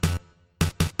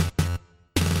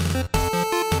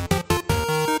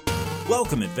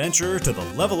Welcome, adventurer, to the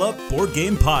Level Up Board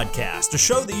Game Podcast, a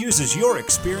show that uses your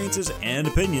experiences and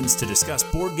opinions to discuss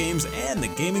board games and the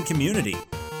gaming community.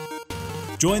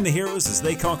 Join the heroes as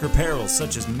they conquer perils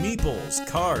such as meeples,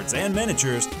 cards, and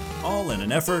miniatures, all in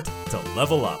an effort to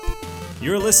level up.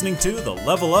 You're listening to the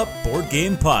Level Up Board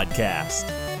Game Podcast.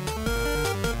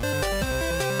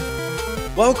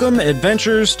 Welcome,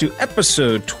 adventurers, to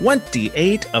episode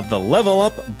 28 of the Level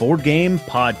Up Board Game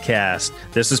Podcast.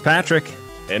 This is Patrick.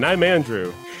 And I'm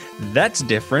Andrew. That's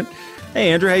different.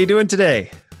 Hey, Andrew, how you doing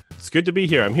today? It's good to be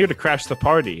here. I'm here to crash the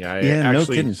party. No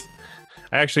kidding.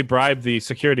 I actually bribed the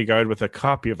security guard with a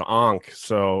copy of Ankh,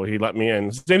 so he let me in.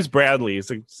 His name's Bradley.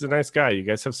 He's a nice guy. You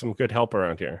guys have some good help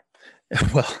around here.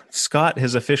 Well, Scott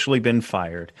has officially been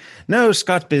fired. No,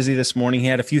 Scott's busy this morning. He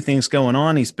had a few things going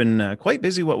on. He's been quite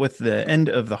busy with the end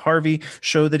of the Harvey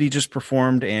show that he just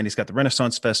performed, and he's got the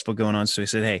Renaissance Festival going on. So he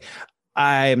said, hey,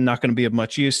 I'm not going to be of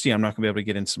much use to you. I'm not going to be able to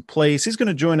get in some plays. He's going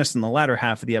to join us in the latter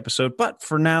half of the episode. But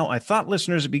for now, I thought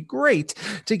listeners it'd be great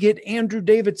to get Andrew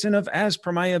Davidson of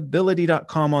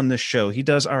aspermyability.com on this show. He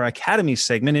does our Academy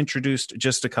segment, introduced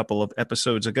just a couple of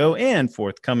episodes ago and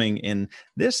forthcoming in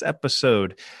this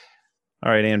episode.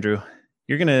 All right, Andrew,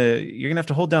 you're gonna have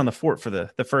to hold down the fort for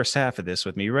the first half of this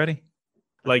with me. You ready?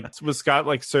 Like, was Scott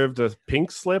served a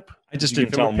pink slip? I just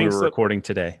didn't tell him we were recording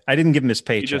today. I didn't give him his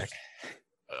paycheck.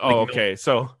 Okay.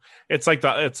 So it's like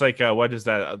what is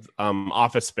that?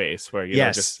 Office Space where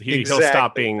he'll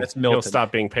stop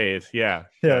being paid. Yeah.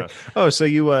 Oh, so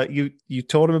you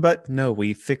told him about? No,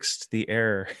 we fixed the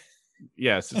error.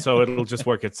 Yes. So it'll just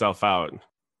work itself out.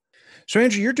 So,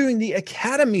 Andrew, you're doing the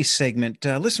Academy segment.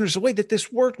 Listeners, the way that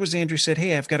this worked was Andrew said,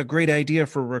 hey, I've got a great idea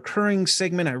for a recurring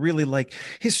segment. I really like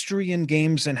history in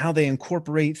games and how they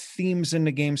incorporate themes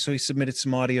into games. So he submitted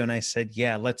some audio and I said,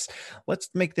 yeah, let's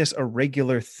make this a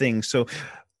regular thing. So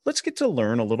let's get to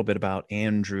learn a little bit about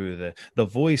Andrew, the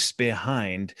voice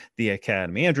behind the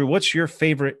Academy. Andrew, what's your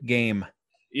favorite game?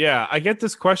 Yeah, I get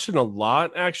this question a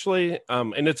lot, actually,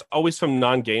 and it's always from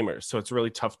non-gamers, so it's really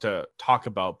tough to talk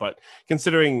about. But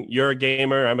considering you're a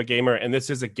gamer, I'm a gamer, and this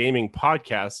is a gaming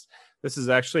podcast, this is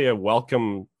actually a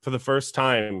welcome for the first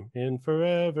time in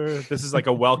forever. This is like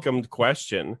a welcomed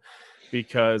question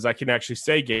because I can actually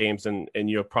say games, and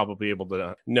you'll probably be able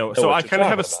to know. So I kind of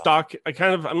have a stock.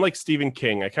 I'm like Stephen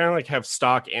King. I kind of have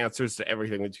stock answers to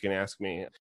everything that you can ask me.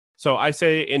 So I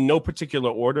say in no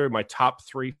particular order, my top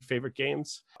 3 favorite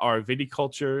games are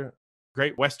Viticulture,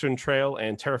 Great Western Trail,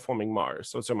 and Terraforming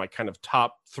Mars. Those are my kind of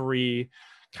top 3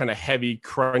 kind of heavy,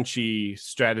 crunchy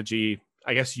strategy,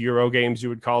 I guess Euro games you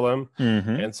would call them.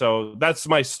 Mm-hmm. And so that's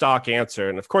my stock answer.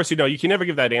 And of course, you can never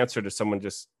give that answer to someone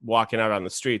just walking out on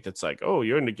the street that's like, oh,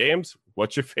 you're into games?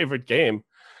 What's your favorite game?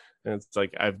 And it's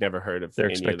like, I've never heard of. They're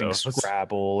any expecting of those.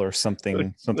 Scrabble or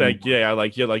something.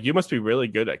 You must be really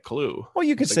good at Clue. Well,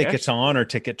 you could say Catan or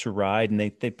Ticket to Ride, and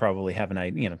they probably have an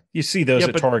idea. You see those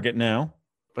at Target now.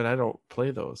 But I don't play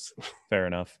those. Fair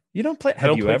enough. You don't play.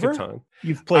 Have you ever? Catan.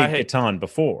 You've played Catan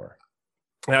before.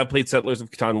 I have played Settlers of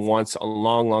Catan once a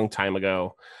long, long time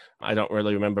ago. I don't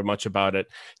really remember much about it.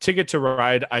 Ticket to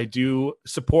Ride, I do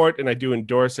support and I do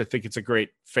endorse. I think it's a great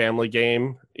family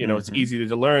game. It's easy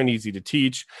to learn, easy to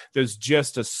teach. There's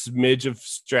just a smidge of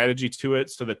strategy to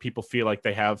it so that people feel like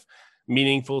they have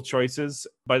meaningful choices,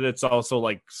 but it's also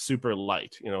super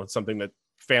light. It's something that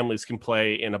families can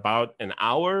play in about an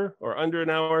hour or under an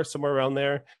hour, somewhere around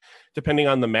there, depending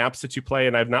on the maps that you play.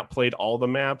 And I've not played all the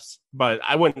maps, but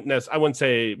I wouldn't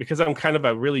say, because I'm kind of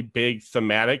a really big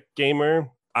thematic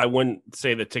gamer, I wouldn't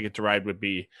say that Ticket to Ride would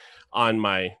be on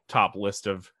my top list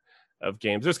of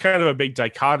games. There's kind of a big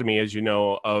dichotomy, as you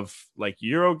know, of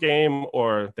Euro game,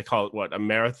 or they call it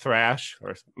Amerithrash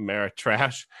or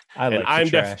Ameritrash. I like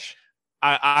trash.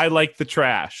 I like the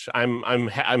trash. I'm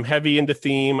heavy into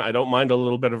theme. I don't mind a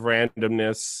little bit of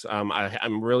randomness.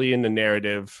 I'm really into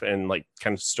narrative and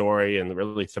kind of story and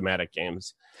really thematic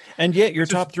games. And yet your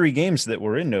top 3 games that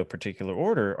were in no particular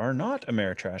order are not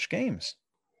Ameritrash games.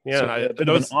 Yeah,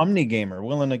 so an omni gamer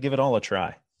willing to give it all a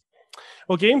try.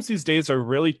 Well, games these days are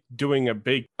really doing a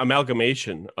big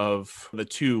amalgamation of the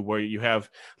two, where you have,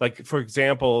 for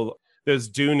example, there's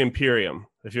Dune Imperium.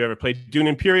 If you ever played Dune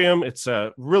Imperium, it's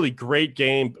a really great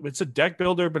game. It's a deck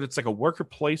builder, but it's like a worker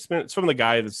placement. It's from the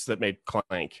guy that made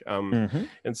Clank. And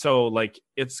so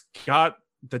it's got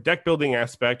the deck building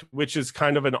aspect, which is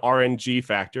kind of an RNG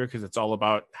factor because it's all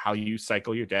about how you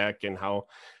cycle your deck and how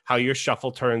your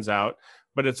shuffle turns out.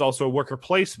 But it's also a worker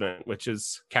placement, which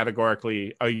is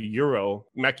categorically a Euro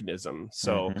mechanism.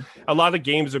 So a lot of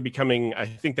games are becoming, I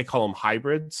think they call them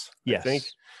hybrids. Yes. I think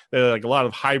there are a lot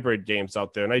of hybrid games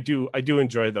out there, and I do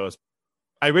enjoy those.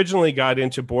 I originally got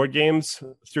into board games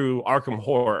through Arkham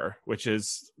Horror, which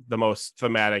is the most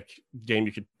thematic game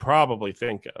you could probably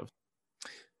think of.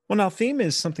 Well, now theme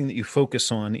is something that you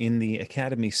focus on in the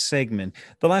Academy segment.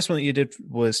 The last one that you did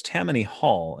was Tammany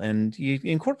Hall, and you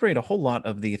incorporate a whole lot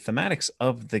of the thematics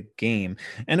of the game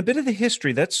and a bit of the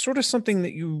history. That's sort of something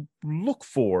that you look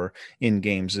for in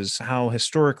games, is how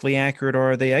historically accurate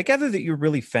are they? I gather that you're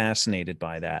really fascinated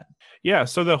by that. Yeah,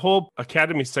 so the whole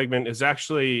Academy segment is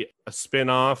actually a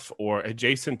spin-off or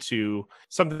adjacent to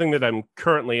something that I'm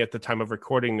currently, at the time of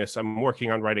recording this, I'm working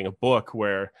on writing a book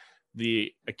where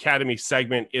the Academy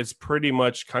segment is pretty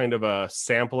much kind of a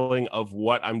sampling of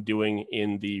what I'm doing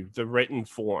in the written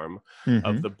form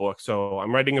of the book. So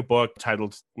I'm writing a book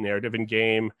titled Narrative in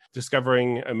Game,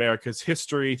 Discovering America's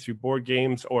History Through Board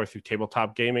Games or Through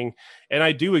Tabletop Gaming. And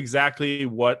I do exactly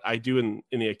what I do in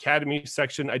the Academy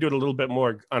section. I do it a little bit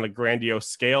more on a grandiose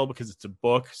scale because it's a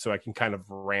book, so I can kind of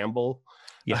ramble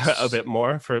a bit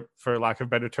more, for lack of a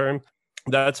better term.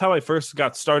 That's how I first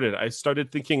got started. I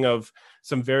started thinking of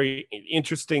some very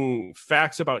interesting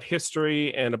facts about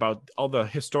history and about all the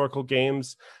historical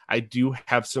games. I do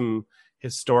have some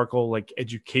historical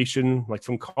education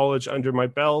from college under my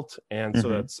belt. And so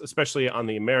that's especially on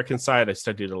the American side. I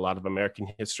studied a lot of American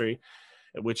history,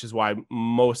 which is why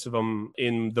most of them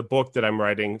in the book that I'm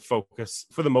writing focus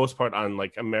for the most part on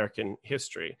American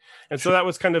history. And so that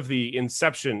was kind of the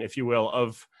inception, if you will,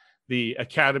 of the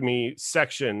Academy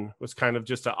section. Was kind of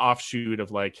just an offshoot of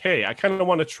hey, I kind of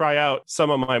want to try out some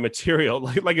of my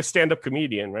material, like a stand-up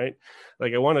comedian, right?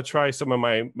 I want to try some of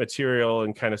my material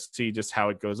and kind of see just how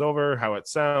it goes over, how it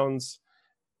sounds.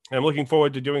 And I'm looking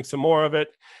forward to doing some more of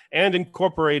it and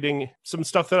incorporating some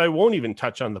stuff that I won't even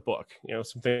touch on the book.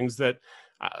 Some things that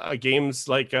games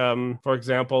for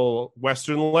example,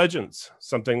 Western Legends,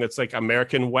 something that's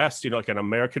American West, like an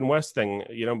American West thing.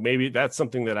 Maybe that's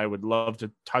something that I would love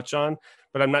to touch on,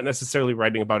 but I'm not necessarily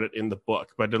writing about it in the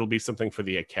book, but it'll be something for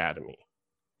the Academy.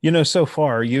 So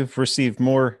far you've received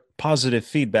more positive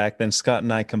feedback than Scott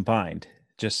and I combined,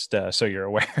 just so you're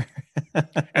aware.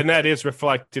 And that is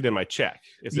reflected in my check,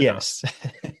 is it? Yes.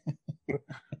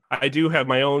 I do have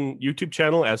my own YouTube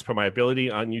channel, As Per My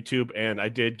Ability, on YouTube, and I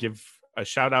did give a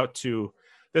shout out to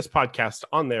this podcast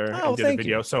on there and did a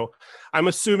video. You. So I'm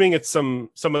assuming it's some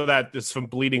of that is from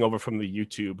bleeding over from the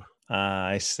YouTube.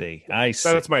 I see.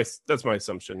 That's my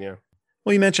assumption. Yeah.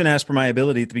 Well, you mentioned As Per My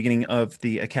Ability at the beginning of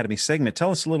the Academy segment.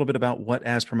 Tell us a little bit about what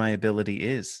As Per My Ability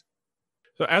is.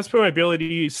 So As Per My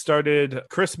Ability started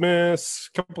Christmas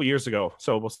a couple years ago.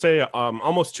 So we'll say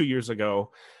almost 2 years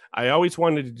ago. I always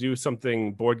wanted to do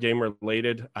something board game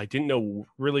related. I didn't know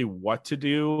really what to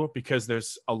do because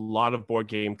there's a lot of board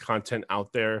game content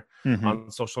out there on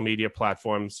social media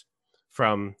platforms,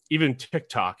 from even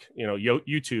TikTok,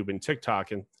 YouTube and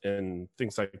TikTok and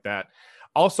things like that.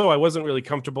 Also, I wasn't really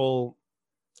comfortable.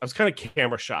 I was kind of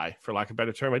camera shy, for lack of a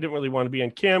better term. I didn't really want to be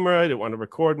on camera. I didn't want to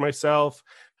record myself.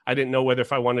 I didn't know whether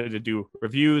if I wanted to do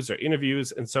reviews or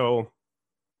interviews. And so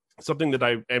something that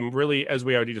I am really, as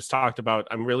we already just talked about,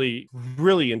 I'm really,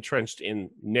 really entrenched in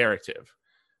narrative.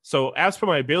 So As Per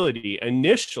My Ability,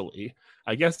 initially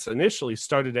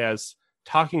started as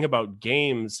talking about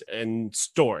games and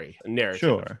story and narrative.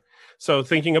 Sure. So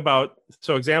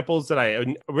examples that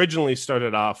I originally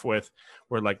started off with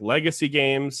were legacy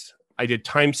games. I did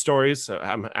time stories.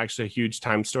 I'm actually a huge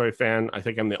time story fan. I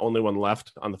think I'm the only one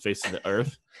left on the face of the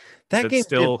earth. That game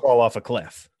still did fall off a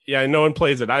cliff. Yeah, no one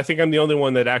plays it. I think I'm the only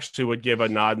one that actually would give a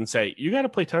nod and say, you got to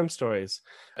play time stories.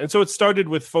 And so it started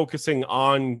with focusing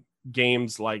on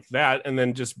games like that, and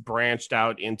then just branched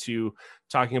out into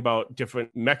talking about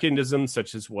different mechanisms,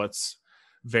 such as what's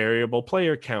variable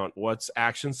player count, what's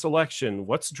action selection,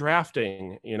 what's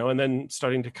drafting, and then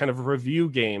starting to kind of review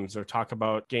games or talk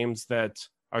about games that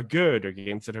are good or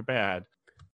games that are bad.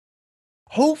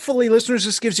 Hopefully, listeners,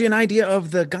 this gives you an idea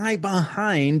of the guy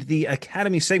behind the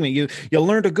Academy segment. You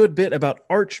learned a good bit about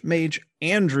Archmage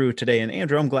Andrew today. And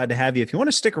Andrew, I'm glad to have you. If you want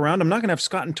to stick around, I'm not going to have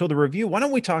Scott until the review. Why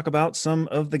don't we talk about some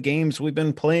of the games we've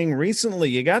been playing recently?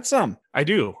 You got some? I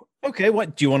do. Okay,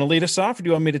 what do you want to lead us off, or do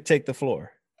you want me to take the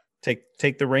floor?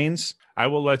 Take the reins? I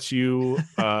will let you,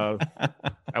 I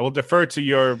will defer to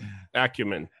your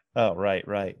acumen. Oh, right.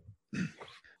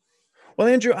 Well,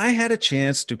 Andrew, I had a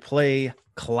chance to play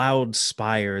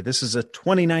Cloudspire. This is a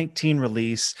 2019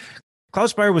 release.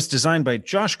 Cloudspire was designed by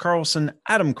Josh Carlson,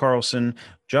 Adam Carlson,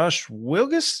 Josh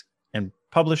Wilgus, and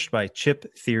published by Chip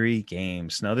Theory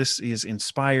Games. Now, this is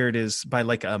inspired by a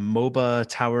MOBA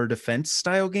tower defense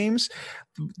style games.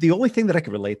 The only thing that I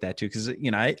could relate that to, because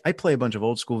I play a bunch of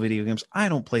old school video games. I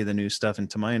don't play the new stuff, and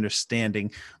to my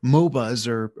understanding, MOBAs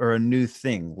are a new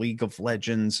thing. League of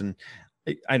Legends and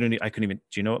I couldn't even.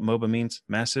 Do you know what MOBA means?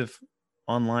 Massive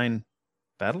online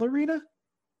battle arena?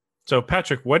 So,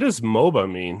 Patrick, what does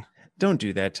MOBA mean? Don't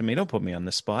do that to me. Don't put me on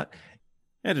the spot.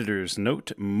 Editor's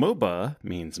note, MOBA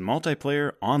means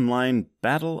multiplayer online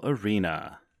battle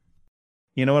arena.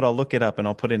 You know what? I'll look it up and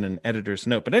I'll put in an editor's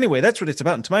note. But anyway, that's what it's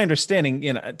about. And to my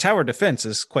understanding, tower defense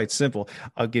is quite simple.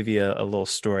 I'll give you a little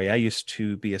story. I used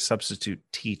to be a substitute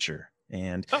teacher.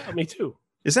 And me too.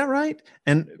 Is that right?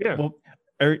 And yeah. Well,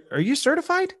 are you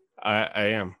certified? I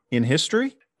am. In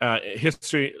history?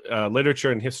 History,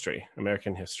 literature and history,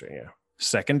 American history, yeah.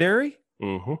 Secondary?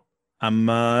 Mm-hmm.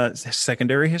 I'm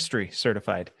secondary history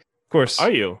certified. Of course.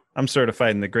 Are you? I'm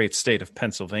certified in the great state of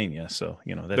Pennsylvania, so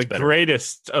that's the better.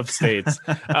 Greatest of states.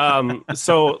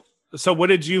 So what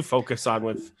did you focus on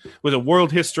with a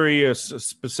world history, a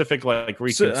specific like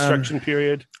Reconstruction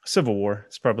period? Civil War.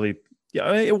 It's probably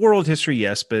world history,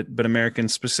 yes, but American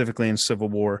specifically in Civil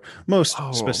War, most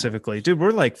specifically. Dude,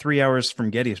 we're like 3 hours from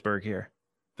Gettysburg here.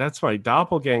 That's my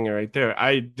doppelganger right there.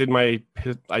 I did my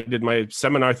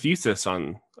seminar thesis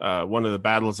on one of the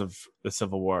battles of the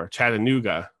Civil War,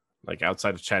 Chattanooga, like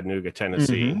outside of Chattanooga,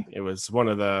 Tennessee. Mm-hmm. It was one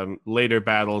of the later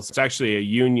battles. It's actually a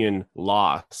Union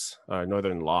loss,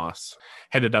 Northern loss,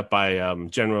 headed up by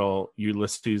General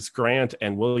Ulysses Grant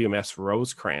and William S.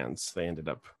 Rosecrans. They ended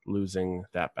up losing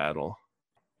that battle.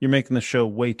 You're making the show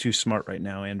way too smart right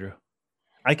now, Andrew.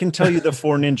 I can tell you the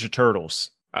 4 Ninja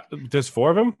Turtles. There's 4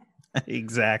 of them?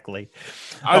 Exactly.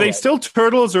 Are they still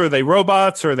turtles, or are they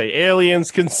robots, or are they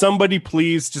aliens? Can somebody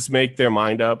please just make their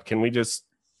mind up? Can we just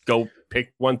go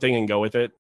pick one thing and go with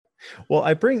it? Well,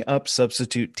 I bring up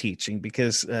substitute teaching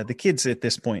because the kids at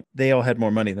this point, they all had more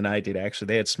money than I did. Actually,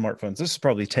 they had smartphones. This is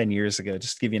probably 10 years ago,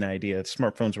 just to give you an idea.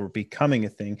 Smartphones were becoming a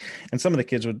thing. And some of the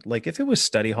kids would, like, if it was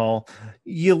study hall,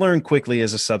 you learn quickly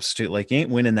as a substitute, like you ain't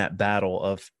winning that battle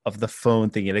of the phone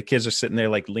thing. The kids are sitting there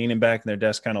like leaning back in their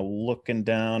desk, kind of looking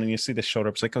down, and you see the shoulder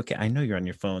ups like, okay, I know you're on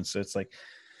your phone. So it's like,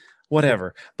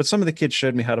 whatever. But some of the kids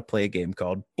showed me how to play a game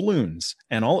called Balloons.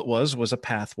 And all it was a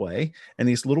pathway. And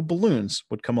these little balloons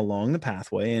would come along the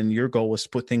pathway. And your goal was to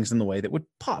put things in the way that would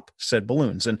pop said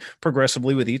balloons. And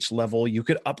progressively with each level, you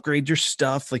could upgrade your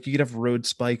stuff. Like you could have road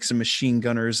spikes and machine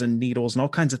gunners and needles and all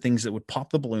kinds of things that would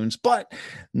pop the balloons. But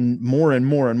more and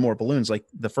more and more balloons. Like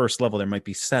the first level, there might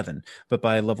be 7. But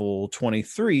by level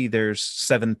 23, there's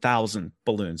 7,000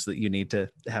 balloons that you need to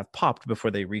have popped before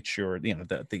they reach your,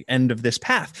 the end of this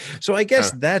path. So I guess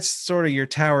that's sort of your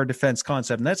tower defense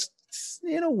concept. And that's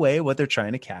in a way what they're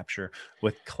trying to capture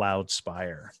with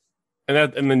Cloudspire.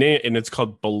 And it's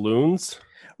called Balloons.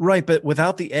 Right, but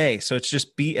without the A. So it's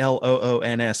just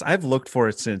BLOONS. I've looked for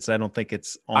it since. I don't think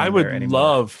it's on there anymore. I would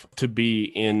love to be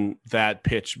in that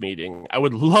pitch meeting. I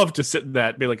would love to sit in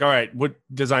that, be like, all right, what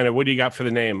do you got for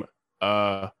the name?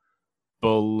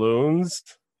 Balloons?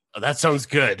 Oh, that sounds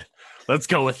good. Let's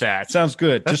go with that. Sounds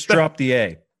good. Just drop the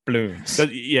A. Balloons.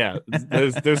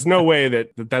 There's no way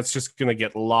that's just going to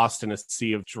get lost in a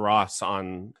sea of dross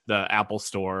on the Apple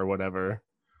Store or whatever.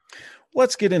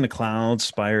 Let's get into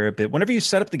Cloudspire a bit. Whenever you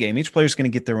set up the game, each player is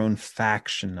going to get their own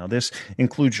faction. Now, this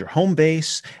includes your home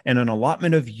base and an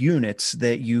allotment of units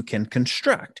that you can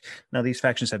construct. Now, these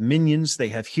factions have minions, they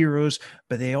have heroes,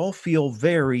 but they all feel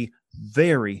very,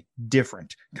 very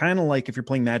different. Kind of like if you're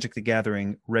playing Magic the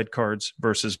Gathering, red cards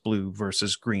versus blue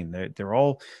versus green. They're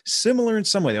all similar in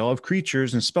some way. They all have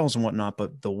creatures and spells and whatnot,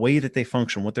 but the way that they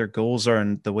function, what their goals are,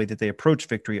 and the way that they approach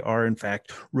victory are, in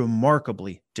fact,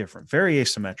 remarkably different, very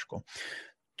asymmetrical.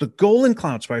 The goal in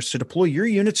Cloudspire is to deploy your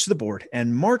units to the board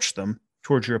and march them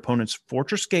towards your opponent's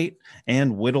fortress gate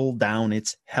and whittle down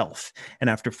its health. And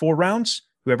after 4 rounds,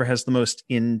 whoever has the most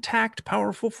intact,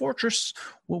 powerful fortress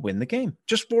will win the game.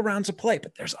 Just 4 rounds of play,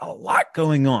 but there's a lot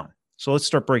going on. So let's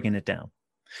start breaking it down.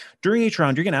 During each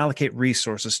round, you're going to allocate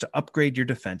resources to upgrade your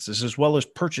defenses, as well as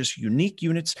purchase unique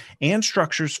units and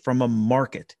structures from a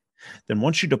market. Then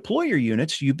once you deploy your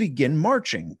units, you begin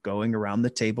marching, going around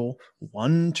the table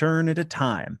 1 turn at a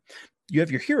time. You have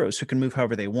your heroes who can move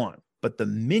however they want. But the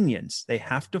minions, they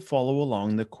have to follow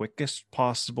along the quickest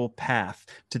possible path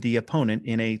to the opponent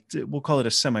in we'll call it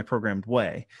a semi-programmed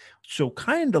way. So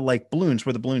kind of like balloons,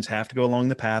 where the balloons have to go along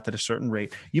the path at a certain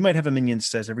rate. You might have a minion that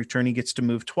says every turn he gets to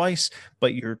move twice,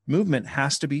 but your movement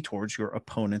has to be towards your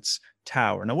opponent's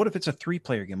tower. Now, what if it's a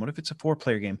 3-player game? What if it's a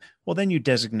 4-player game? Well, then you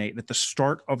designate at the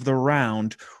start of the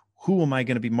round, who am I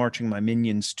going to be marching my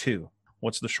minions to?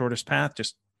 What's the shortest path?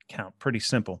 Just count. Pretty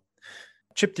simple.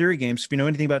 Chip theory games, if you know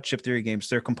anything about chip theory games,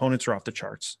 their components are off the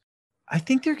charts. I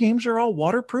think their games are all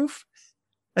waterproof.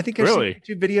 I think I've seen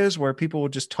YouTube videos where people will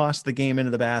just toss the game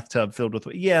into the bathtub filled with,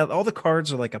 all the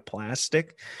cards are like a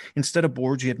plastic. Instead of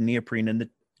boards, you have neoprene, and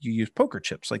you use poker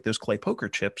chips, like those clay poker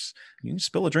chips. You can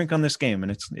spill a drink on this game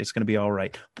and it's going to be all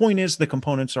right. Point is, the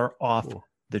components are off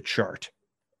the chart.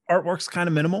 Artwork's kind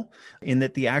of minimal in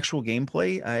that the actual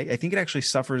gameplay, I think it actually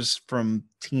suffers from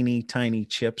teeny tiny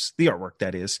chips, the artwork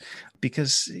that is,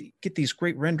 because you get these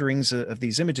great renderings of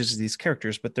these images of these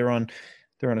characters, but they're on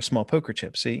a small poker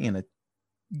chip. So,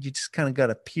 you just kind of got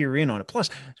to peer in on it. Plus,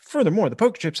 furthermore, the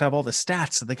poker chips have all the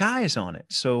stats of the guys on it.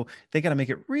 So they got to make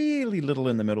it really little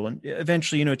in the middle. And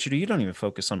eventually, you know what you do? You don't even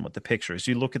focus on what the picture is.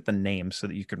 You look at the name so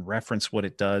that you can reference what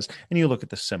it does. And you look at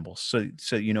the symbols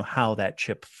so you know how that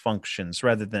chip functions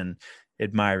rather than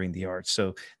admiring the art.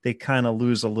 So they kind of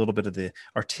lose a little bit of the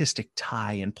artistic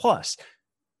tie. And plus,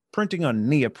 printing on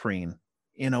neoprene,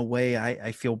 in a way,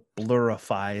 I feel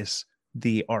blurifies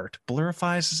the art.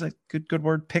 Blurifies is a good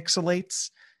word. Pixelates.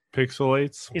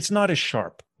 It's not as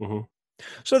sharp. Mm-hmm.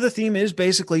 So the theme is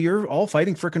basically you're all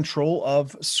fighting for control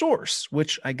of source,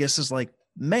 which I guess is like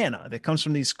mana that comes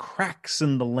from these cracks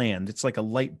in the land. It's like a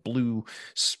light blue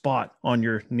spot on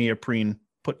your neoprene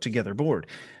put together board.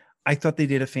 I thought they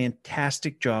did a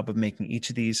fantastic job of making each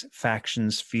of these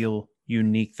factions feel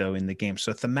unique, though, in the game.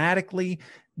 So thematically,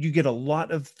 you get a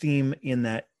lot of theme in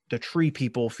that the tree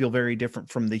people feel very different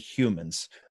from the humans.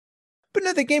 But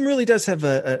no, the game really does have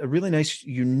a really nice,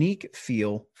 unique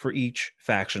feel for each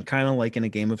faction, kind of like in a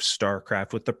game of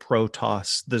StarCraft with the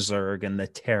Protoss, the Zerg, and the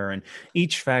Terran.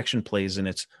 Each faction plays in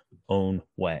its own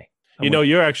way.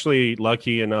 You're actually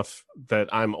lucky enough that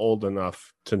I'm old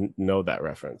enough to know that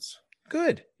reference.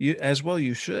 Good.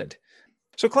 You should.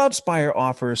 So Cloudspire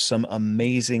offers some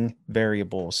amazing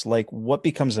variables, like what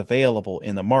becomes available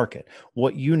in the market,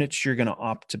 what units you're going to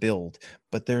opt to build,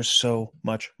 but there's so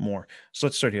much more. So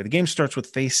let's start here. The game starts with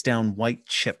face down white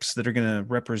chips that are going to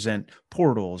represent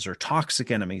portals or toxic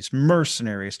enemies,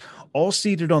 mercenaries, all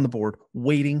seated on the board,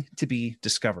 waiting to be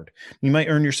discovered. You might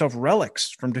earn yourself relics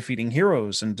from defeating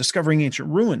heroes and discovering ancient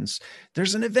ruins.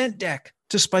 There's an event deck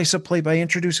to spice up play by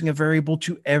introducing a variable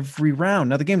to every round.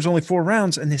 Now, the game's only 4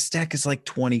 rounds, and this deck is like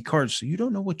 20 cards, so you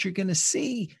don't know what you're going to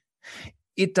see.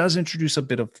 It does introduce a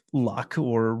bit of luck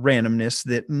or randomness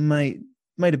that might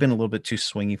have been a little bit too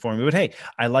swingy for me. But hey,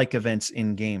 I like events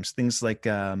in games. Things like,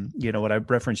 what I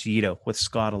referenced Yido with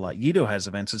Scott a lot. Yido has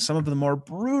events, and some of them are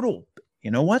brutal.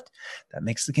 You know what? That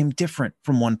makes the game different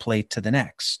from one play to the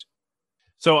next.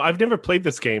 So I've never played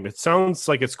this game. It sounds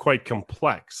like it's quite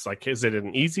complex. Like, is it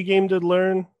an easy game to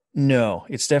learn? No,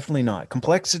 it's definitely not.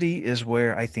 Complexity is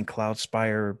where I think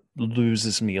Cloudspire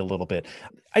loses me a little bit.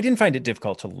 I didn't find it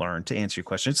difficult to learn, to answer your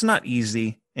question. It's not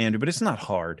easy, Andrew, but it's not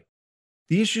hard.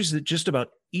 The issue is that just about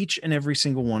each and every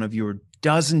single one of your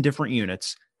dozen different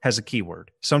units has a keyword,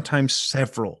 sometimes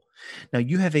several. Now,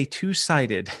 you have a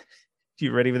two-sided...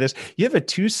 You ready for this? You have a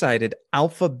two-sided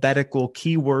alphabetical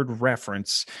keyword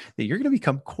reference that you're going to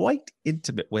become quite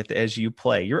intimate with as you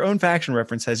play. Your own faction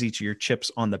reference has each of your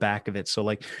chips on the back of it. So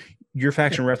like your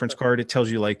faction reference card, it tells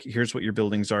you like, here's what your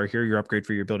buildings are. Here are your upgrade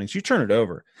for your buildings. You turn it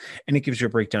over and it gives you a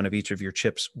breakdown of each of your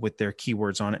chips with their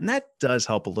keywords on it. And that does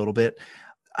help a little bit.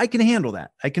 I can handle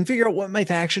that. I can figure out what my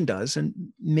faction does.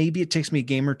 And maybe it takes me a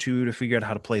game or two to figure out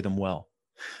how to play them well.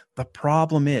 The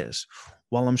problem is,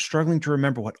 while I'm struggling to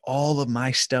remember what all of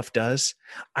my stuff does,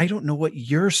 I don't know what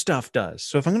your stuff does.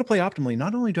 So if I'm going to play optimally,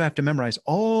 not only do I have to memorize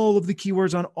all of the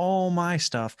keywords on all my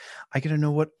stuff, I got to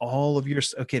know what all of your,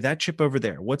 okay, that chip over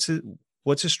there, what's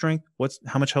his strength?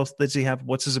 How much health does he have?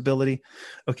 What's his ability?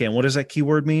 Okay. And what does that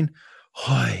keyword mean?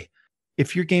 Hoy.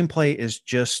 If your gameplay is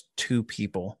just 2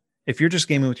 people, if you're just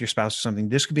gaming with your spouse or something,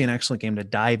 this could be an excellent game to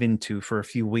dive into for a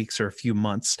few weeks or a few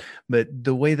months. But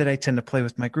the way that I tend to play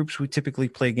with my groups, we typically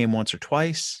play a game once or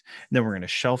twice, and then we're going to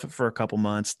shelf it for a couple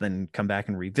months, then come back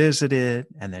and revisit it,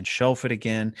 and then shelf it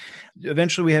again.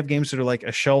 Eventually, we have games that are like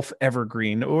a shelf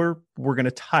evergreen, or we're going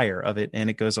to tire of it, and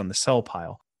it goes on the sell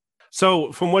pile.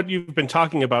 So from what you've been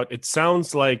talking about, it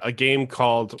sounds like a game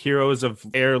called Heroes of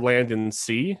Air, Land, and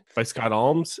Sea by Scott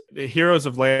Almes. Heroes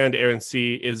of Land, Air, and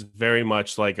Sea is very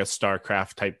much like a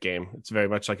StarCraft type game. It's very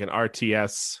much like an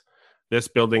RTS. This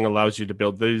building allows you to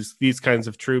build these kinds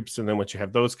of troops. And then once you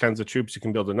have those kinds of troops, you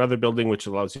can build another building, which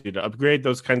allows you to upgrade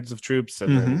those kinds of troops.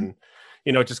 And then,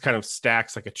 it just kind of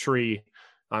stacks like a tree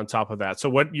on top of that. So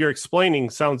what you're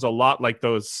explaining sounds a lot like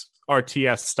those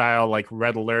RTS style, like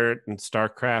Red Alert and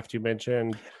StarCraft you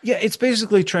mentioned. Yeah, it's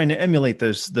basically trying to emulate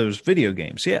those video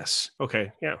games. Yes.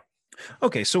 Okay. Yeah.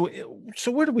 Okay. So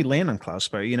where do we land on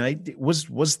Cloudspire?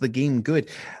 Was the game good?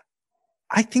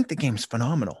 I think the game's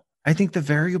phenomenal. I think the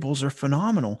variables are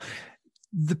phenomenal.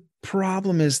 The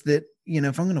problem is that,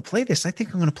 if I'm going to play this, I think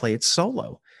I'm going to play it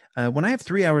solo. When I have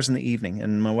 3 hours in the evening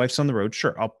and my wife's on the road,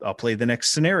 sure, I'll play the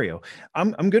next scenario.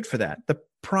 I'm good for that. The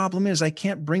problem is I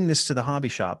can't bring this to the hobby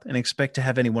shop and expect to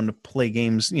have anyone to play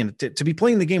games, to be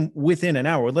playing the game within an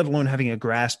hour, let alone having a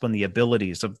grasp on the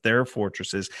abilities of their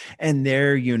fortresses and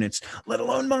their units, let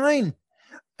alone mine.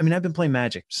 I mean, I've been playing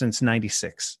Magic since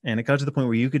 96, and it got to the point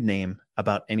where you could name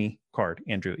about any card,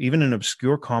 Andrew, even an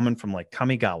obscure common from like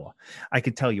Kamigawa. I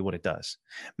could tell you what it does.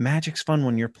 Magic's fun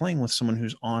when you're playing with someone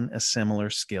who's on a similar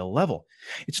skill level.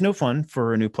 It's no fun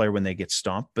for a new player when they get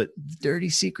stomped, but the dirty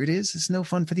secret is it's no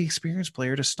fun for the experienced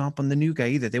player to stomp on the new guy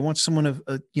either. They want someone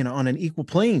on an equal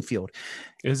playing field.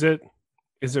 Is it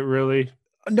really?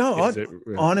 No,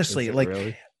 honestly,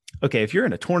 really? Okay, if you're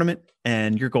in a tournament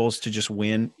and your goal is to just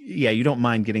win, yeah, you don't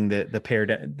mind getting the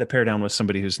pair down with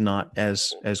somebody who's not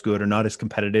as good or not as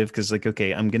competitive, because like,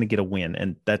 okay, I'm gonna get a win,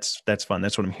 and that's fun.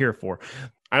 That's what I'm here for.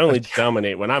 I only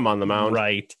dominate when I'm on the mound.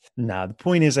 Right. Nah, the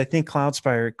point is, I think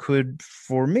Cloudspire could,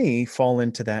 for me, fall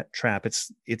into that trap.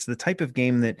 It's the type of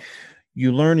game that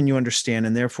you learn and you understand,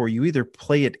 and therefore you either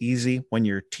play it easy when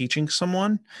you're teaching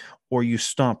someone, or you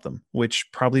stomp them, which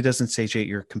probably doesn't satiate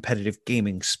your competitive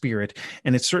gaming spirit.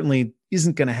 And it certainly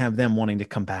isn't going to have them wanting to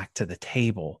come back to the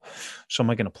table. So am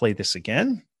I going to play this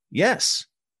again? Yes.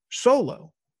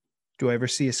 Solo. Do I ever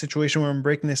see a situation where I'm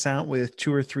breaking this out with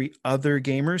 2 or 3 other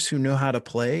gamers who know how to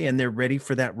play and they're ready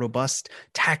for that robust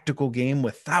tactical game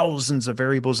with thousands of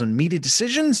variables and meaty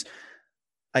decisions?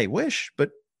 I wish,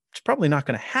 but it's probably not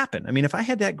going to happen. I mean, if I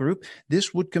had that group,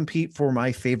 this would compete for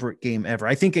my favorite game ever.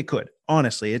 I think it could.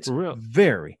 Honestly, it's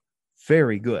very,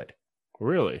 very good.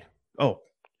 Really? Oh,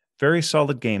 very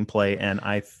solid gameplay, and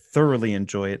I thoroughly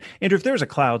enjoy it. Andrew, if there was a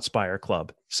Cloudspire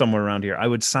club somewhere around here, I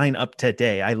would sign up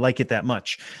today. I like it that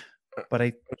much. But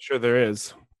I'm sure there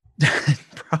is.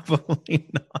 Probably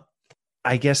not.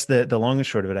 I guess the long and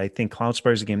short of it, I think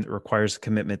Cloudspire is a game that requires a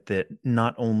commitment that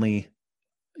not only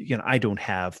I don't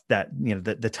have that,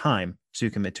 the time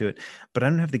to commit to it, but I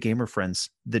don't have the gamer friends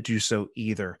that do so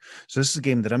either. So this is a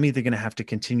game that I'm either going to have to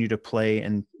continue to play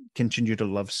and continue to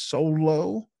love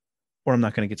solo, or I'm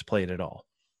not going to get to play it at all.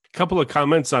 A couple of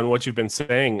comments on what you've been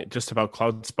saying just about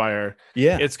Cloudspire.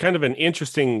 Yeah. It's kind of an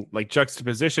interesting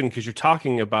juxtaposition, because you're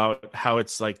talking about how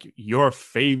it's like your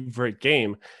favorite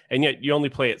game, and yet you only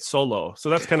play it solo. So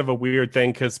that's kind of a weird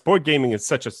thing, because board gaming is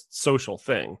such a social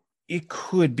thing. It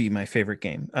could be my favorite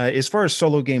game. As far as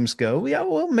solo games go, yeah,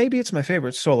 well, maybe it's my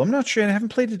favorite solo. I'm not sure. I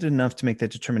haven't played it enough to make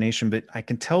that determination, but I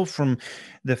can tell from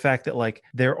the fact that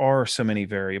there are so many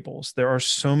variables. There are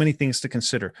so many things to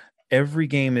consider. Every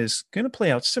game is going to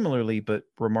play out similarly, but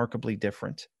remarkably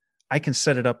different. I can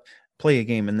set it up, play a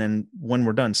game, and then when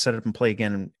we're done, set it up and play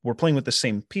again. And we're playing with the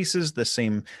same pieces, the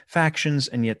same factions,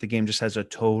 and yet the game just has a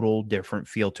total different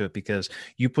feel to it because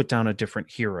you put down a different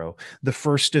hero. The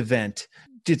first event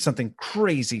did something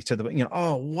crazy to the,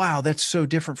 oh, wow, that's so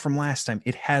different from last time.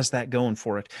 It has that going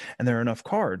for it. And there are enough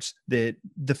cards that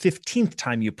the 15th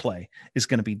time you play is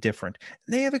going to be different.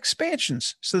 And they have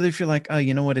expansions. So that if you're like, oh,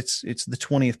 you know what, it's the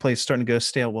 20th place starting to go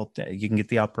stale. Well, you can get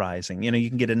the Uprising, you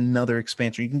can get another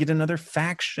expansion. You can get another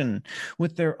faction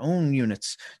with their own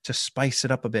units to spice it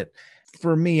up a bit.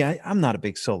 For me, I'm not a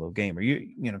big solo gamer.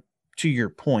 To your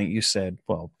point, you said,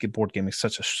 well, board gaming is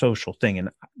such a social thing. And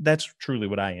that's truly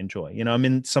what I enjoy. I'm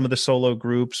in some of the solo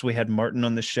groups. We had Martin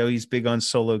on the show. He's big on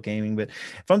solo gaming. But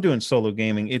if I'm doing solo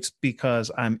gaming, it's because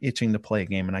I'm itching to play a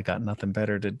game and I got nothing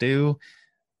better to do.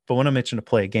 But when I'm itching to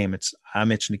play a game,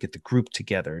 I'm itching to get the group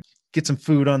together, get some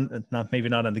food on, maybe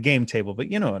not on the game table,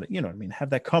 but you know what I mean?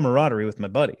 Have that camaraderie with my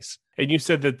buddies. And you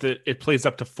said that it plays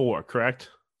up to 4, correct?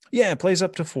 Yeah, it plays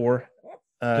up to 4.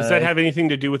 Does that have anything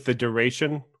to do with the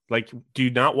duration? Do you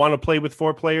not want to play with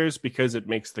 4 players because it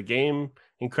makes the game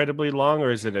incredibly long, or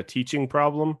is it a teaching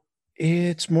problem?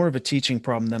 It's more of a teaching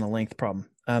problem than a length problem.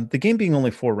 The game being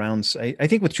only 4 rounds, I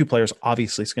think with 2 players,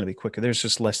 obviously it's going to be quicker. There's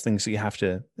just less things that you have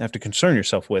to concern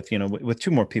yourself with. With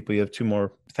 2 more people, you have 2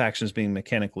 more factions being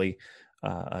mechanically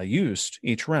used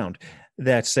each round.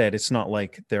 That said, it's not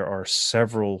like there are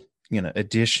several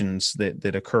additions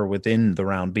that occur within the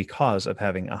round because of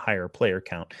having a higher player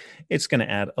count. It's going to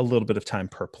add a little bit of time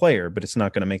per player, but it's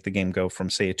not going to make the game go from,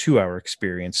 say, a 2-hour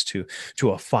experience to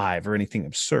a 5 or anything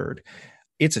absurd.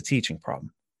 It's a teaching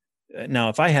problem. Now,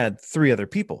 if I had 3 other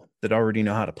people that already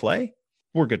know how to play,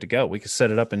 we're good to go. We could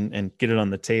set it up and get it on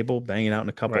the table, bang it out in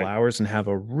a couple hours, and have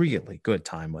a really good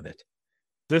time with it.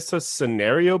 Is this a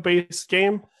scenario-based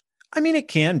game? I mean, it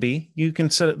can be. You can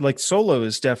set it solo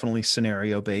is definitely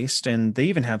scenario based. And they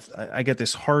even have, I get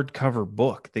this hardcover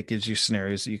book that gives you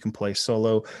scenarios that you can play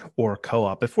solo or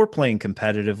co-op. If we're playing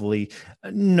competitively,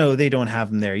 no, they don't have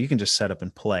them there. You can just set up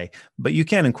and play, but you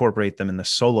can incorporate them in the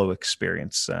solo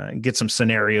experience, get some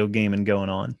scenario gaming going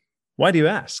on. Why do you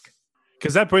ask?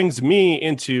 because that brings me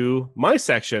into my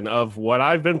section of what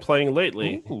I've been playing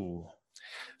lately. Ooh.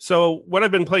 So what I've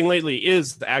been playing lately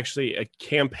is actually a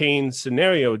campaign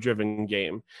scenario-driven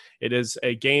game. It is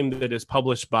a game that is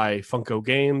published by Funko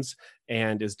Games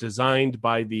and is designed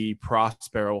by the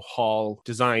Prospero Hall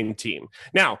design team.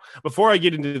 Now, before I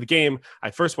get into the game, I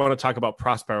first want to talk about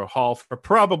Prospero Hall for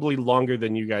probably longer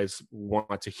than you guys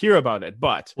want to hear about it.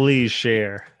 But please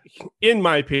share. In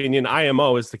my opinion,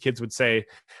 IMO, as the kids would say,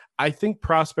 I think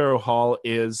Prospero Hall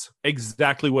is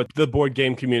exactly what the board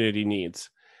game community needs.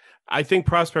 I think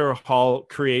Prospero Hall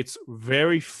creates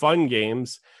very fun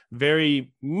games,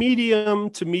 very medium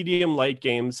to medium light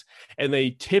games, and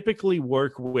they typically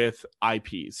work with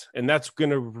IPs, and that's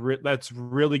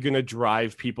really gonna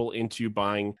drive people into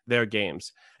buying their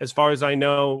games. As far as I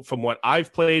know, from what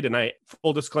I've played, and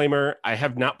full disclaimer, I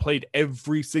have not played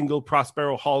every single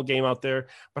Prospero Hall game out there,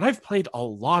 but I've played a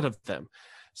lot of them.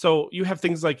 So you have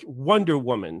things like Wonder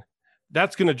Woman.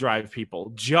 That's going to drive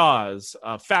people. Jaws,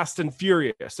 Fast and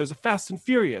Furious. There's a Fast and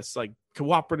Furious like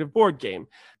cooperative board game.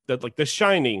 That like The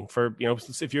Shining for,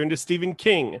 if you're into Stephen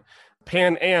King.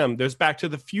 Pan Am. There's Back to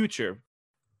the Future.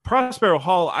 Prospero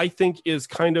Hall, I think, is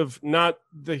kind of not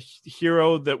the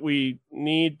hero that we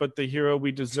need, but the hero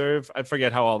we deserve. I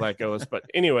forget how all that goes, but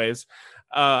anyways,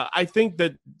 I think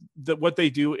that what they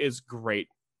do is great,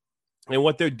 and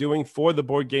what they're doing for the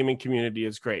board gaming community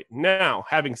is great. Now,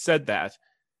 having said that,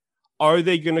 are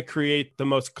they going to create the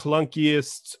most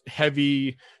clunkiest,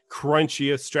 heavy,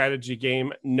 crunchiest strategy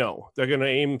game? No, they're going to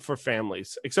aim for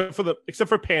families, except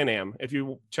for Pan Am. If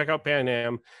you check out Pan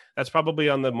Am, that's probably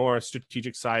on the more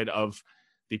strategic side of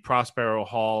the Prospero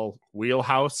Hall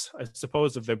wheelhouse, I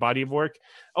suppose, of their body of work.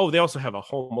 Oh, they also have a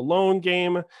Home Alone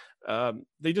game.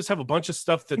 They just have a bunch of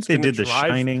stuff that's they did The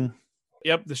Shining.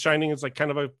 Yep, The Shining is like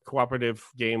kind of a cooperative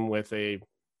game with a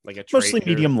mostly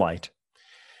medium light.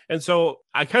 And so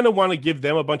I kind of want to give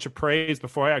them a bunch of praise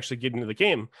before I actually get into the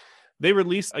game. They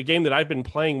released a game that I've been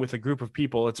playing with a group of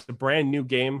people. It's a brand new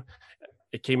game.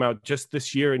 It came out just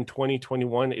this year in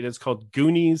 2021. It is called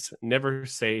Goonies Never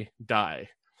Say Die.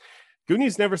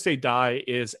 Goonies Never Say Die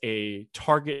is a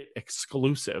Target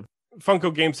exclusive.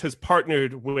 Funko Games has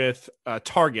partnered with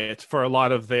Target for a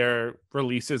lot of their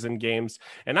releases and games.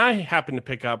 And I happened to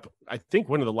pick up, I think,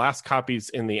 one of the last copies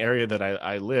in the area that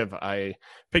I live. I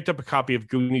picked up a copy of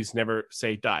Goonies Never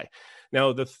Say Die.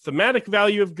 Now, the thematic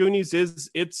value of Goonies is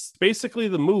it's basically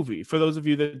the movie. For those of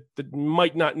you that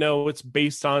might not know, it's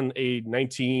based on a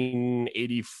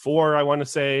 1984, I want to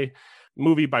say,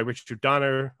 movie by Richard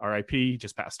Donner, R.I.P.,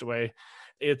 just passed away.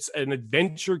 It's an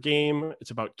adventure game.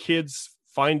 It's about kids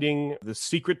finding the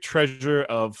secret treasure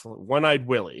of One-Eyed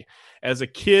Willie. As a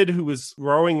kid who was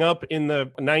growing up in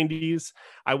the 90s,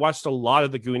 I watched a lot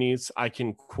of the Goonies. I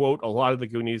can quote a lot of the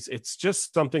Goonies. It's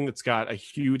just something that's got a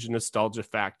huge nostalgia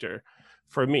factor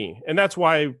for me. And that's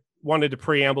why I wanted to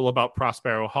preamble about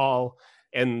Prospero Hall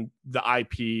and the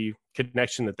IP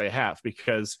connection that they have.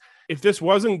 Because if this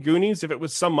wasn't Goonies, if it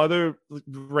was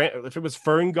if it was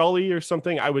Fern Gully or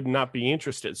something, I would not be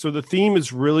interested. So the theme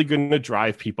is really going to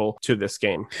drive people to this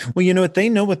game. Well, you know what? They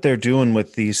know what they're doing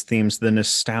with these themes, the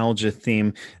nostalgia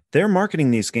theme. They're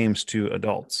marketing these games to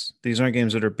adults. These aren't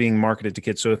games that are being marketed to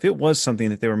kids. So if it was something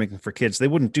that they were making for kids, they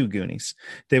wouldn't do Goonies.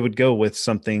 They would go with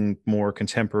something more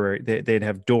contemporary. They'd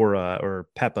have Dora or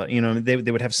Peppa.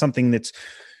 They would have something that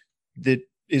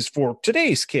is for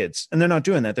today's kids, and they're not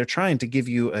doing that. They're trying to give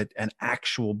you an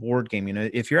actual board game.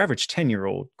 If your average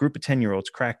group of 10-year-olds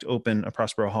cracked open a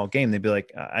Prospero Hall game, they'd be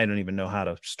like, I don't even know how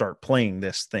to start playing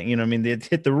this thing. They'd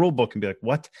hit the rule book and be like,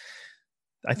 what?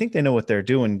 I think they know what they're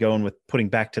doing, going with putting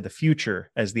Back to the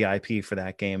Future as the IP for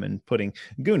that game and putting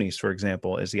Goonies, for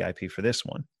example, as the IP for this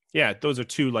one. Yeah, those are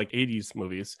two like 80s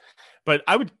movies. But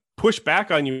I would push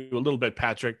back on you a little bit,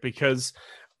 Patrick, because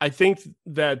I think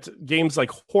that games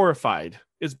like Horrified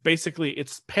is basically,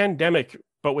 it's pandemic,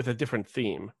 but with a different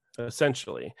theme,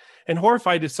 essentially. And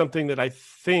Horrified is something that I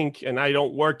think, and I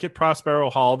don't work at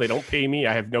Prospero Hall, they don't pay me,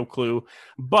 I have no clue,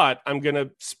 but I'm going to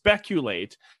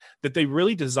speculate that they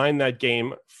really designed that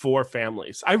game for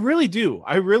families. I really do.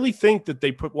 I really think that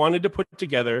they wanted to put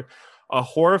together a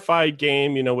Horrified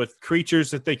game, with creatures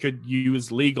that they could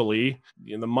use legally,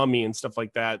 the Mummy and stuff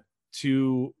like that,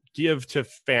 to give to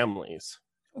families.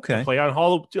 Okay. Play on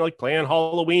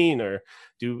Halloween, or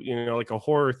do like a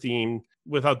horror theme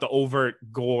without the overt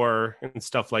gore and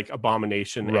stuff like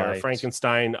Abomination or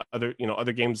Frankenstein,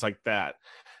 other games like that.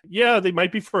 Yeah, they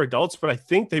might be for adults, but I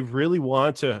think they really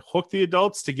want to hook the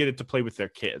adults to get it to play with their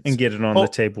kids and get it on the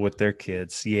table with their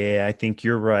kids. Yeah, I think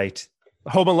you're right.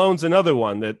 Home Alone's another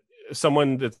one that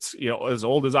someone that's as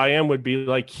old as I am would be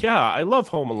like, yeah, I love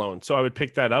Home Alone, so I would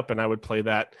pick that up and I would play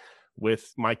that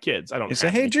with my kids. I don't You say,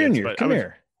 have hey, any Junior, kids, but come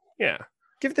here. Yeah.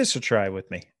 Give this a try with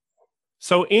me.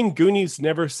 So in Goonies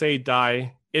Never Say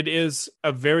Die, it is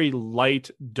a very light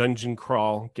dungeon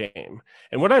crawl game.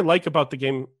 And what I like about the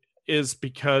game is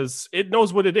because it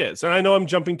knows what it is. And I know I'm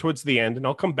jumping towards the end, and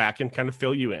I'll come back and kind of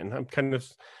fill you in. I'm kind of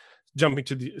jumping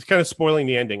to it's kind of spoiling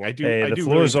the ending. I do. Hey, I the do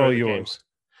floor's really all enjoy the yours.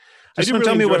 game. Just don't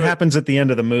tell me what happens at the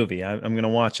end of the movie. I'm going to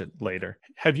watch it later.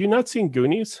 Have you not seen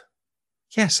Goonies?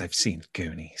 Yes, I've seen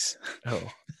Goonies. Oh,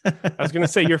 I was going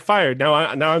to say you're fired. Now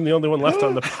I'm the only one left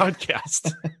on the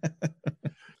podcast.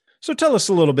 So tell us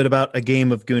a little bit about a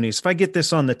game of Goonies. If I get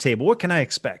this on the table, what can I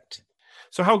expect?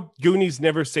 So how Goonies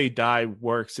Never Say Die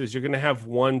works is you're going to have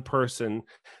one person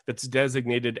that's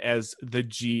designated as the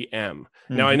GM.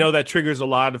 Now, I know that triggers a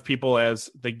lot of people as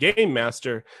the game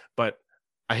master, but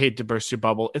I hate to burst your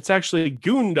bubble. It's actually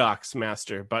Goondocks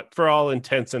Master, but for all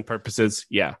intents and purposes,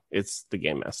 yeah, it's the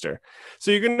game master.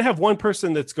 So you're going to have one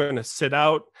person that's going to sit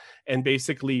out and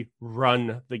basically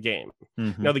run the game.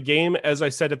 Now, the game, as I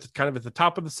said at the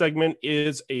top of the segment,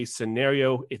 is a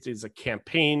scenario. It is a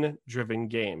campaign-driven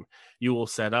game. You will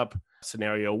set up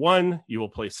scenario 1, you will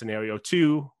play scenario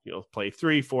 2, you'll play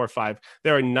 3, 4, 5.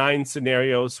 There are 9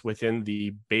 scenarios within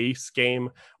the base game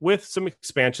with some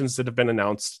expansions that have been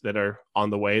announced that are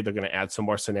on the way. They're going to add some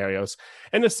more scenarios.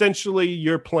 And essentially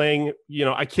you're playing,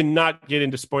 I cannot get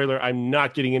into spoiler. I'm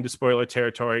not getting into spoiler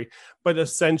territory, but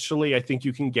essentially I think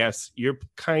you can guess you're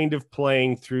kind of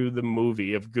playing through the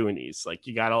movie of Goonies. Like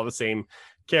you got all the same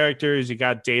characters, you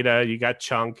got Data, you got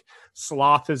Chunk,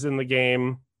 Sloth is in the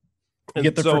game. You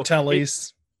get the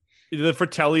Fratellis. The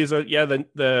Fratellis are,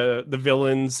 the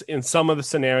villains in some of the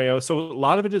scenarios. So a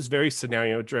lot of it is very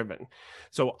scenario driven.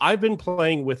 So I've been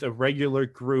playing with a regular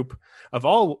group of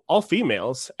all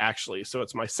females, actually. So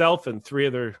it's myself and 3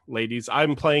 other ladies.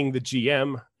 I'm playing the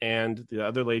GM, and the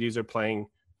other ladies are playing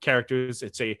characters.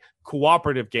 It's a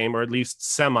cooperative game, or at least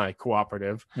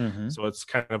semi-cooperative. So it's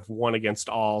kind of one against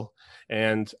all.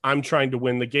 And I'm trying to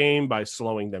win the game by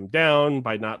slowing them down,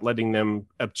 by not letting them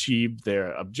achieve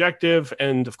their objective.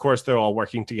 And of course, they're all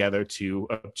working together to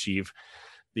achieve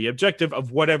the objective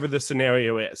of whatever the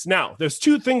scenario is. Now, there's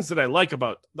 2 things that I like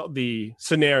about the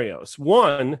scenarios.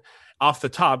 One, off the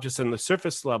top, just on the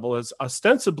surface level, is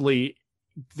ostensibly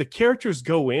the characters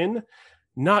go in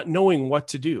not knowing what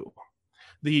to do.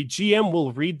 The GM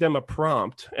will read them a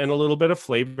prompt and a little bit of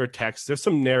flavor text. There's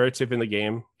some narrative in the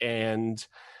game, and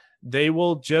they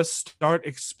will just start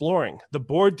exploring. The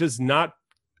board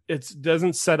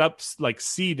doesn't set up like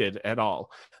seated at all.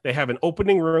 They have an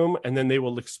opening room, and then they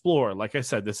will explore. Like I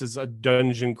said, this is a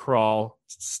dungeon crawl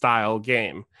style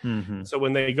game. So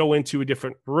when they go into a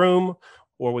different room,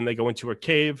 or when they go into a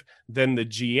cave, then the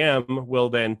GM will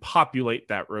then populate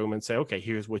that room and say, okay,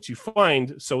 here's what you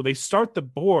find. So they start the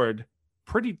board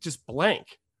pretty just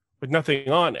blank with nothing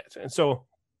on it. And so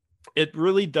it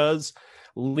really does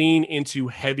lean into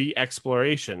heavy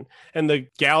exploration. And the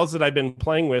gals that I've been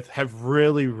playing with have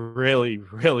really, really,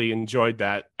 really enjoyed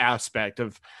that aspect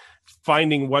of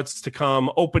finding what's to come,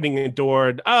 opening a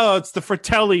door. Oh, it's the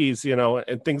Fratellis,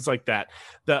 and things like that.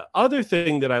 The other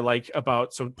thing that I like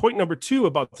so point number 2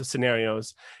 about the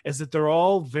scenarios is that they're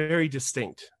all very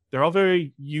distinct. They're all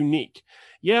very unique.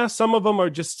 Yeah, some of them are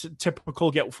just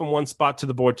typical, get from one spot to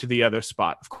the board to the other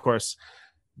spot. Of course,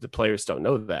 the players don't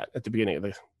know that at the beginning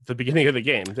of the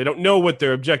game. They don't know what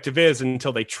their objective is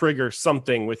until they trigger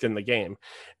something within the game.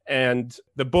 And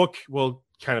the book will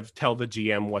kind of tell the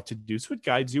GM what to do. So it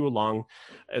guides you along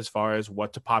as far as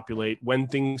what to populate, when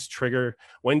things trigger,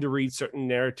 when to read certain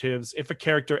narratives. If a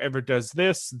character ever does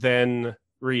this, then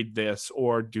read this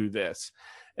or do this.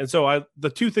 And so the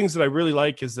 2 things that I really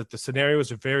like is that the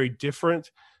scenarios are very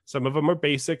different. Some of them are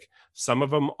basic. Some of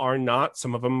them are not.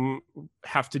 Some of them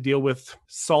have to deal with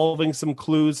solving some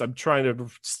clues. I'm trying to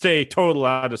stay total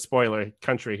out of spoiler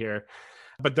country here.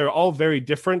 But they're all very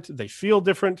different. They feel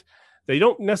different. They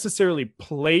don't necessarily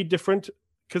play different,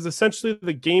 because essentially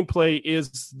the gameplay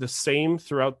is the same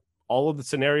throughout all of the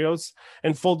scenarios.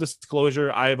 And full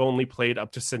disclosure, I have only played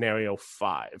up to scenario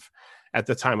 5 at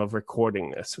the time of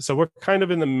recording this. So we're kind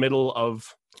of in the middle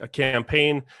of a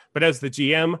campaign, but as the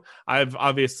GM, I've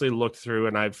obviously looked through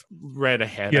and I've read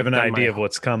ahead. You have an idea of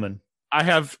what's coming. I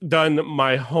have done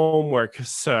my homework,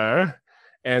 sir,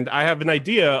 and I have an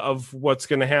idea of what's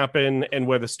going to happen and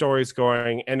where the story's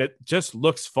going, and it just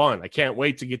looks fun. I can't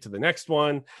wait to get to the next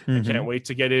one. I can't wait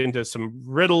to get into some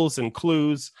riddles and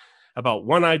clues about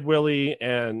One-Eyed Willie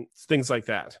and things like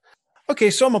that. Okay,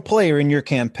 so I'm a player in your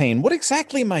campaign. What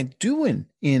exactly am I doing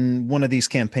in one of these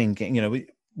campaign games?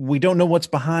 we don't know what's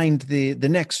behind the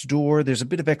next door. There's a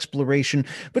bit of exploration,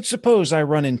 but suppose I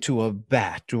run into a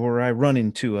bat or I run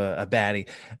into a baddie.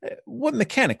 What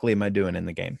mechanically am I doing in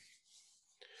the game?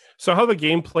 So how the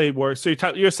gameplay works? So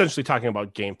you're essentially talking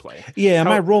about gameplay. Yeah, am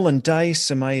I rolling dice?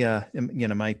 Am I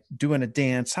am I doing a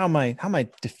dance? How am I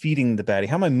defeating the baddie?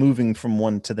 How am I moving from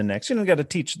one to the next? Got to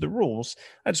teach the rules.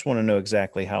 I just want to know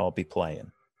exactly how I'll be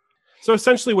playing. So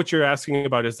essentially what you're asking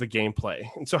about is the gameplay.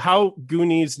 And so how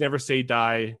Goonies Never Say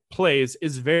Die plays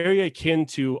is very akin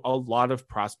to a lot of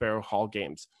Prospero Hall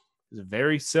games. It's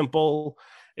very simple.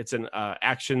 It's an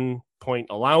action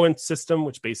point allowance system,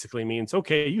 which basically means,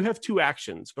 okay, you have 2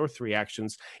 actions or 3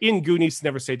 actions. In Goonies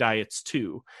Never Say Die, it's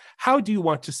 2. How do you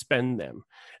want to spend them?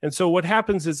 And so what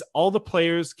happens is all the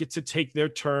players get to take their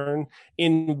turn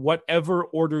in whatever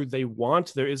order they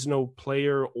want. There is no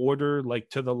player order,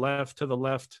 like to the left,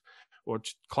 or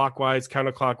clockwise,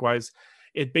 counterclockwise.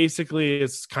 It basically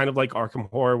is kind of like Arkham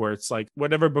Horror, where it's like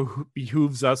whatever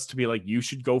behooves us to be like, you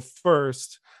should go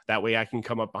first. That way I can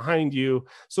come up behind you.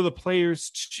 So the players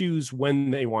choose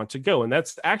when they want to go. And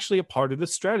that's actually a part of the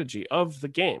strategy of the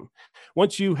game.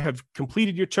 Once you have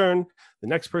completed your turn, the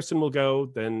next person will go,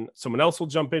 then someone else will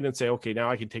jump in and say, okay, now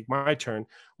I can take my turn.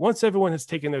 Once everyone has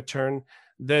taken their turn,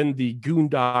 then the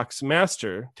Goondocks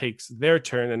master takes their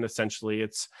turn, and essentially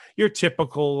it's your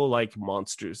typical like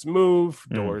monsters move,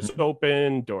 doors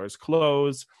open, doors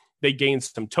close. They gain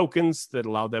some tokens that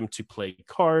allow them to play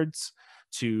cards,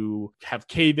 to have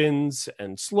cave-ins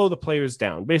and slow the players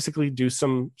down, basically do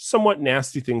some somewhat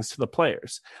nasty things to the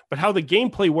players. But how the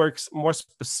gameplay works more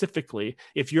specifically,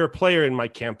 if you're a player in my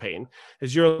campaign,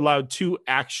 is you're allowed 2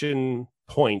 action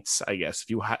points, I guess, if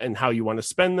you and how you want to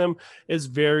spend them is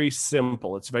very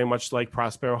simple. It's very much like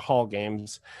Prospero Hall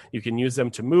games. You can use them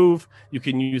to move, you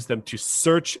can use them to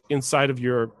search inside of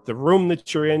the room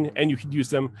that you're in, and you can use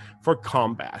them for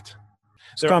combat.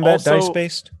 Is combat dice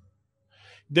based?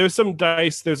 There's some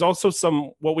dice. There's also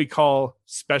some what we call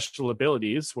special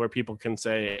abilities, where people can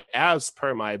say, as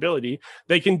per my ability,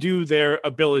 they can do their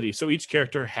ability. So each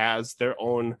character has their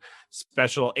own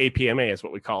special APMA, is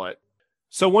what we call it.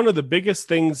 So one of the biggest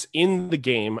things in the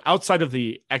game, outside of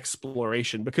the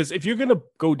exploration, because if you're going to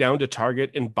go down to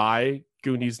Target and buy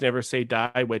Goonies Never Say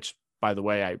Die, which, by the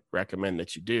way, I recommend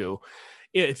that you do,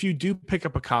 if you do pick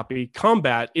up a copy,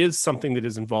 combat is something that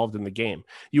is involved in the game.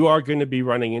 You are going to be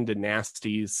running into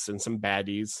nasties and some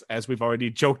baddies, as we've already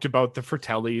joked about. The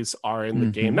Fratellis are in the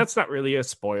game. That's not really a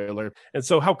spoiler. And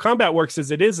so how combat works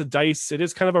is it is a dice. It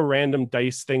is kind of a random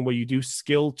dice thing where you do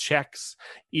skill checks.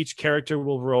 Each character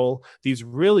will roll these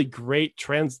really great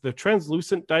the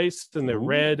translucent dice, and they're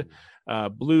red,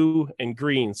 blue, and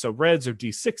green. So reds are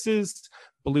D6s,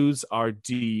 blues are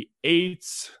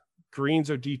D8s,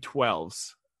 greens are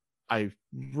D12s. I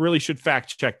really should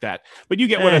fact check that, but you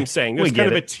get what I'm saying. There's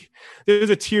kind of there's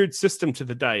a tiered system to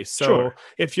the dice. So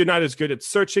if you're not as good at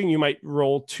searching, you might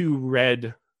roll 2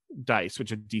 red dice,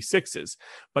 which are D6s.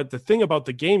 But the thing about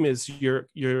the game is you're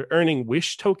earning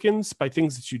wish tokens by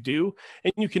things that you do,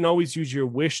 and you can always use your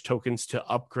wish tokens to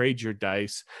upgrade your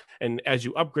dice. And as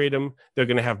you upgrade them, they're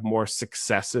going to have more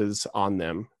successes on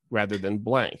them rather than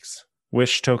blanks.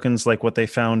 Wish tokens, like what they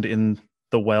found in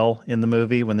the well in the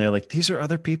movie when they're like, these are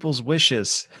other people's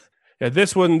wishes. Yeah,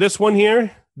 this one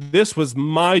here, this was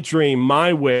my dream,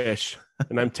 my wish,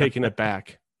 and I'm taking it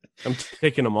back. I'm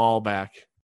taking them all back.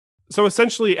 So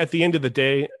essentially, at the end of the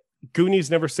day,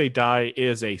 Goonies Never Say Die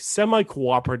is a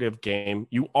semi-cooperative game.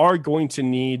 You are going to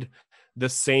need the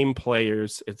same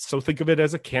players. So think of it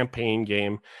as a campaign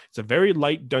game. It's a very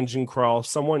light dungeon crawl.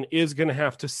 Someone is going to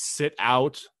have to sit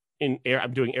out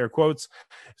I'm doing air quotes.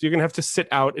 So you're going to have to sit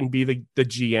out and be the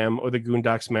GM or the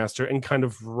Goondocks master and kind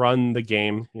of run the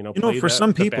game. For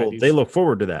some people, they look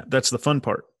forward to that. That's the fun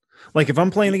part. Like if I'm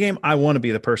playing the game, I want to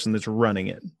be the person that's running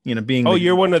it, being.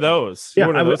 You're one of those. Yeah,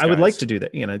 I would like to do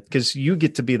that, because you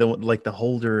get to be the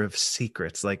holder of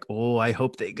secrets. Like, oh, I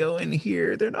hope they go in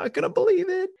here. They're not going to believe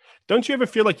it. Don't you ever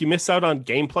feel like you miss out on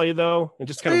gameplay though? And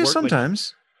just kind of work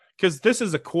sometimes. Because this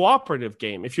is a cooperative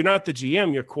game. If you're not the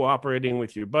GM, you're cooperating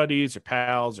with your buddies or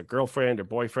pals or girlfriend or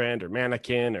boyfriend or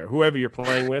mannequin or whoever you're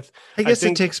playing with. I guess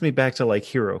it takes me back to like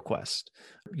Hero Quest.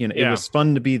 It was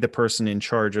fun to be the person in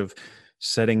charge of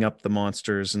setting up the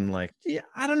monsters and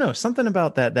I don't know, something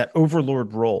about that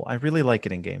overlord role. I really like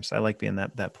it in games. I like being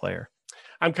that player.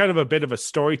 I'm kind of a bit of a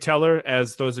storyteller,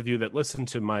 as those of you that listen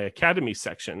to my Academy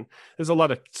section, there's a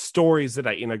lot of stories that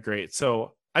I integrate.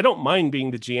 So I don't mind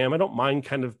being the GM. I don't mind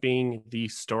kind of being the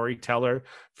storyteller,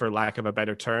 for lack of a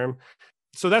better term.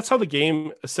 So that's how the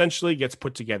game essentially gets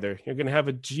put together. You're going to have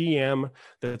a GM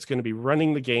that's going to be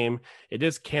running the game. It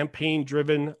is campaign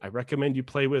driven. I recommend you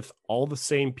play with all the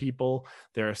same people.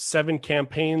 There are 7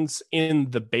 campaigns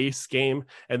in the base game,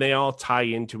 and they all tie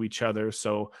into each other.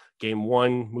 So game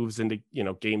 1 moves into,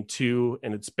 game 2,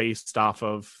 and it's based off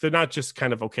of, they're not just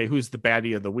kind of, okay, who's the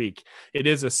baddie of the week? It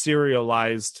is a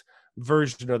serialized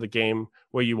version of the game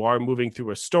where you are moving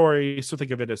through a story. So think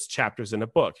of it as chapters in a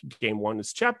book. Game 1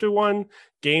 is chapter 1.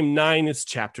 Game 9 is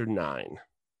chapter 9.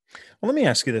 Well, let me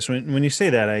ask you this. When you say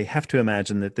that, I have to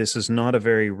imagine that this is not a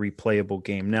very replayable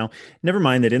game. Now, never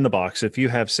mind that in the box, if you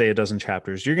have, say, a dozen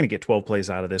chapters, you're going to get 12 plays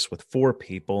out of this with 4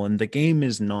 people, and the game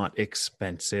is not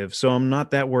expensive. So I'm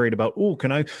not that worried about, am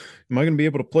I going to be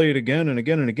able to play it again and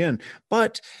again and again?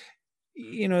 But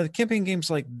the campaign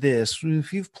games like this,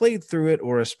 if you've played through it,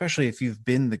 or especially if you've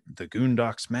been the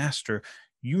Goondocks master,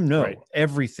 right,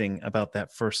 everything about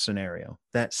that first scenario,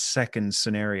 that second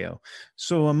scenario.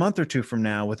 So a month or 2 from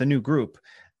now with a new group,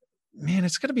 man,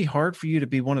 it's going to be hard for you to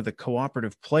be one of the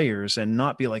cooperative players and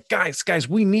not be like, guys,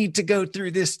 we need to go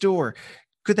through this door.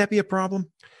 Could that be a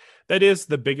problem? That is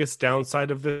the biggest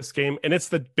downside of this game. And it's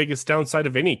the biggest downside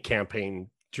of any campaign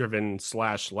driven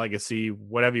 / legacy,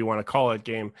 whatever you want to call it,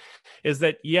 game, is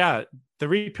that, the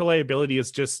replayability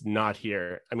is just not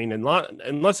here. I mean,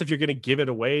 unless if you're going to give it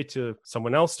away to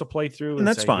someone else to play through and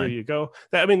that's say, fine. Here you go.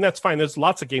 That's fine. There's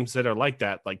lots of games that are like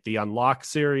that, like the Unlock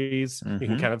series. You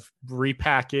can kind of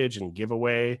repackage and give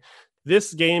away.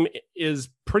 This game is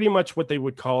pretty much what they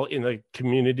would call in the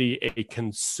community a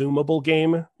consumable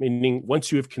game, meaning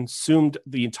once you have consumed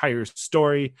the entire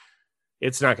story,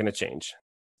 it's not going to change.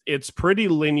 It's pretty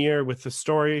linear with the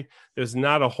story. There's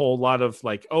not a whole lot of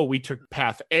like, we took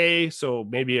path A, so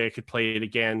maybe I could play it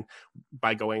again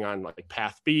by going on like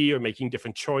path B or making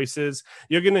different choices.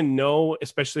 You're going to know,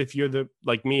 especially if you're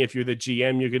like me, if you're the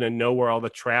GM, you're going to know where all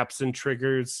the traps and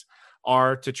triggers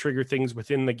are to trigger things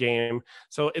within the game.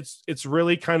 So it's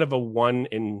really kind of a one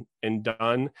and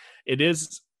done. It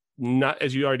is not,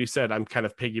 as you already said, I'm kind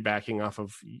of piggybacking off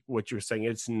of what you were saying.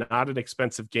 It's not an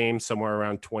expensive game, somewhere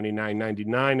around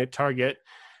 $29.99 at Target.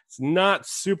 It's not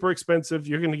super expensive.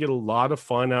 You're going to get a lot of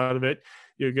fun out of it.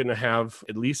 You're going to have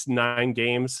at least 9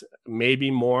 games, maybe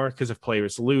more, because if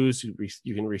players lose,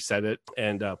 you can reset it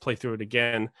and play through it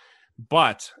again.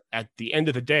 But at the end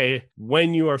of the day,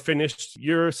 when you are finished,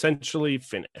 you're essentially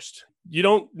finished. You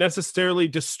don't necessarily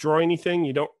destroy anything.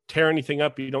 You don't tear anything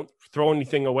up. You don't throw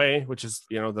anything away, which is,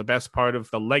 the best part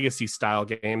of the legacy style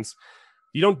games.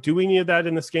 You don't do any of that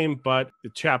in this game, but the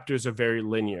chapters are very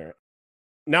linear.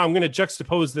 Now I'm going to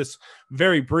juxtapose this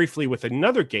very briefly with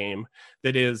another game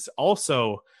that is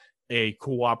also a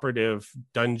cooperative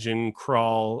dungeon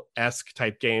crawl-esque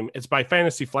type game. It's by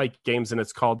Fantasy Flight Games, and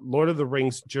it's called Lord of the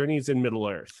Rings Journeys in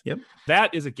Middle-earth. Yep.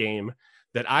 That is a game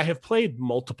that I have played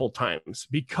multiple times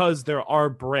because there are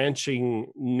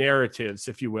branching narratives,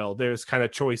 if you will. There's kind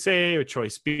of choice A or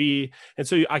choice B. And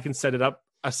so I can set it up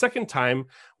a second time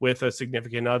with a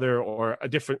significant other or a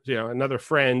different, another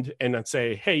friend, and then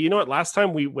say, hey, you know what? Last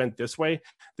time we went this way.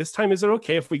 This time, is it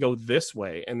okay if we go this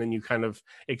way? And then you kind of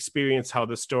experience how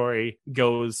the story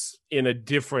goes in a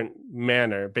different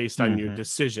manner based on your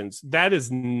decisions. That is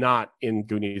not in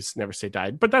Goonies Never Say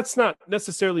Die. But that's not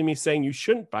necessarily me saying you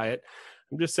shouldn't buy it.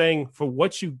 I'm just saying for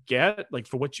what you get, like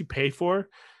for what you pay for,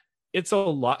 it's a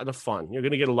lot of fun. You're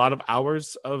going to get a lot of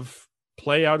hours of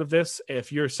play out of this.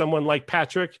 If you're someone like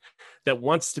Patrick that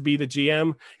wants to be the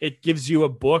GM, it gives you a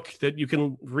book that you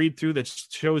can read through that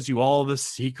shows you all the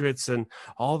secrets and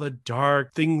all the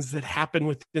dark things that happen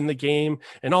within the game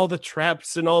and all the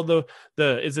traps and all the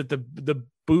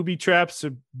booby traps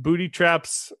or booty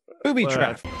traps? Booby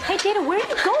trap. Hey, Data, where are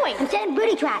you going? I'm saying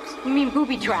booty traps. You mean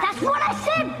booby traps? That's what I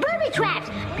said, booby traps.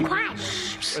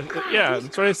 Quiet. Yeah,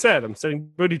 that's what I said. I'm setting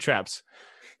booty traps.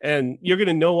 And you're going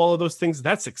to know all of those things.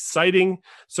 That's exciting.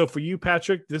 So for you,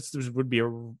 Patrick, this would be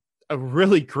a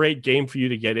really great game for you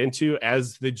to get into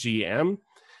as the GM.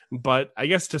 But I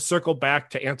guess to circle back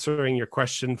to answering your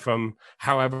question from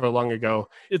however long ago,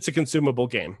 it's a consumable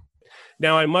game.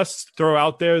 Now, I must throw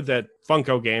out there that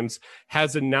Funko Games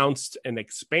has announced an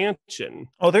expansion.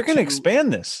 Oh, they're going to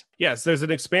expand this. Yes, there's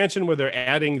an expansion where they're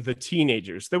adding the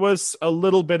teenagers. There was a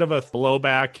little bit of a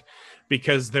blowback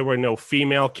because there were no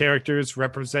female characters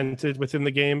represented within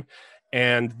the game,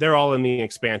 and they're all in the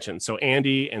expansion. So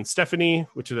Andy and Stephanie,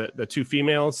 which are the 2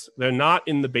 females, they're not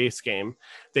in the base game.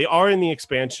 They are in the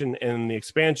expansion, and the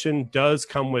expansion does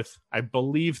come with, I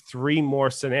believe, 3 more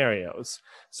scenarios.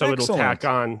 So Excellent. It'll tack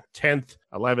on 10th,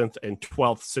 11th, and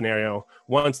 12th scenario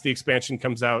once the expansion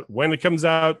comes out. When it comes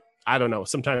out, I don't know,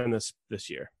 sometime this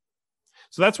year.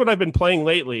 So that's what I've been playing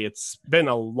lately. It's been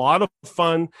a lot of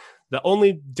fun. The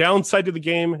only downside to the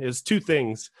game is two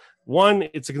things. One,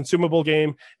 it's a consumable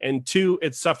game, and two,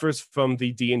 it suffers from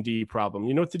the D&D problem.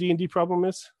 You know what the D&D problem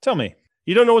is? Tell me.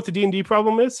 You don't know what the D&D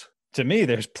problem is? To me,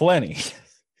 there's plenty.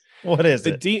 What is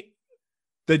it?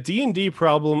 The D&D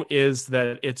problem is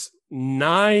that it's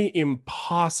nigh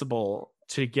impossible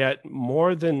to get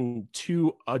more than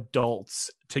 2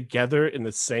 adults together in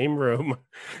the same room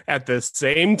at the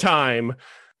same time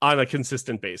on a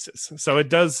consistent basis. So it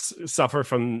does suffer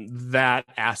from that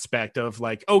aspect of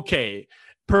like, okay,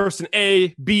 person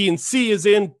A, B, and C is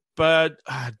in, but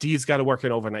D's got to work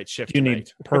an overnight shift. You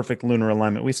need perfect lunar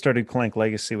alignment. We started Clank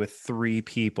Legacy with 3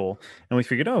 people, and we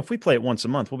figured, if we play it once a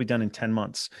month, we'll be done in 10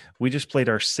 months. We just played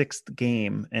our 6th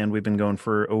game, and we've been going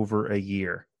for over a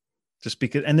year. Just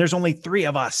because, and there's only 3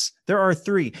 of us. There are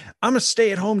 3. I'm a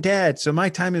stay-at-home dad, so my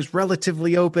time is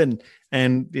relatively open,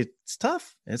 and it's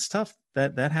tough. It's tough.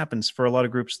 That happens for a lot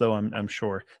of groups, though. I'm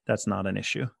sure that's not an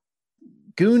issue.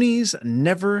 Goonies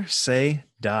Never Say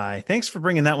Die. Thanks for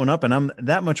bringing that one up, and I'm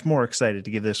that much more excited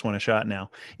to give this one a shot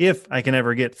now. If I can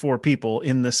ever get 4 people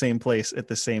in the same place at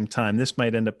the same time, this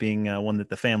might end up being one that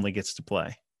the family gets to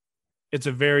play. It's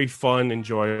a very fun,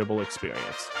 enjoyable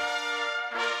experience.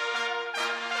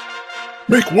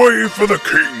 Make way for the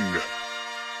king!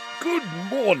 Good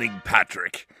morning,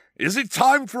 Patrick. Is it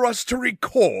time for us to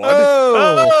record?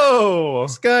 Oh!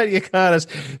 Scott, you got us.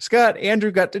 Scott,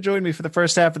 Andrew got to join me for the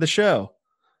first half of the show.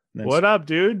 What up,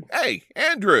 dude? Hey,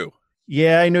 Andrew.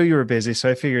 Yeah, I know you were busy, so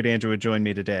I figured Andrew would join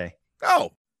me today.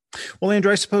 Oh. Well,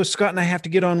 Andrew, I suppose Scott and I have to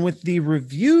get on with the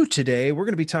review today. We're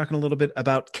going to be talking a little bit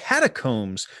about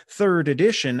Catacombs, 3rd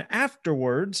edition.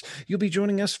 Afterwards, you'll be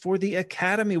joining us for the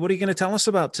Academy. What are you going to tell us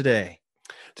about today?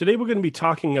 Today, we're going to be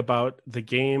talking about the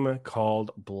game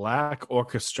called Black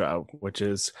Orchestra, which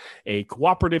is a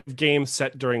cooperative game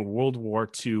set during World War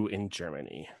II in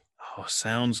Germany. Oh,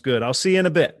 sounds good. I'll see you in a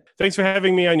bit. Thanks for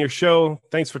having me on your show.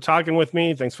 Thanks for talking with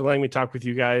me. Thanks for letting me talk with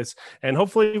you guys. And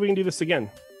hopefully we can do this again.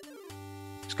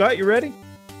 Scott, you ready?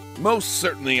 Most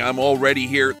certainly, I'm already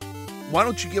here. Why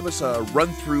don't you give us a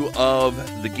run-through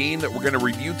of the game that we're going to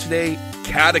review today,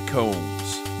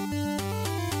 Catacombs?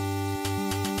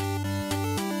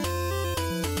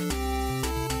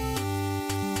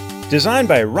 Designed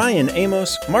by Ryan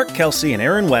Amos, Mark Kelsey, and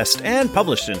Aaron West, and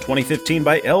published in 2015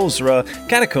 by Elzra,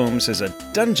 Catacombs is a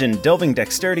dungeon-delving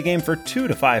dexterity game for 2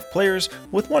 to 5 players,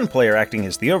 with one player acting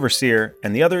as the overseer,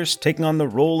 and the others taking on the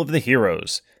role of the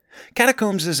heroes.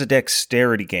 Catacombs is a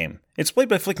dexterity game. It's played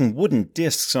by flicking wooden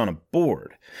discs on a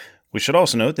board. We should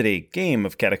also note that a game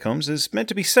of Catacombs is meant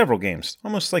to be several games,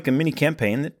 almost like a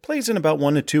mini-campaign that plays in about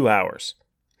 1 to 2 hours.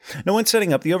 Now, when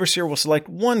setting up, the Overseer will select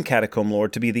one Catacomb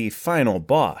Lord to be the final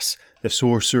boss, the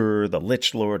Sorcerer, the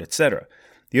Lich Lord, etc.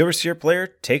 The Overseer player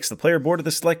takes the player board of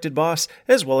the selected boss,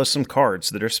 as well as some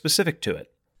cards that are specific to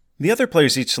it. The other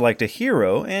players each select a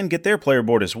hero and get their player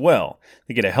board as well.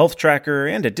 They get a health tracker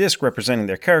and a disc representing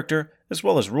their character, as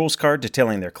well as rules card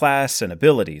detailing their class and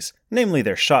abilities, namely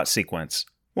their shot sequence.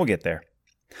 We'll get there.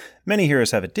 Many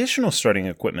heroes have additional starting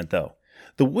equipment, though.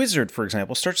 The Wizard, for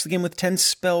example, starts the game with 10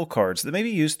 spell cards that may be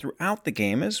used throughout the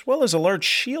game, as well as a large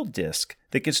shield disc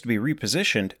that gets to be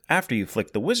repositioned after you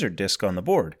flick the Wizard disc on the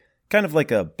board, kind of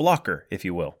like a blocker, if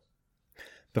you will.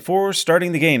 Before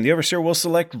starting the game, the Overseer will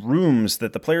select rooms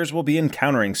that the players will be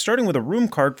encountering, starting with a room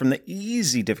card from the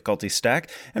easy difficulty stack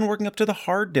and working up to the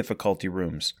hard difficulty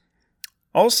rooms.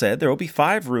 All said, there will be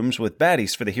 5 rooms with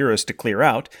baddies for the heroes to clear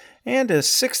out, and a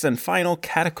 6th and final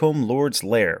Catacomb Lord's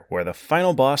Lair, where the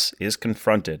final boss is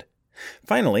confronted.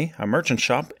 Finally, a merchant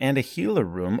shop and a healer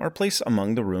room are placed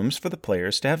among the rooms for the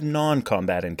players to have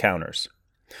non-combat encounters.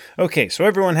 Okay, so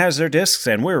everyone has their discs,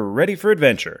 and we're ready for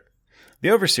adventure. The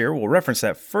Overseer will reference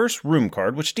that first room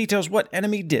card, which details what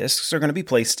enemy discs are going to be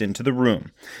placed into the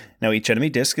room. Now, each enemy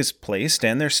disc is placed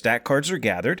and their stat cards are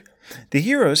gathered. The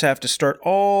heroes have to start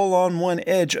all on one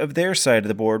edge of their side of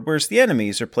the board, whereas the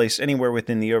enemies are placed anywhere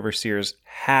within the Overseer's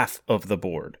half of the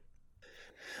board.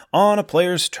 On a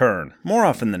player's turn, more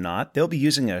often than not, they'll be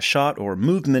using a shot or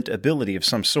movement ability of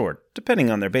some sort,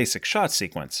 depending on their basic shot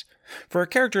sequence. For a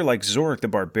character like Zorik the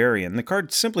Barbarian, the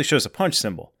card simply shows a punch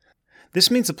symbol. This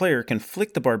means the player can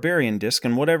flick the Barbarian disc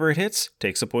and whatever it hits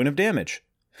takes a point of damage.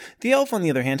 The Elf, on the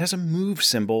other hand, has a move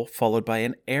symbol followed by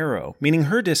an arrow, meaning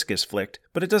her disc is flicked,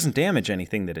 but it doesn't damage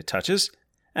anything that it touches.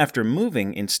 After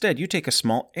moving, instead, you take a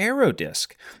small arrow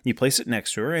disc. You place it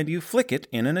next to her and you flick it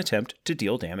in an attempt to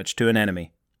deal damage to an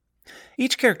enemy.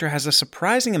 Each character has a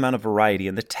surprising amount of variety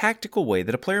in the tactical way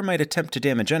that a player might attempt to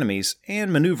damage enemies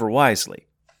and maneuver wisely.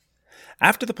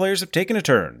 After the players have taken a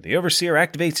turn, the Overseer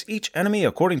activates each enemy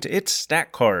according to its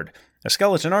stat card. A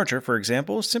skeleton archer, for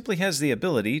example, simply has the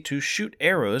ability to shoot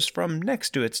arrows from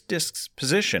next to its disc's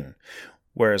position,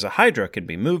 whereas a hydra can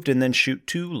be moved and then shoot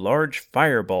 2 large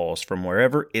fireballs from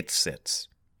wherever it sits.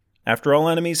 After all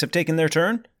enemies have taken their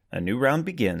turn, a new round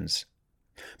begins.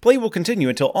 Play will continue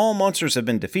until all monsters have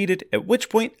been defeated, at which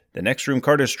point the next room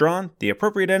card is drawn, the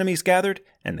appropriate enemies gathered,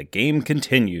 and the game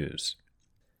continues.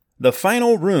 The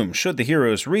final room, should the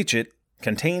heroes reach it,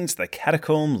 contains the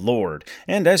Catacomb Lord,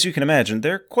 and as you can imagine,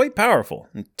 they're quite powerful,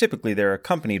 and typically they're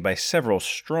accompanied by several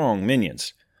strong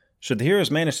minions. Should the heroes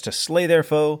manage to slay their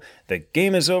foe, the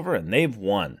game is over and they've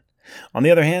won. On the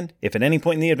other hand, if at any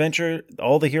point in the adventure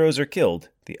all the heroes are killed,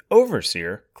 the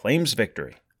Overseer claims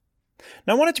victory.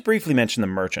 Now I wanted to briefly mention the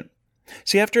Merchant.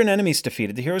 See, after an enemy is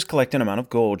defeated, the heroes collect an amount of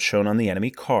gold shown on the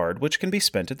enemy card, which can be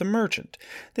spent at the Merchant.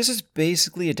 This is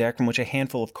basically a deck from which a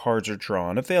handful of cards are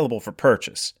drawn, available for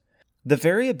purchase. The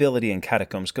variability in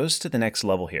Catacombs goes to the next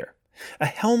level here. A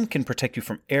helm can protect you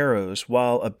from arrows,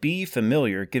 while a bee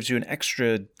familiar gives you an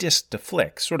extra disc to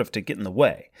flick, sort of to get in the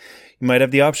way. You might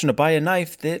have the option to buy a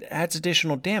knife that adds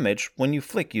additional damage when you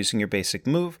flick using your basic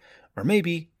move, or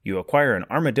maybe you acquire an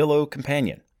armadillo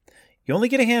companion. You only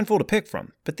get a handful to pick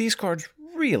from, but these cards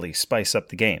really spice up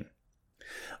the game.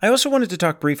 I also wanted to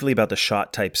talk briefly about the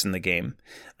shot types in the game.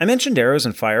 I mentioned arrows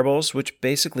and fireballs, which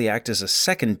basically act as a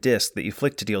second disc that you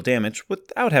flick to deal damage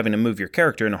without having to move your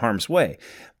character into harm's way.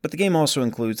 But the game also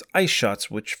includes ice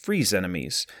shots, which freeze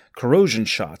enemies, corrosion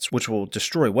shots, which will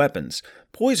destroy weapons,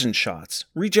 poison shots,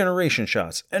 regeneration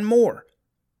shots, and more.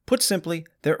 Put simply,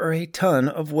 there are a ton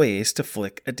of ways to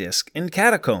flick a disc in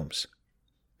Catacombs.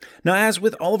 Now, as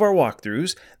with all of our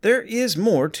walkthroughs, there is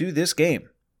more to this game.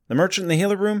 The Merchant and the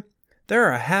Healer Room, there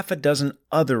are a half a dozen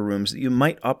other rooms that you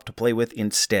might opt to play with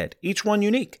instead, each one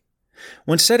unique.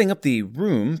 When setting up the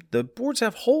room, the boards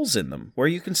have holes in them where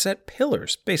you can set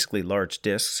pillars, basically large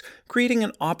discs, creating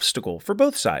an obstacle for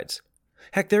both sides.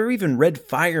 Heck, there are even red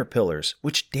fire pillars,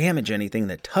 which damage anything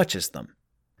that touches them.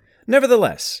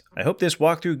 Nevertheless, I hope this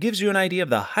walkthrough gives you an idea of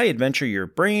the high adventure your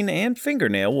brain and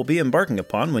fingernail will be embarking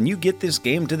upon when you get this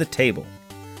game to the table.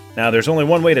 Now, there's only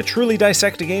one way to truly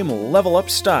dissect a game level up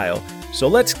style, so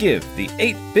let's give the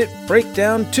 8-bit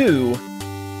breakdown to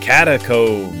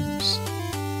Catacombs.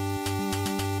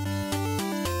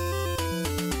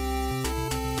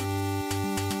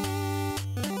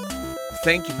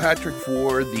 Thank you, Patrick,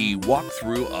 for the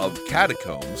walkthrough of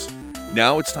Catacombs.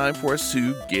 Now it's time for us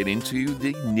to get into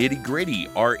the nitty-gritty,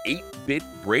 our 8-bit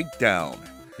breakdown.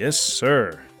 Yes,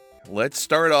 sir. Let's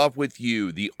start off with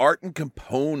you, the art and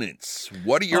components.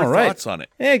 What are your thoughts on it?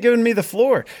 Yeah, giving me the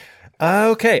floor.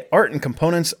 Okay, art and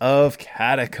components of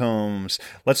Catacombs.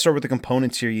 Let's start with the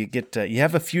components here. You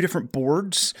have a few different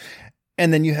boards,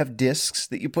 and then you have discs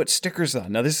that you put stickers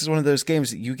on. Now, this is one of those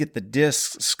games that you get the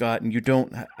discs, Scott, and you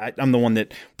don't. I'm the one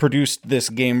that produced this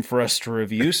game for us to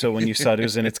review, so when you saw it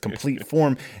was in its complete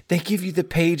form, they give you the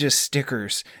page of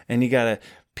stickers, and you got to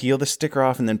peel the sticker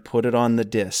off and then put it on the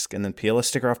disc, and then peel a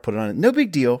sticker off, put it on it. No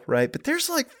big deal, right? But there's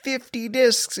like 50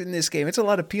 discs in this game. It's a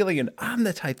lot of peeling, and I'm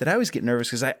the type that I always get nervous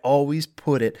because I always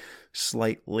put it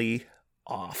slightly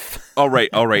off. All right.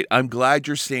 I'm glad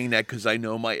you're saying that because I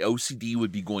know my OCD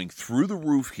would be going through the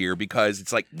roof here because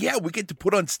it's like, yeah, we get to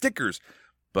put on stickers,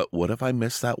 but what if I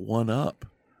mess that one up?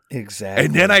 Exactly.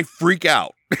 And then I freak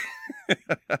out.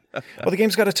 Well, the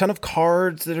game's got a ton of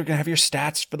cards that are going to have your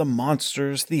stats for the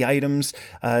monsters, the items.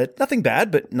 Nothing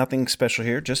bad, but nothing special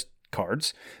here, just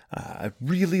cards. I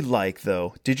really like,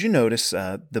 though, did you notice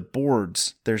the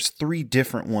boards? There's 3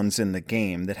 different ones in the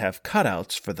game that have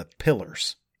cutouts for the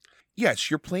pillars.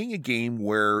 Yes, you're playing a game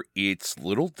where it's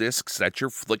little discs that you're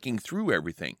flicking through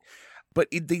everything, but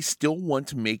they still want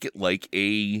to make it like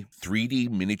a 3D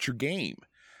miniature game.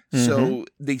 So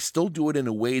they still do it in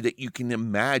a way that you can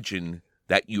imagine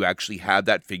that you actually have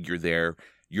that figure there.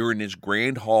 You're in this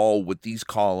grand hall with these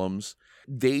columns.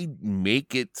 They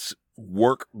make it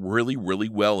work really, really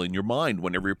well in your mind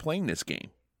whenever you're playing this game.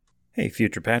 Hey,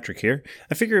 Future Patrick here.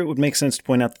 I figure it would make sense to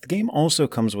point out that the game also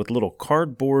comes with little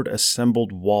cardboard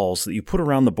assembled walls that you put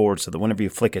around the board so that whenever you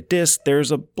flick a disc,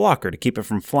 there's a blocker to keep it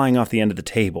from flying off the end of the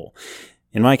table.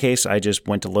 In my case, I just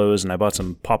went to Lowe's and I bought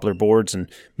some poplar boards and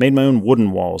made my own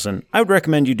wooden walls, and I would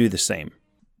recommend you do the same.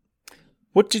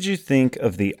 What did you think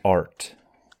of the art?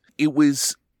 It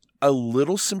was a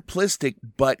little simplistic,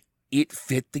 but it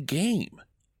fit the game.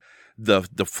 The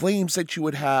flames that you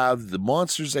would have, the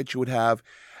monsters that you would have,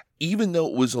 even though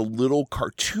it was a little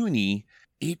cartoony,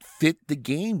 it fit the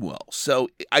game well. So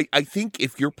I think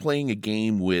if you're playing a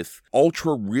game with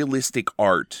ultra realistic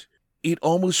art, it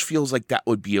almost feels like that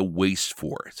would be a waste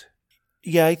for it.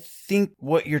 Yeah, I think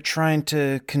what you're trying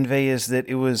to convey is that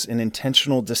it was an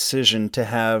intentional decision to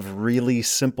have really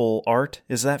simple art.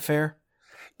 Is that fair?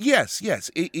 Yes.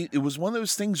 It was one of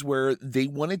those things where they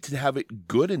wanted to have it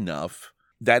good enough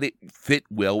that it fit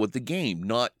well with the game,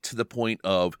 not to the point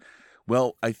of,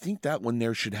 well, I think that one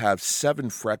there should have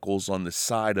 7 freckles on the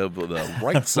side of the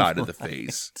right side of the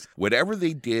face. Whatever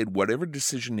they did, whatever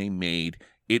decision they made,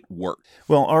 it worked.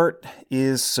 Well, art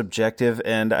is subjective,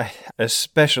 and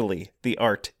especially the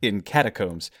art in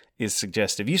Catacombs is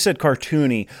suggestive. You said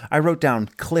cartoony. I wrote down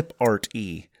clip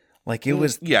art-y. Like it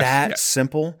was yes.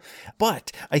 simple.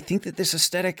 But I think that this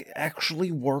aesthetic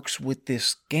actually works with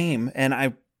this game. And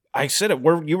I said it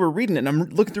where you were reading it, and I'm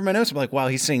looking through my notes. I'm like, wow,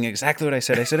 he's saying exactly what I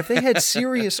said. I said, if they had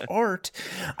serious art,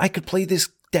 I could play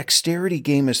this dexterity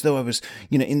game as though I was,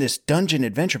 in this dungeon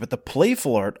adventure. But the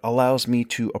playful art allows me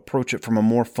to approach it from a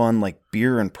more fun, like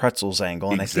beer and pretzels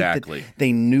angle. And exactly. I think that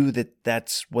they knew that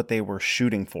that's what they were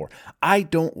shooting for. I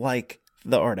don't like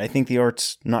the art. I think the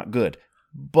art's not good.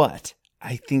 But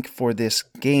I think for this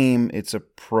game, it's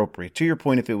appropriate. To your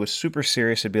point, if it was super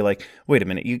serious, it'd be like, wait a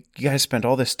minute, you guys spent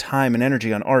all this time and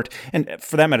energy on art. And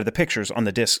for that matter, the pictures on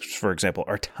the discs, for example,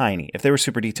 are tiny. If they were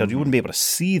super detailed, you wouldn't be able to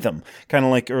see them. Kind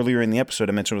of like earlier in the episode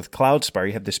I mentioned with Cloudspire,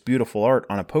 you have this beautiful art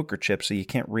on a poker chip, so you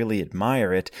can't really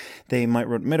admire it. They might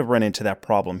have run into that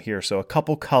problem here. So a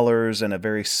couple colors and a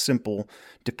very simple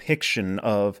depiction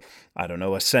of,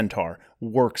 a centaur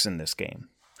works in this game.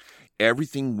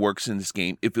 Everything works in this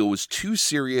game. If it was too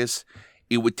serious,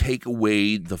 it would take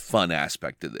away the fun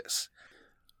aspect of this.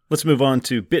 Let's move on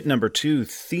to bit number 2,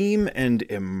 theme and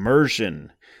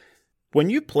immersion. When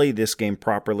you play this game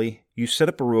properly, you set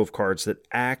up a row of cards that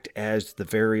act as the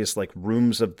various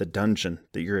rooms of the dungeon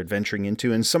that you're adventuring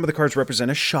into, and some of the cards represent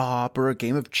a shop or a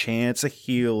game of chance, a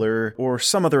healer, or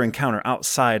some other encounter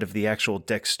outside of the actual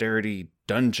dexterity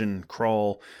dungeon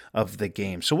crawl of the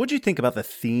game. So what do you think about the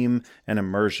theme and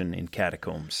immersion in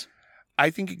Catacombs? I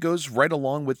think it goes right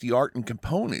along with the art and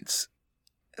components.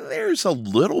 There's a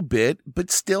little bit, but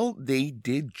still they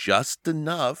did just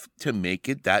enough to make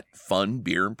it that fun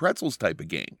beer and pretzels type of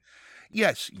game.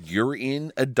 Yes, you're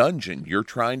in a dungeon. You're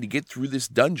trying to get through this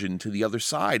dungeon to the other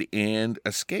side and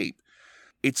escape.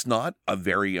 It's not a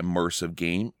very immersive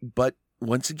game, but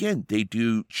once again, they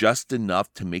do just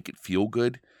enough to make it feel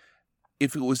good.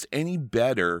 If it was any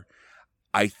better,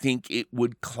 I think it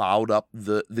would cloud up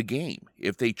the game.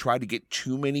 If they try to get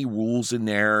too many rules in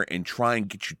there and try and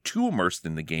get you too immersed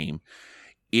in the game,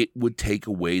 it would take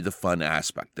away the fun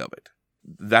aspect of it.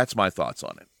 That's my thoughts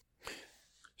on it.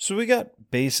 So we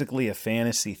got basically a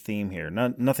fantasy theme here.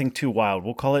 Nothing too wild.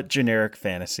 We'll call it generic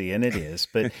fantasy, and it is.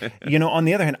 But, on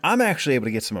the other hand, I'm actually able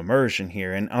to get some immersion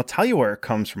here, and I'll tell you where it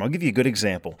comes from. I'll give you a good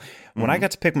example. When I got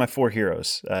to pick my 4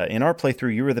 heroes, in our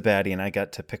playthrough, you were the baddie, and I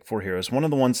got to pick 4 heroes. One of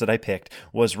the ones that I picked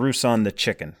was Rusan the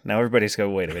chicken. Now, everybody's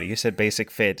going, wait a minute, you said basic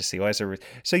fantasy. Why is there...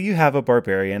 So you have a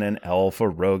barbarian, an elf, a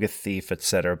rogue, a thief,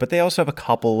 etc. But they also have a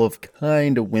couple of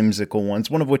kind of whimsical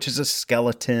ones, one of which is a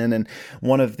skeleton, and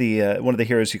one of the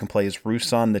heroes you can play is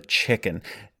Rusan the chicken.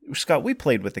 Scott, we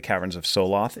played with the Caverns of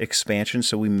Soloth expansion,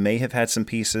 so we may have had some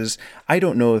pieces. I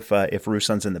don't know if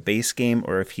Rusan's in the base game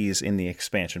or if he's in the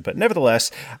expansion, but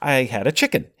nevertheless, I had a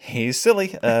chicken. He's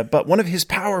silly, but one of his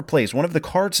power plays, one of the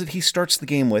cards that he starts the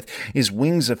game with is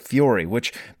Wings of Fury,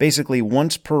 which basically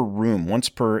once per room, once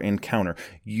per encounter,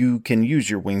 you can use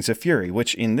your Wings of Fury,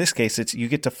 which in this case, you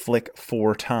get to flick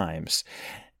 4 times.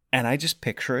 And I just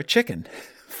picture a chicken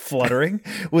fluttering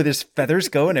with his feathers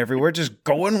going everywhere, just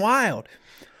going wild.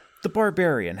 The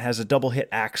Barbarian has a double hit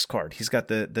axe card. He's got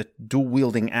the dual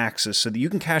wielding axes so that you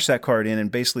can cash that card in,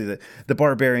 and basically the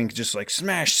Barbarian can just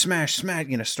smash,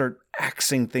 start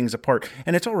axing things apart.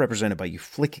 And it's all represented by you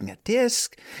flicking a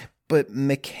disc, but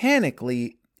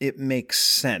mechanically it makes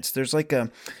sense. There's like a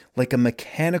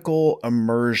mechanical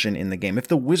immersion in the game. If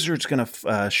the wizard's going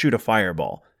to shoot a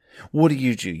fireball, what do?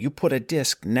 You put a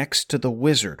disc next to the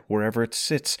wizard wherever it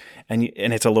sits, and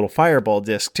it's a little fireball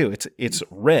disc too. It's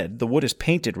red. The wood is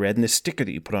painted red, and the sticker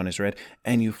that you put on is red,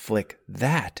 and you flick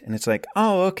that, and it's like,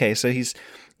 oh, okay, so he's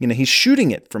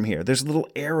shooting it from here. There's little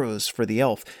arrows for the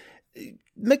elf.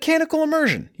 Mechanical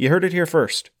immersion. You heard it here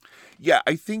first. Yeah,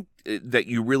 I think that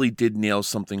you really did nail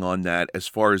something on that as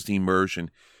far as the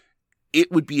immersion.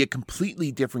 It would be a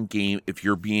completely different game if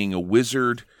you're being a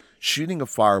wizard, shooting a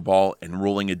fireball and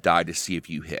rolling a die to see if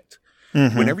you hit.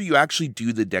 Mm-hmm. Whenever you actually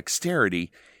do the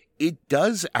dexterity, it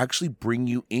does actually bring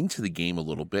you into the game a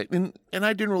little bit. And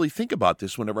I didn't really think about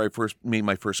this whenever I first made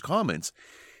my first comments.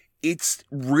 It's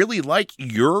really like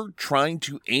you're trying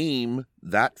to aim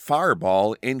that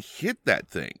fireball and hit that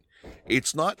thing.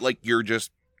 It's not like you're just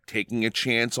taking a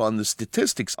chance on the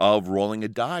statistics of rolling a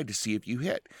die to see if you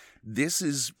hit. This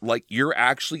is like you're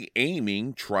actually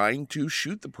aiming, trying to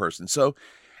shoot the person. So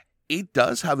it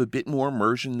does have a bit more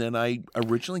immersion than I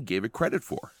originally gave it credit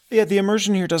for. Yeah, the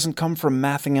immersion here doesn't come from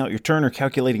mathing out your turn or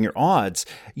calculating your odds.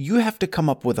 You have to come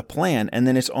up with a plan, and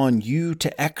then it's on you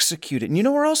to execute it. And you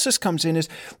know where else this comes in is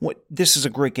this is a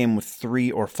great game with 3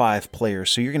 or 5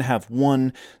 players. So you're going to have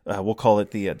one, we'll call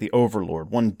it the overlord,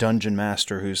 one dungeon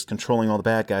master who's controlling all the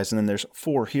bad guys, and then there's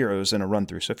 4 heroes in a run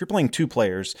through. So if you're playing 2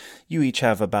 players, you each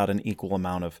have about an equal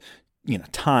amount of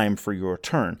time for your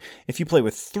turn. If you play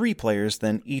with 3 players,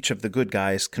 then each of the good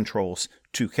guys controls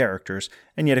 2 characters.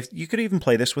 And yet, if you could even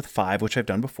play this with 5, which I've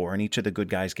done before, and each of the good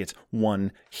guys gets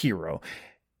 1 hero.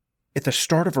 At the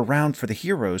start of a round for the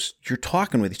heroes, you're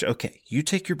talking with each other. Okay, you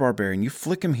take your barbarian, you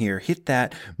flick him here, hit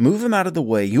that, move him out of the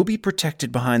way. You'll be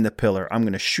protected behind the pillar. I'm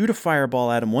going to shoot a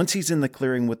fireball at him once he's in the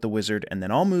clearing with the wizard, and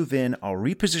then I'll move in. I'll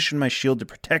reposition my shield to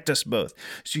protect us both.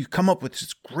 So you come up with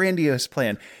this grandiose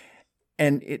plan,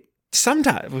 and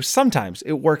Sometimes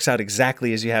it works out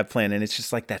exactly as you have planned, and it's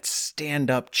just like that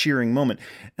stand-up cheering moment.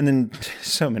 And then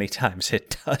so many times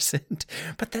it doesn't.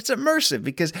 But that's immersive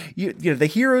because you know the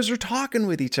heroes are talking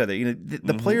with each other.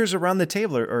 The players around the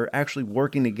table are actually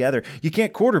working together. You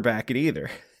can't quarterback it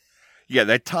either. Yeah,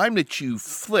 that time that you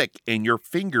flick and your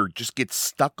finger just gets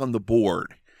stuck on the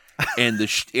board, and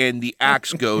the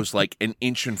axe goes like an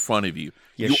inch in front of you.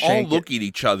 You all look at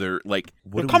each other like,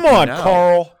 "What? Come on,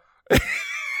 Carl."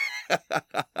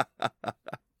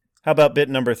 How about bit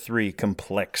number 3,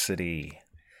 complexity?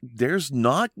 There's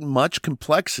not much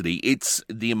complexity. It's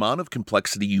the amount of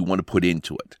complexity you want to put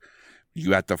into it.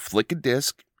 You have to flick a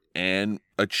disc and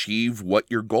achieve what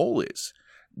your goal is.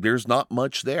 There's not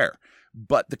much there.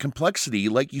 But the complexity,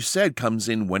 like you said, comes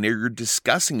in whenever you're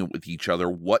discussing it with each other,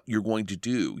 what you're going to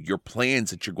do, your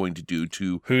plans that you're going to do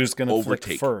to who's going to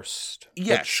flick first?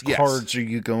 Which cards are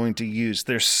you going to use?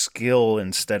 There's skill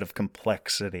instead of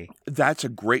complexity. That's a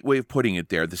great way of putting it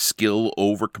there, the skill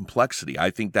over complexity. I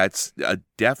think that's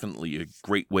definitely a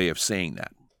great way of saying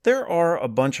that. There are a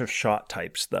bunch of shot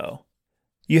types, though.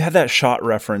 You have that shot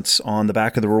reference on the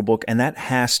back of the rulebook, and that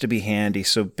has to be handy.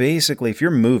 So basically, if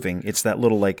you're moving, it's that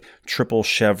little like triple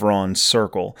chevron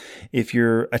circle. If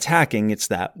you're attacking, it's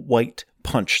that white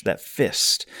punch, that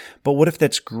fist. But what if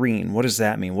that's green? What does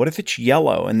that mean? What if it's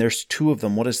yellow and there's 2 of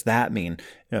them? What does that mean?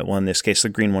 Well, in this case, the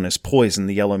green one is poison.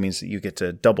 The yellow means that you get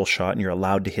to double shot and you're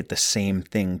allowed to hit the same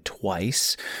thing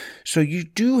twice. So you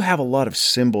do have a lot of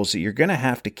symbols that you're going to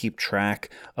have to keep track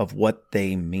of what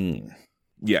they mean.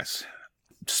 Yes.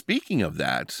 Speaking of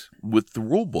that, with the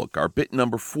rulebook, our bit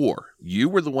number 4, you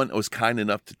were the one that was kind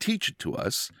enough to teach it to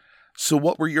us. So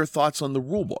what were your thoughts on the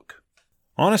rulebook?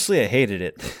 Honestly, I hated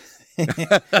it.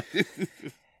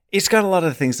 It's got a lot of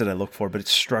the things that I look for, but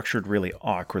it's structured really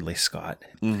awkwardly, Scott.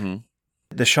 Mm-hmm.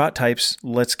 The shot types,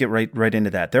 let's get right into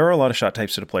that. There are a lot of shot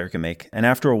types that a player can make. And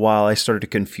after a while, I started to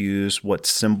confuse what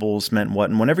symbols meant what.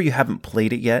 And whenever you haven't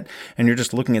played it yet, and you're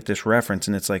just looking at this reference,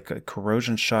 and it's like a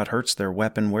corrosion shot hurts their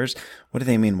weapon. What do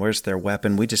they mean? Where's their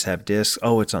weapon? We just have discs.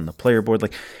 Oh, it's on the player board.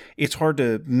 Like, it's hard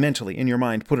to mentally, in your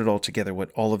mind, put it all together,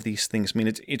 what all of these things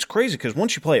mean. It's crazy because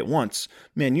once you play it once,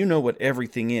 man, you know what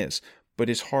everything is. But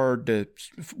it's hard it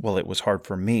was hard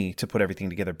for me to put everything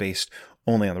together based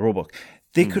only on the rulebook.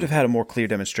 They could have had a more clear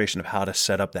demonstration of how to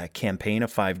set up that campaign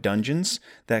of 5 dungeons,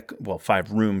 5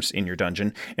 rooms in your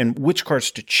dungeon, and which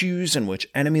cards to choose and which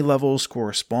enemy levels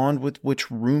correspond with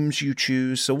which rooms you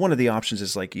choose. So one of the options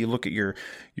is like you look at your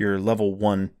level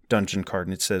 1 dungeon card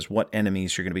and it says what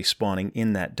enemies you're going to be spawning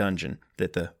in that dungeon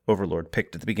that the Overlord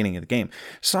picked at the beginning of the game.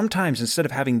 Sometimes instead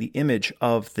of having the image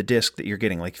of the disc that you're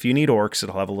getting, like if you need orcs,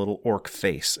 it'll have a little orc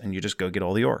face and you just go get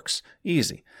all the orcs.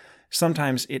 Easy.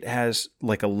 Sometimes it has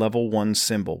like a level 1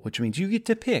 symbol, which means you get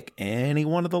to pick any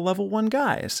one of the level 1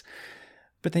 guys.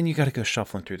 But then you got to go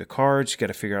shuffling through the cards. You got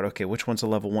to figure out, okay, which one's a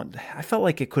level 1? I felt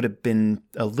like it could have been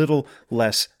a little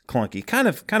less clunky, kind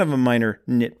of a minor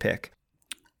nitpick.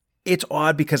 It's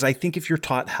odd because I think if you're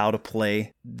taught how to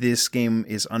play, this game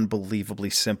is unbelievably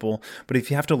simple. But if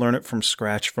you have to learn it from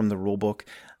scratch from the rulebook,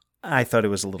 I thought it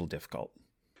was a little difficult.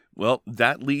 Well,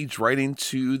 that leads right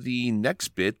into the next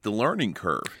bit, the learning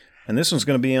curve. And this one's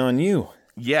going to be on you.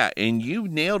 Yeah, and you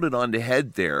nailed it on the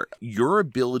head there. Your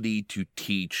ability to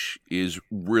teach is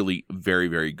really very,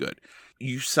 very good.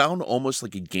 You sound almost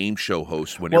like a game show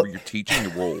host whenever you're teaching the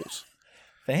roles.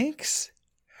 Thanks.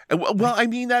 Well, I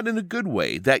mean that in a good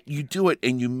way, that you do it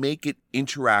and you make it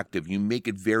interactive. You make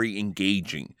it very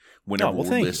engaging whenever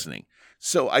we're listening.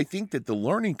 So I think that the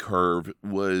learning curve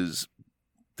was,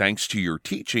 thanks to your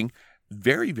teaching,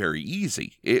 very, very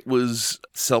easy. It was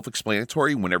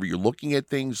self-explanatory. Whenever you're looking at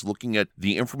things, looking at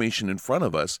the information in front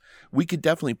of us, we could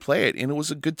definitely play it, and it was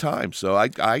a good time. So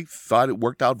I thought it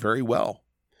worked out very well.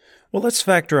 Well, let's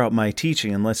factor out my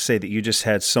teaching, and let's say that you just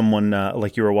had someone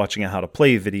like you were watching a how to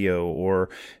play video, or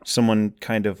someone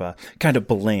kind of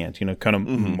bland, kind of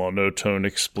monotone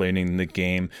explaining the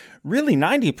game. Really,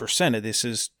 90% of this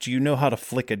is, do you know how to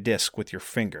flick a disc with your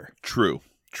finger? True.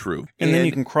 And then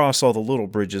you can cross all the little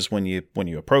bridges when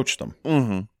you approach them.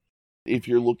 Mm-hmm. If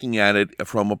you're looking at it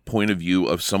from a point of view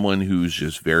of someone who's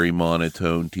just very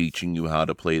monotone, teaching you how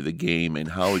to play the game and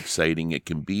how exciting it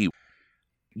can be,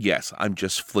 yes, I'm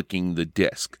just flicking the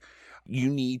disc. You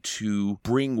need to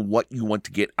bring what you want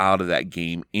to get out of that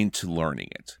game into learning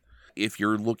it. If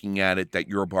you're looking at it that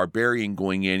you're a barbarian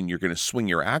going in and you're going to swing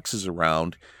your axes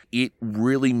around, it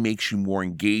really makes you more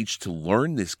engaged to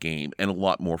learn this game and a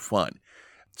lot more fun.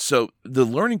 So the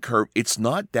learning curve, it's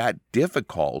not that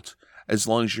difficult as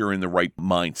long as you're in the right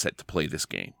mindset to play this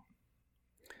game.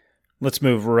 Let's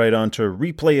move right on to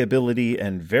replayability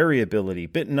and variability,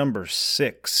 bit number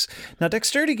 6. Now,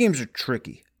 dexterity games are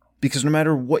tricky because no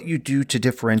matter what you do to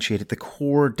differentiate it, the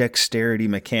core dexterity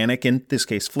mechanic, in this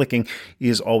case flicking,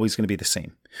 is always going to be the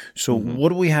same. So what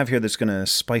do we have here that's going to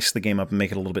spice the game up and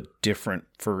make it a little bit different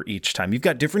for each time? You've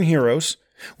got different heroes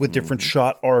with different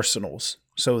shot arsenals.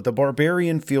 So the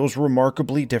barbarian feels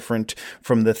remarkably different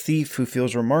from the thief, who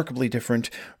feels remarkably different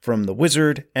from the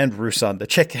wizard and Rusan the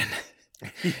chicken.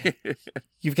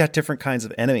 You've got different kinds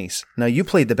of enemies. Now, you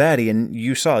played the baddie, and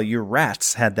you saw your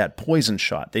rats had that poison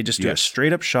shot. They just do a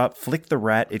straight-up shot, flick the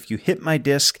rat. If you hit my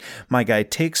disc, my guy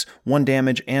takes 1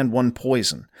 damage and 1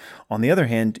 poison. On the other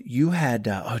hand, you had,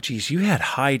 you had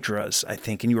hydras, I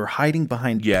think, and you were hiding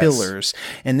behind pillars,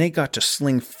 and they got to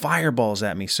sling fireballs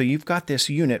at me. So you've got this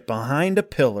unit behind a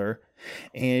pillar,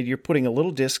 and you're putting a little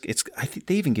disc. I think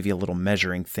they even give you a little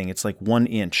measuring thing. It's like 1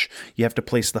 inch. You have to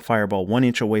place the fireball 1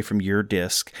 inch away from your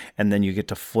disc, and then you get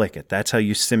to flick it. That's how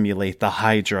you simulate the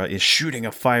Hydra is shooting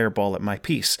a fireball at my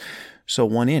piece. So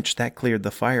 1 inch, that cleared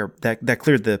the fire. That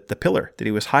cleared the pillar that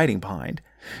he was hiding behind.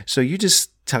 So you just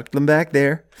tucked them back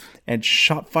there and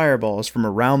shot fireballs from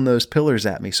around those pillars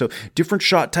at me. So different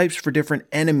shot types for different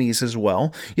enemies as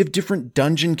well. You have different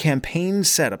dungeon campaign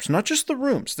setups, not just the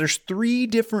rooms. There's 3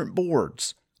 different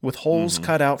boards with holes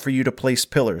cut out for you to place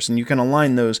pillars, and you can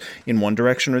align those in one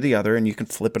direction or the other, and you can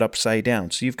flip it upside down.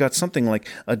 So you've got something like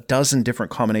a dozen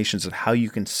different combinations of how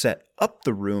you can set up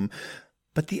the room,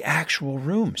 but the actual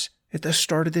rooms. At the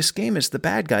start of this game, as the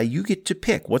bad guy, you get to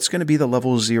pick what's going to be the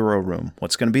level 0 room,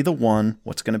 what's going to be the 1,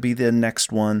 what's going to be the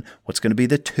next one, what's going to be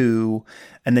the 2,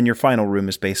 and then your final room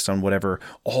is based on whatever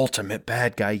ultimate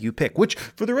bad guy you pick, which,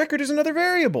 for the record, is another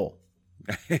variable.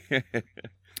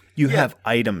 You have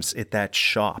items at that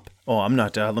shop. Oh, I'm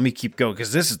not, let me keep going,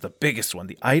 because this is the biggest one.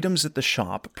 The items at the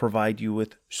shop provide you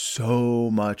with so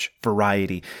much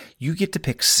variety. You get to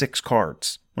pick 6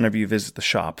 cards whenever you visit the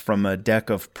shop from a deck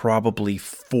of probably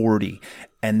 40,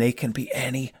 and they can be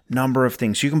any number of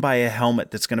things. You can buy a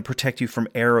helmet that's going to protect you from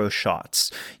arrow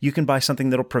shots. You can buy something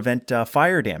that'll prevent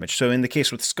fire damage. So in the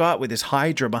case with Scott, with his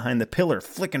Hydra behind the pillar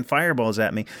flicking fireballs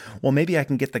at me, well, maybe I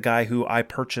can get the guy who I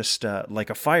purchased like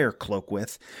a fire cloak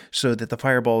with so that the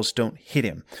fireballs don't hit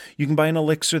him. You can buy an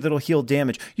elixir that'll heal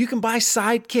damage. You can buy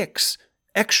sidekicks,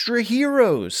 extra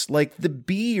heroes like the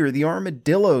bee or the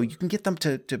armadillo. You can get them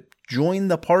to join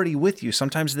the party with you.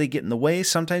 Sometimes they get in the way.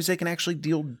 Sometimes they can actually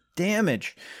deal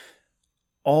damage.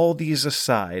 All these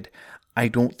aside, I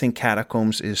don't think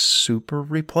Catacombs is super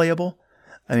replayable.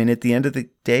 I mean, at the end of the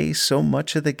day, so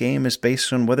much of the game is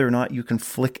based on whether or not you can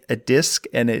flick a disc.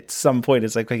 And at some point,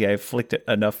 it's like, okay, I've flicked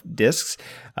enough discs.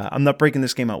 I'm not breaking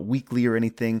this game out weekly or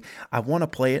anything. I want to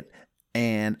play it,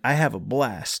 and I have a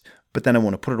blast, but then I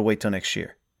want to put it away till next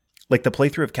year. Like the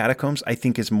playthrough of Catacombs, I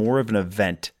think is more of an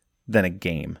event than a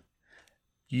game.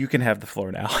 You can have the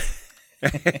floor now.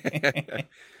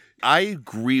 I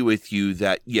agree with you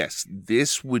that, yes,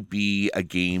 this would be a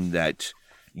game that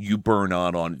you burn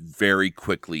out on very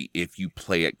quickly if you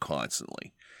play it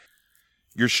constantly.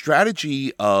 Your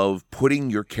strategy of putting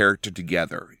your character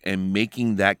together and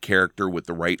making that character with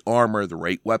the right armor, the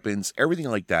right weapons, everything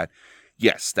like that,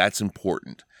 yes, that's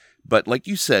important. But like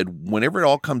you said, whenever it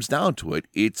all comes down to it,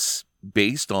 it's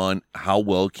based on how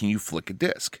well can you flick a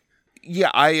disc.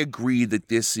 Yeah, I agree that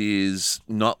this is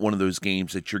not one of those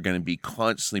games that you're going to be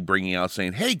constantly bringing out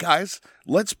saying, hey guys,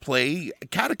 let's play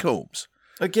Catacombs.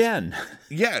 Again.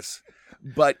 Yes,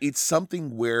 but it's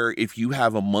something where if you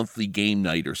have a monthly game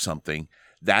night or something,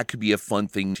 that could be a fun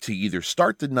thing to either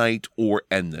start the night or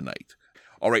end the night.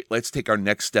 All right, let's take our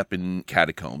next step in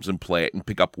Catacombs and play it and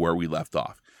pick up where we left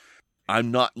off.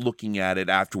 I'm not looking at it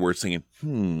afterwards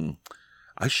thinking,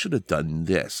 I should have done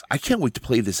this. I can't wait to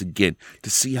play this again to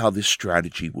see how this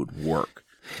strategy would work.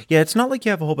 Yeah, it's not like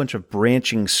you have a whole bunch of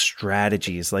branching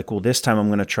strategies. Like, well, this time I'm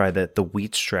going to try the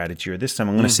wheat strategy, or this time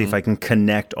I'm going to see if I can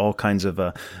connect all kinds of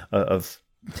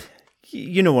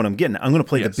you know what I'm getting. I'm going to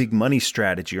play the big money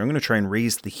strategy, or I'm going to try and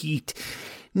raise the heat.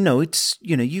 No, it's,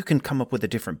 you can come up with a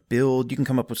different build. You can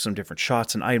come up with some different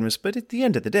shots and items. But at the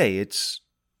end of the day, it's,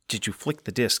 did you flick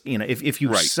the disc? If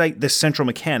you cite the central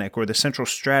mechanic or the central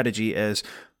strategy as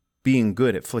being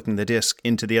good at flicking the disc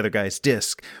into the other guy's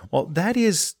disc, well,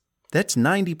 that's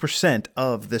 90%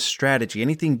 of the strategy.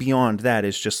 Anything beyond that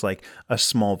is just like a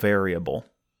small variable.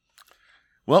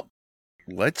 Well,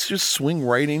 let's just swing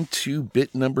right into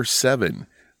bit number 7.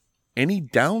 Any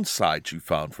downsides you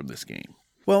found from this game?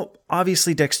 Well,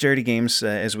 obviously, dexterity games,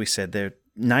 as we said,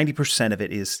 90% of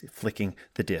it is flicking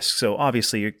the disc. So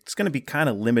obviously, it's going to be kind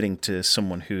of limiting to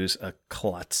someone who's a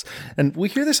klutz. And we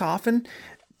hear this often,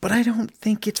 but I don't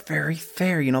think it's very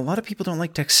fair. A lot of people don't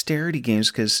like dexterity games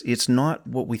because it's not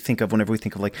what we think of whenever we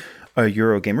think of like a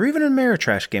Euro game or even an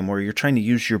Ameritrash game where you're trying to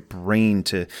use your brain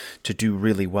to do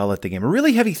really well at the game. A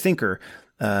really heavy thinker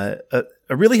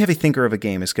of a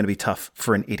game is going to be tough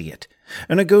for an idiot.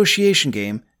 A negotiation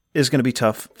game is going to be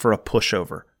tough for a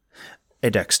pushover. A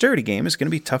dexterity game is going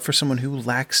to be tough for someone who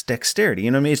lacks dexterity.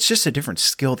 It's just a different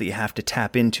skill that you have to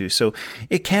tap into. So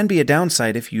it can be a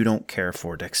downside if you don't care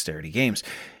for dexterity games.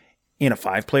 In a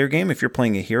 5-player game, if you're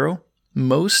playing a hero,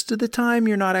 most of the time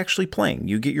you're not actually playing.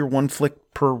 You get your one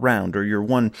flick per round, or your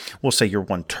one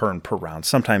turn per round.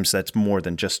 Sometimes that's more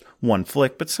than just one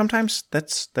flick, but sometimes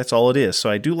that's all it is. So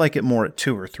I do like it more at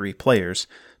 2 or 3 players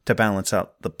to balance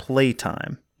out the play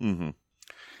time. Mm-hmm.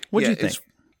 What do you think?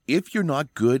 If you're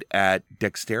not good at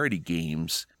dexterity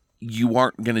games, you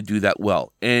aren't going to do that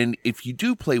well. And if you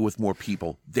do play with more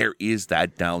people, there is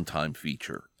that downtime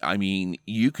feature. I mean,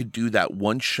 you could do that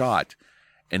one shot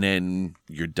and then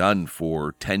you're done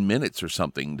for 10 minutes or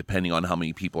something, depending on how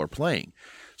many people are playing.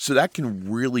 So that can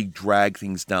really drag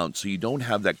things down. So you don't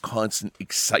have that constant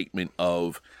excitement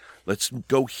of, let's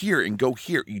go here and go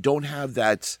here. You don't have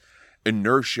that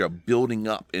inertia building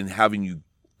up and having you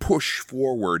push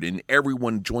forward and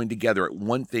everyone join together at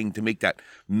one thing to make that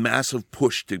massive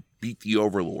push to beat the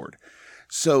overlord.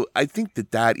 So I think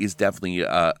that is definitely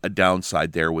a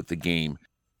downside there with the game.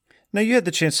 Now, you had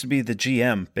the chance to be the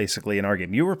GM, basically, in our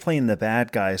game. You were playing the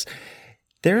bad guys.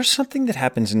 There's something that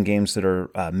happens in games that are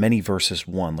many versus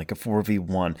one, like a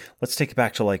 4v1. Let's take it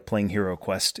back to like playing Hero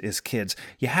Quest as kids.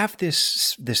 You have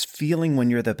this feeling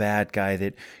when you're the bad guy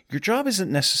that your job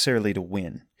isn't necessarily to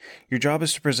win. Your job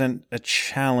is to present a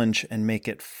challenge and make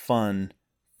it fun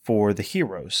for the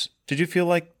heroes. Did you feel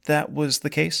like that was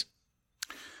the case?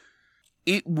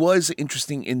 It was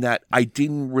interesting in that I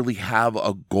didn't really have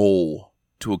a goal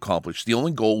to accomplish. The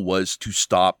only goal was to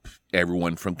stop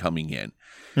everyone from coming in.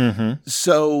 Mm-hmm.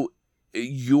 So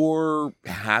your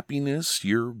happiness,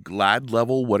 your glad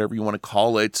level, whatever you want to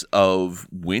call it, of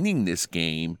winning this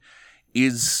game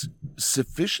is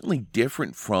sufficiently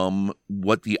different from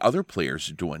what the other players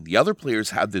are doing. The other players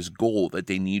have this goal that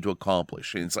they need to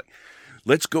accomplish. And it's like,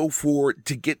 let's go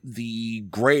to get the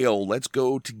grail. Let's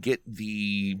go to get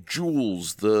the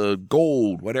jewels, the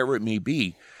gold, whatever it may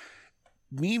be.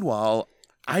 Meanwhile,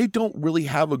 I don't really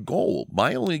have a goal.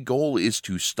 My only goal is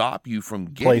to stop you from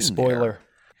getting play spoiler. There.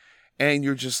 And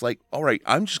you're just like, all right,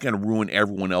 I'm just going to ruin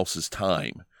everyone else's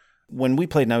time. When we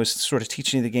played and I was sort of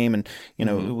teaching you the game and,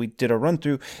 we did a run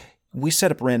through, we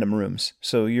set up random rooms.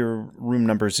 So your room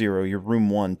number 0, your room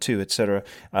 1, 2, etc.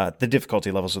 The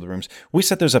difficulty levels of the rooms, we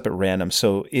set those up at random.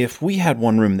 So if we had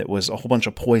one room that was a whole bunch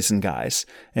of poison guys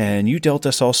and you dealt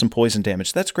us all some poison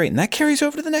damage, that's great. And that carries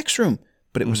over to the next room.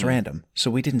 But it was random. So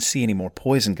we didn't see any more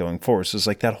poison going forward. So it's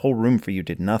like that whole room for you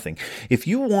did nothing. If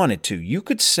you wanted to, you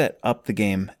could set up the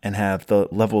game and have the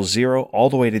level 0 all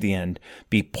the way to the end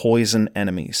be poison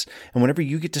enemies. And whenever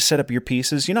you get to set up your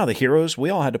pieces, the heroes, we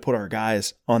all had to put our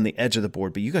guys on the edge of the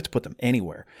board, but you got to put them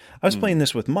anywhere. I was playing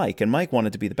this with Mike, and Mike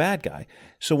wanted to be the bad guy.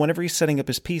 So whenever he's setting up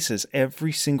his pieces,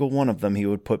 every single one of them he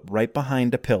would put right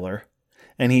behind a pillar,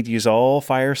 and he'd use all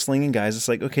fire-slinging guys. It's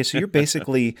like, okay, so you're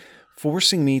basically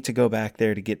forcing me to go back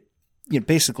there to get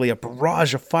basically a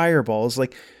barrage of fireballs.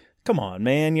 Like, come on,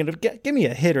 man, give me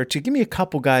a hit or two. Give me a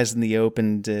couple guys in the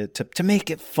open to make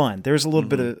it fun. There's a little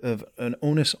bit of an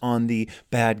onus on the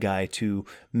bad guy to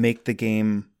make the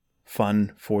game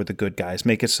fun for the good guys.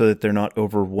 Make it so that they're not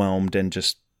overwhelmed and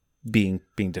just being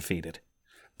defeated.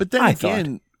 But then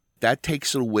again, that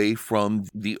takes it away from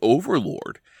the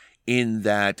overlord in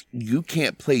that you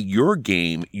can't play your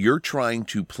game. You're trying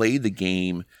to play the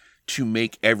game to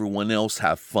make everyone else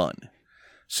have fun.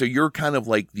 So you're kind of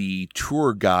like the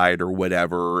tour guide or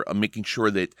whatever, making sure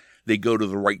that they go to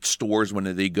the right stores when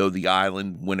they go to the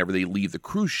island, whenever they leave the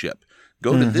cruise ship.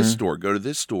 Go to this store, go to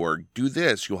this store, do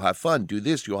this, you'll have fun, do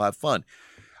this, you'll have fun.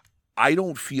 I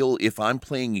don't feel if I'm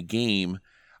playing a game,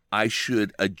 I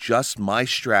should adjust my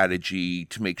strategy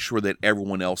to make sure that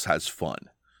everyone else has fun.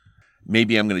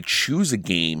 Maybe I'm going to choose a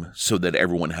game so that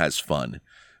everyone has fun.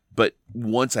 But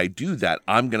once I do that,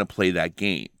 I'm going to play that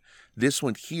game. This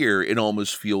one here, it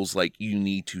almost feels like you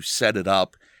need to set it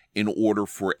up in order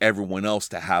for everyone else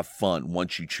to have fun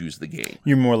once you choose the game.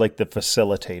 You're more like the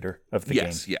facilitator of the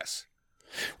game. Yes.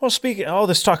 Well, speaking of all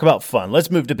this talk about fun,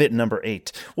 let's move to bit number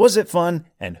 8. Was it fun?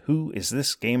 And who is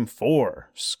this game for?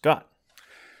 Scott.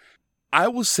 I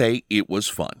will say it was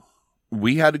fun.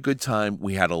 We had a good time.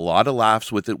 We had a lot of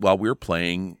laughs with it while we were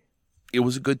playing. It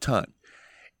was a good time.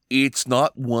 It's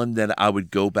not one that I would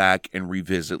go back and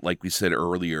revisit, like we said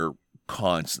earlier,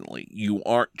 constantly. You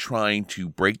aren't trying to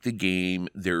break the game.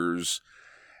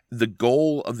 The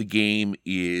goal of the game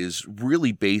is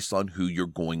really based on who you're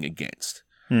going against.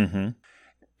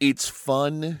 It's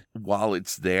fun while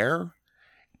it's there.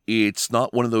 It's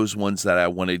not one of those ones that I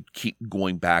want to keep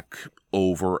going back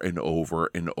over and over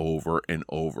and over and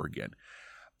over again.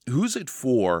 Who's it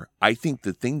for? I think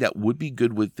the thing that would be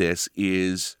good with this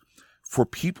is for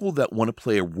people that want to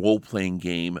play a role-playing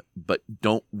game but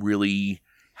don't really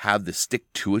have the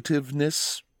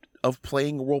stick-to-itiveness of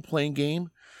playing a role-playing game,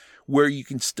 where you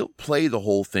can still play the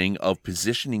whole thing of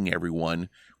positioning everyone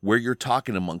where you're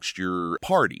talking amongst your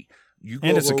party.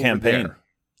 And it's a campaign. There.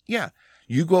 Yeah.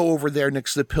 You go over there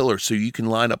next to the pillar so you can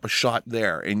line up a shot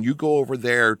there. And you go over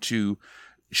there to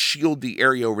shield the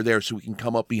area over there so we can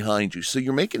come up behind you. So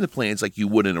you're making the plans like you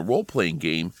would in a role-playing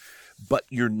game, but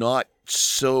you're not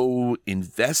so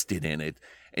invested in it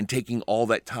and taking all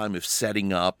that time of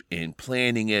setting up and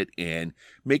planning it and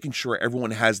making sure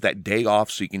everyone has that day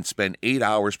off so you can spend 8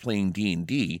 hours playing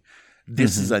D&D.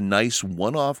 This is a nice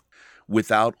one-off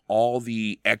without all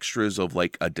the extras of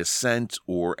like a descent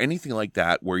or anything like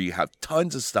that where you have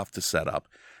tons of stuff to set up.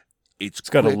 It's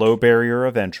got a low barrier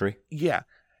of entry. Yeah.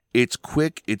 It's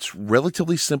quick. It's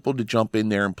relatively simple to jump in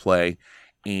there and play.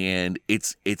 And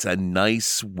it's a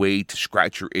nice way to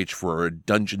scratch your itch for a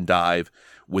dungeon dive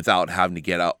without having to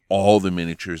get out all the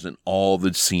miniatures and all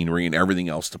the scenery and everything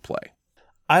else to play.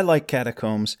 I like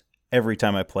Catacombs every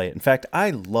time I play it. In fact,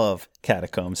 I love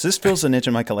Catacombs. This fills a niche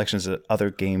in my collections that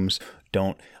other games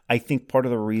don't. I think part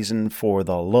of the reason for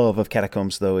the love of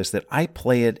Catacombs, though, is that I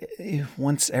play it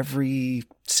once every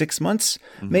 6 months,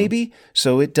 maybe.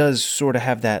 So it does sort of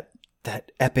have that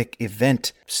epic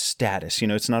event status. You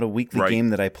know, it's not a weekly game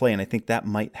that I play, and I think that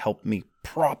might help me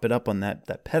prop it up on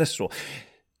that pedestal.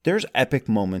 There's epic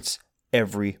moments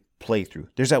every playthrough.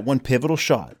 There's that one pivotal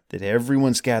shot that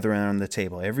everyone's gathering around the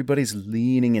table. Everybody's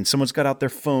leaning in. Someone's got out their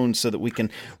phone so that we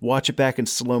can watch it back in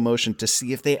slow motion to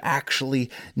see if they actually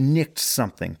nicked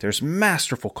something. There's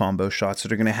masterful combo shots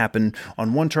that are going to happen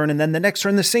on one turn, and then the next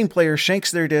turn, the same player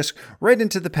shanks their disc right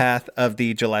into the path of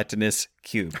the gelatinous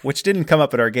cube, which didn't come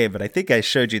up at our game, but I think I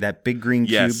showed you that big green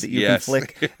cube that you can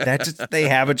flick. They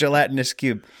have a gelatinous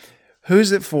cube.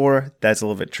 Who's it for? That's a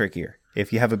little bit trickier.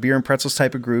 If you have a beer and pretzels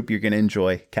type of group, you're going to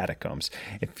enjoy Catacombs.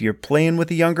 If you're playing with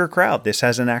a younger crowd, this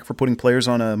has an knack for putting players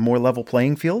on a more level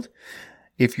playing field.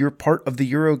 If you're part of the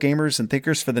Euro gamers and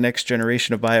thinkers for the next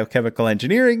generation of biochemical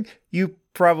engineering, you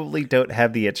probably don't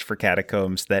have the itch for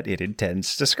Catacombs that it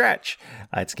intends to scratch.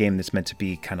 It's a game that's meant to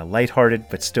be kind of lighthearted,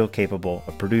 but still capable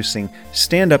of producing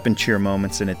stand-up and cheer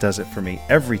moments, and it does it for me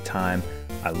every time.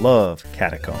 I love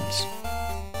Catacombs.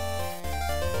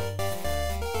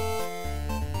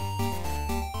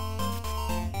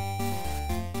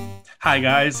 Hi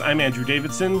guys, I'm Andrew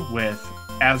Davidson with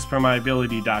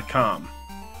AsPerMyAbility.com.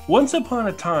 Once upon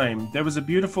a time, there was a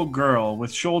beautiful girl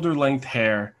with shoulder-length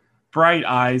hair, bright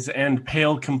eyes, and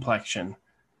pale complexion.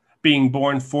 Being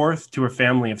born fourth to a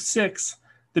family of 6,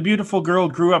 the beautiful girl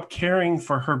grew up caring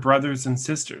for her brothers and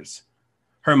sisters.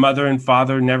 Her mother and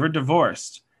father never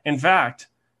divorced. In fact,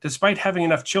 despite having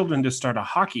enough children to start a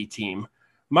hockey team,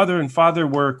 mother and father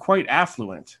were quite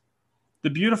affluent. The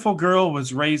beautiful girl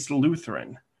was raised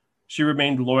Lutheran. She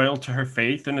remained loyal to her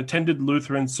faith and attended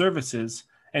Lutheran services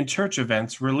and church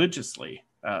events religiously,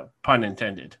 pun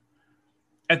intended.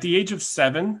 At the age of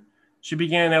 7, she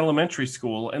began elementary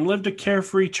school and lived a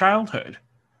carefree childhood.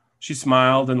 She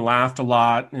smiled and laughed a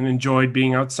lot and enjoyed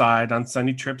being outside on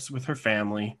sunny trips with her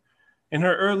family. In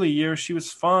her early years, she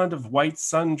was fond of white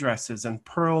sundresses and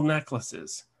pearl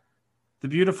necklaces. The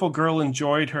beautiful girl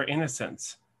enjoyed her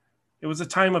innocence. It was a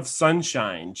time of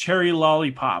sunshine, cherry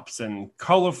lollipops, and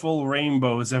colorful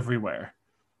rainbows everywhere.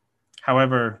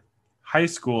 However, high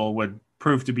school would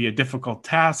proved to be a difficult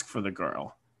task for the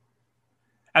girl.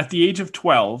 At the age of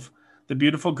 12, the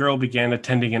beautiful girl began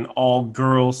attending an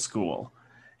all-girls school.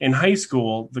 In high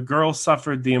school, the girl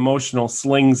suffered the emotional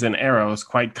slings and arrows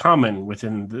quite common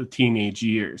within the teenage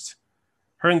years.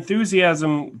 Her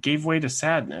enthusiasm gave way to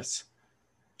sadness.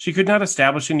 She could not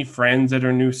establish any friends at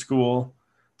her new school.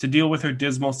 To deal with her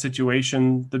dismal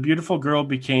situation, the beautiful girl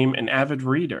became an avid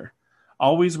reader,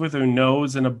 always with her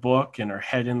nose in a book and her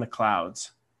head in the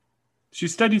clouds. She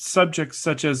studied subjects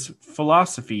such as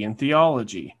philosophy and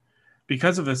theology.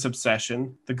 Because of this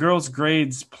obsession, the girl's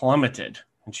grades plummeted,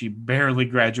 and she barely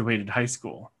graduated high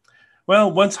school. Well,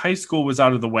 once high school was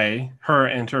out of the way, her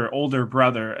and her older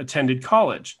brother attended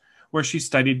college, where she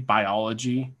studied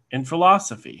biology and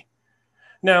philosophy.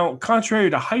 Now, contrary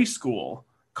to high school,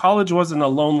 college wasn't a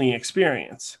lonely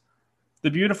experience.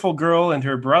 The beautiful girl and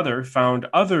her brother found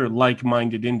other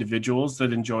like-minded individuals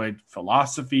that enjoyed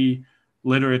philosophy,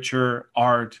 literature,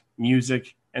 art,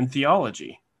 music, and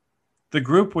theology. The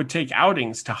group would take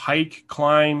outings to hike,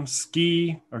 climb,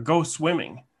 ski, or go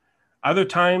swimming. Other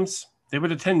times, they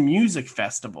would attend music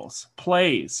festivals,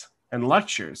 plays, and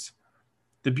lectures.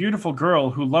 The beautiful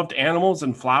girl who loved animals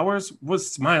and flowers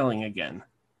was smiling again.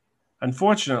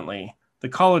 Unfortunately, the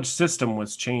college system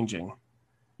was changing.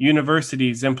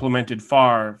 Universities implemented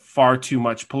far too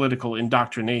much political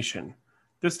indoctrination.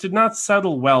 This did not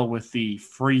settle well with the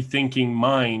free-thinking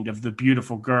mind of the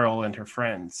beautiful girl and her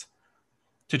friends.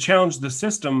 To challenge the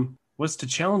system was to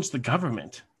challenge the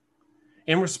government.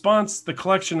 In response, the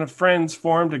collection of friends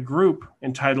formed a group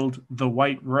entitled The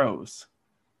White Rose.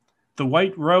 The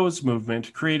White Rose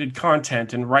movement created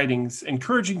content and writings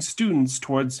encouraging students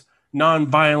towards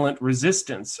nonviolent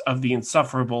resistance of the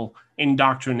insufferable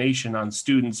indoctrination on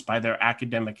students by their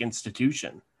academic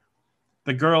institution.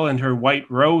 The Girl and Her White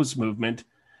Rose movement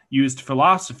used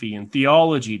philosophy and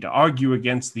theology to argue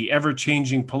against the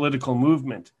ever-changing political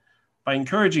movement by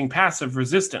encouraging passive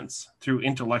resistance through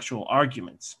intellectual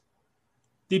arguments.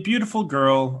 The beautiful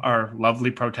girl, our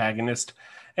lovely protagonist,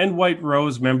 and White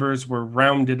Rose members were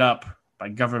rounded up by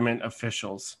government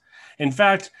officials. In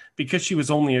fact, because she was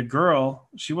only a girl,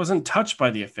 she wasn't touched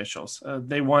by the officials.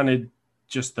 They wanted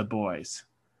just the boys.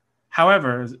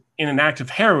 However, in an act of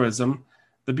heroism,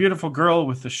 the beautiful girl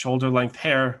with the shoulder-length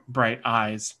hair, bright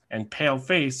eyes, and pale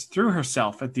face threw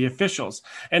herself at the officials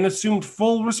and assumed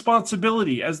full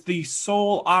responsibility as the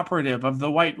sole operative of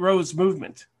the White Rose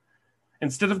movement.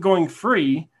 Instead of going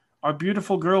free, our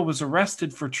beautiful girl was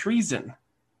arrested for treason,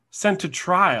 sent to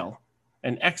trial,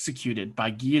 and executed by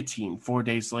guillotine 4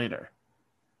 days later.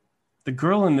 The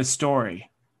girl in this story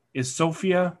is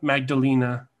Sophia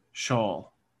Magdalena Scholl.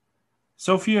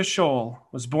 Sophia Scholl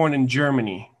was born in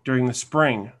Germany during the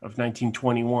spring of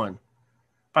 1921.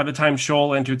 By the time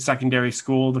Scholl entered secondary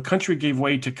school, the country gave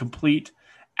way to complete,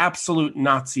 absolute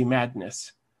Nazi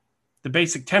madness. The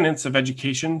basic tenets of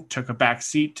education took a back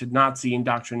seat to Nazi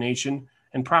indoctrination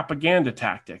and propaganda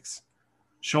tactics.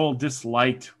 Scholl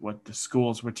disliked what the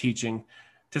schools were teaching.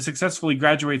 To successfully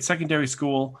graduate secondary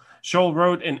school, Scholl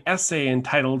wrote an essay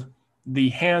entitled "The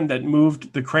Hand That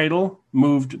Moved the Cradle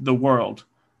Moved the World,"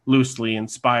 loosely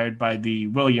inspired by the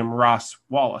William Ross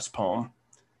Wallace poem.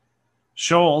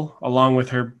 Scholl, along with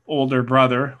her older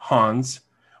brother, Hans,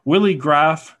 Willy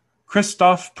Graf,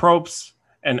 Christoph Probst,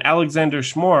 and Alexander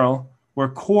Schmorl, were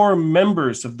core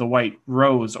members of the White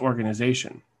Rose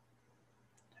organization.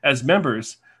 As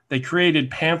members, they created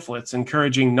pamphlets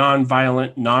encouraging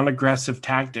nonviolent, non-aggressive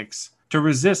tactics to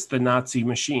resist the Nazi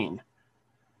machine.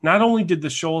 Not only did the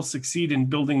Scholls succeed in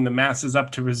building the masses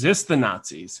up to resist the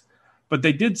Nazis, but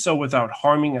they did so without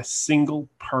harming a single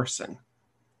person.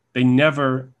 They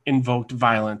never invoked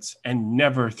violence and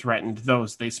never threatened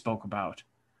those they spoke about.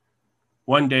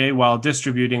 One day, while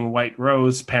distributing White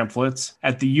Rose pamphlets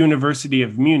at the University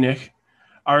of Munich,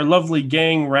 our lovely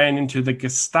gang ran into the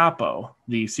Gestapo,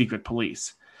 the secret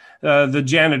police. The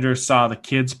janitor saw the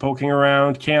kids poking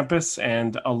around campus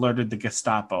and alerted the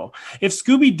Gestapo. If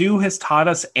Scooby-Doo has taught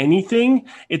us anything,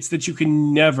 it's that you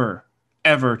can never,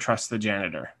 ever trust the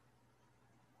janitor.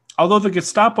 Although the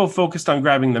Gestapo focused on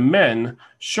grabbing the men,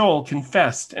 Scholl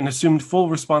confessed and assumed full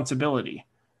responsibility.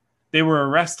 They were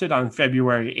arrested on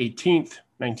February 18th,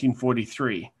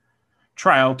 1943.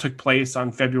 Trial took place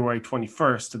on February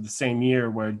 21st of the same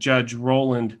year, where Judge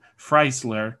Roland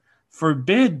Freisler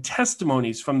forbid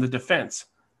testimonies from the defense.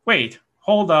 Wait,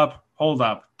 hold up,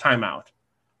 time out.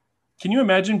 Can you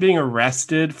imagine being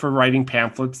arrested for writing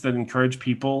pamphlets that encourage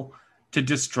people to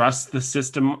distrust the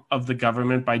system of the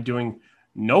government by doing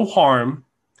no harm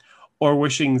or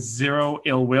wishing zero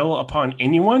ill will upon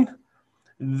anyone?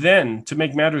 Then, to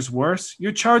make matters worse,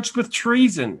 you're charged with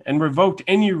treason and revoked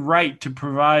any right to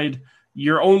provide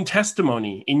your own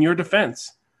testimony in your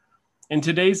defense. In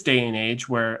today's day and age,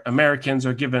 where Americans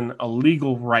are given a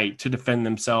legal right to defend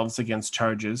themselves against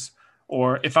charges,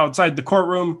 or if outside the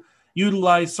courtroom,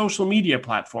 utilize social media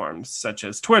platforms such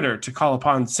as Twitter to call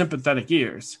upon sympathetic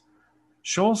ears,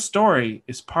 Scholl's story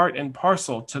is part and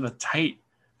parcel to the tight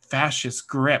fascist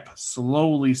grip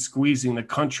slowly squeezing the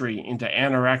country into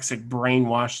anorexic,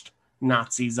 brainwashed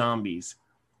Nazi zombies.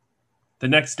 The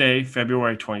next day,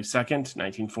 February 22nd,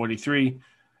 1943,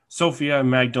 Sophia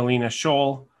Magdalena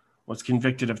Scholl was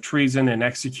convicted of treason and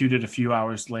executed a few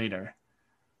hours later.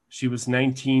 She was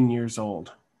 19 years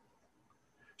old.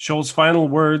 Scholl's final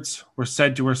words were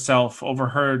said to herself,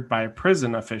 overheard by a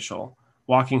prison official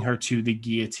walking her to the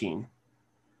guillotine.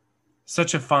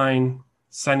 Such a fine,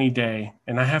 sunny day,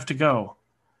 and I have to go.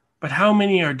 But how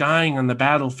many are dying on the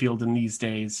battlefield in these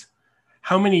days?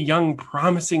 How many young,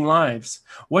 promising lives?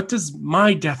 What does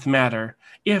my death matter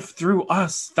if, through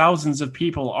us, thousands of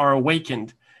people are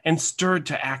awakened and stirred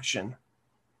to action?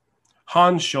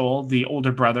 Hans Scholl, the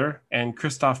older brother, and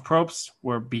Christoph Probst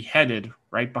were beheaded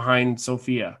right behind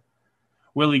Sophia.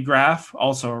 Willy Graf,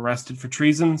 also arrested for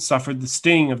treason, suffered the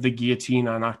sting of the guillotine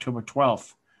on October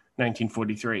 12th,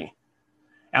 1943.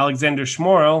 Alexander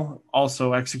Schmorl,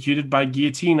 also executed by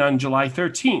guillotine on July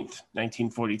 13th,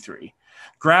 1943.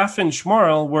 Graf and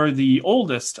Schmorl were the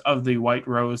oldest of the White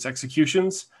Rose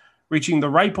executions, reaching the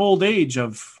ripe old age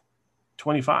of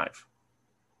 25.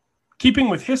 Keeping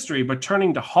with history but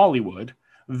turning to Hollywood,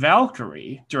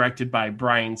 Valkyrie, directed by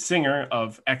Bryan Singer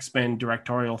of X-Men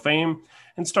directorial fame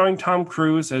and starring Tom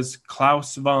Cruise as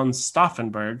Klaus von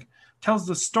Stauffenberg, tells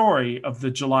the story of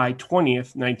the July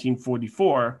 20th,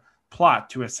 1944 plot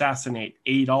to assassinate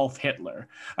Adolf Hitler,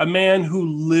 a man who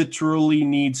literally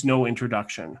needs no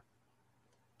introduction.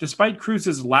 Despite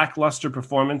Cruise's lackluster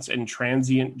performance and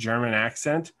transient German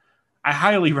accent, I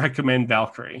highly recommend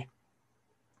Valkyrie.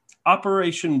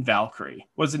 Operation Valkyrie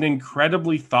was an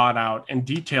incredibly thought-out and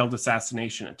detailed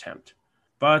assassination attempt.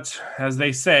 But, as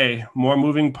they say, more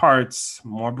moving parts,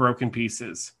 more broken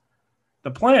pieces. The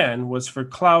plan was for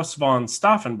Klaus von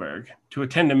Stauffenberg to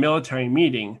attend a military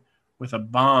meeting with a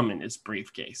bomb in his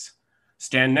briefcase,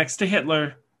 stand next to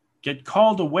Hitler, get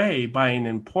called away by an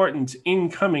important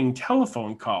incoming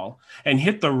telephone call, and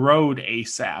hit the road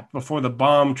ASAP before the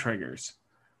bomb triggers.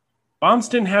 Bombs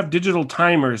didn't have digital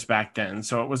timers back then,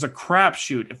 so it was a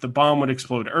crapshoot if the bomb would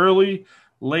explode early,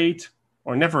 late,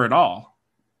 or never at all.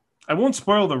 I won't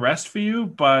spoil the rest for you,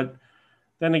 but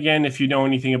then again, if you know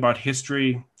anything about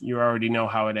history, you already know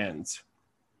how it ends.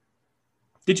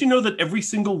 Did you know that every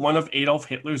single one of Adolf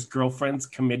Hitler's girlfriends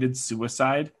committed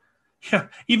suicide? Yeah,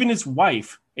 even his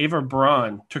wife, Eva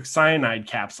Braun, took cyanide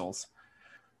capsules.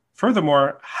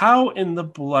 Furthermore, how in the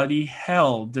bloody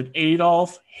hell did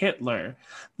Adolf Hitler,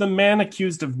 the man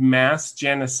accused of mass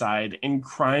genocide and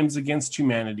crimes against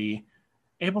humanity,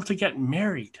 able to get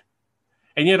married?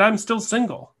 And yet I'm still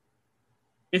single.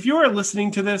 If you are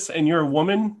listening to this and you're a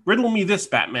woman, riddle me this,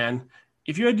 Batman.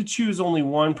 If you had to choose only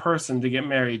one person to get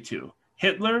married to,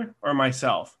 Hitler or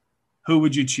myself, who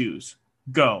would you choose?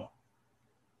 Go.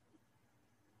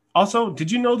 Also, did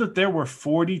you know that there were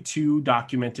 42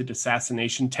 documented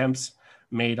assassination attempts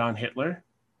made on Hitler?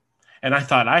 And I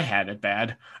thought I had it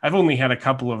bad. I've only had a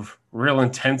couple of real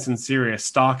intense and serious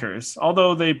stalkers,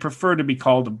 although they prefer to be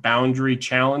called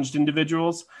boundary-challenged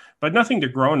individuals, but nothing to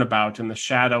groan about in the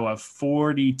shadow of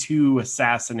 42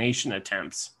 assassination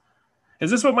attempts. Is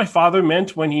this what my father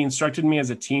meant when he instructed me as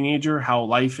a teenager how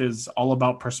life is all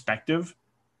about perspective?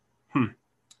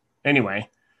 Anyway,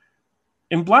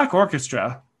 in Black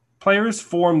Orchestra, players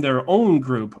form their own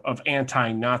group of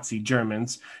anti-Nazi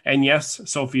Germans, and yes,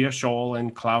 Sophia Scholl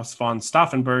and Klaus von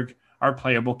Stauffenberg are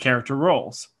playable character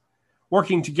roles.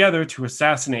 Working together to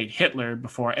assassinate Hitler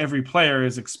before every player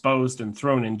is exposed and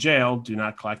thrown in jail, do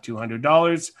not collect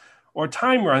 $200, or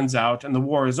time runs out and the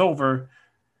war is over.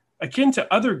 Akin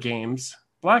to other games,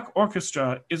 Black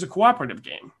Orchestra is a cooperative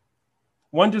game.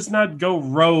 One does not go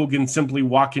rogue and simply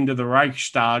walk into the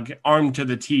Reichstag armed to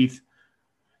the teeth.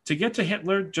 To get to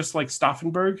Hitler, just like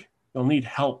Stauffenberg, you'll need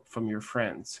help from your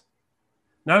friends.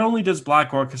 Not only does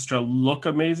Black Orchestra look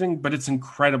amazing, but it's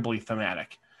incredibly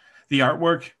thematic. The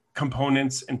artwork,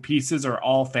 components, and pieces are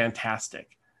all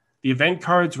fantastic. The event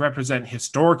cards represent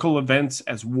historical events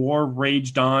as war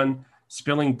raged on,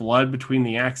 spilling blood between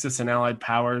the Axis and Allied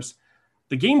powers.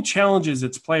 The game challenges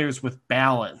its players with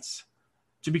balance.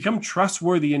 To become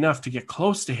trustworthy enough to get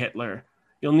close to Hitler,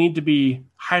 you'll need to be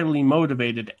highly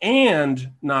motivated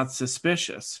and not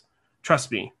suspicious.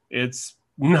 Trust me, it's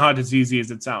not as easy as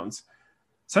it sounds.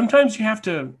 Sometimes you have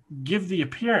to give the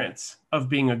appearance of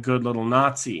being a good little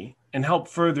Nazi and help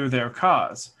further their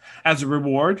cause. As a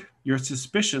reward, your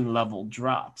suspicion level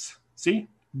drops. See?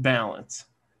 Balance.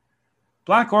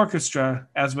 Black Orchestra,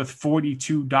 as with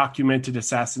 42 documented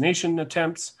assassination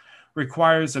attempts,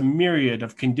 requires a myriad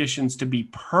of conditions to be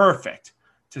perfect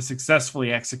to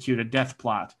successfully execute a death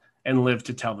plot and live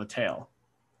to tell the tale.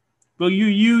 Will you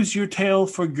use your tale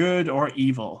for good or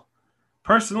evil?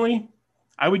 Personally,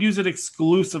 I would use it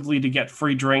exclusively to get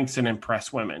free drinks and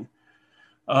impress women.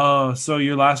 Oh, so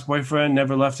your last boyfriend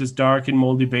never left his dark and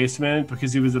moldy basement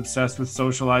because he was obsessed with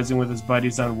socializing with his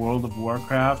buddies on World of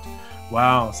Warcraft?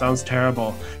 Wow, sounds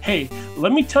terrible. Hey,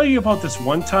 let me tell you about this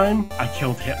one time I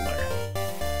killed Hitler.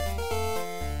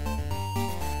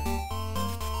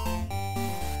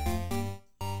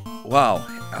 Wow.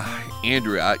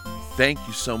 Andrew, thank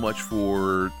you so much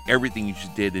for everything you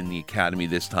just did in the Academy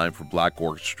this time for Black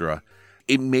Orchestra.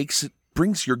 It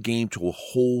brings your game to a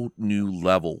whole new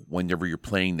level whenever you're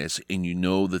playing this and you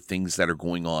know the things that are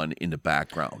going on in the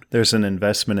background. There's an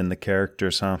investment in the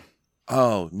characters, huh?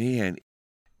 Oh, man.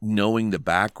 Knowing the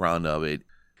background of it,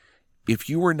 if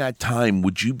you were in that time,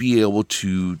 would you be able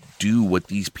to do what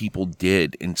these people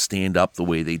did and stand up the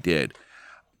way they did?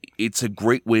 It's a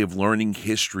great way of learning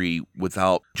history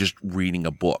without just reading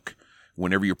a book.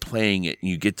 Whenever you're playing it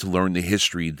and you get to learn the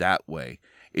history that way,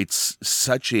 it's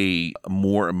such a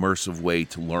more immersive way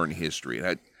to learn history.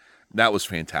 That was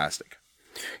fantastic.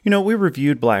 You know, we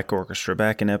reviewed Black Orchestra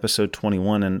back in episode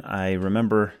 21, and I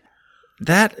remember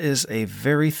that is a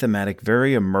very thematic,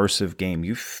 very immersive game.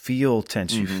 You feel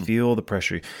tense. You feel the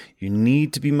pressure. You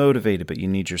need to be motivated, but you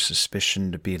need your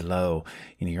suspicion to be low.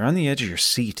 You know, you're on the edge of your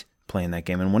seat playing that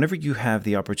game, and whenever you have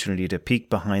the opportunity to peek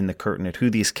behind the curtain at who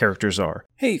these characters are.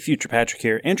 Hey, Future Patrick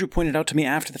here. Andrew pointed out to me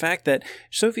after the fact that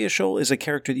Sophia Scholl is a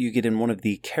character that you get in one of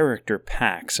the character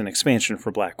packs, an expansion for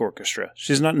Black Orchestra.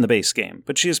 She's not in the base game,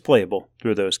 but she is playable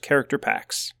through those character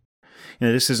packs. You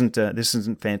know, this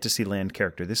isn't Fantasyland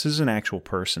character. This is an actual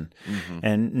person,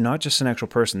 and not just an actual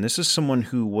person. This is someone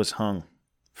who was hung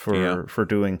for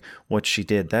doing what she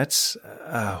did. That's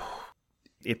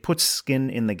it puts skin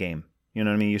in the game. You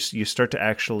know what I mean? You start to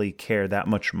actually care that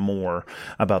much more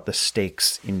about the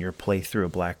stakes in your playthrough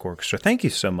of Black Orchestra. Thank you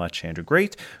so much, Andrew.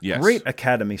 Great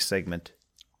Academy segment.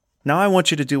 Now I want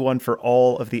you to do one for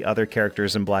all of the other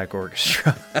characters in Black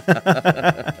Orchestra.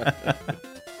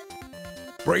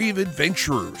 Brave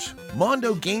adventurers,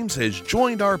 Mondo Games has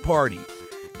joined our party.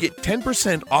 Get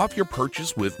 10% off your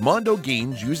purchase with Mondo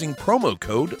Games using promo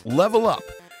code LEVELUP,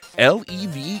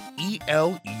 LEVELUP.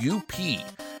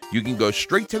 You can go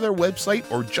straight to their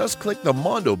website or just click the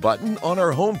Mondo button on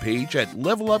our homepage at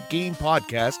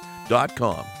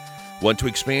levelupgamepodcast.com. Want to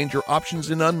expand your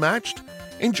options in Unmatched?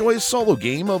 Enjoy a solo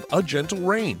game of A Gentle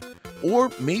Rain. Or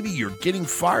maybe you're getting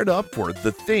fired up for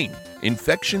The Thing,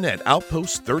 Infection at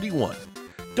Outpost 31.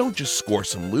 Don't just score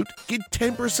some loot, get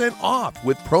 10% off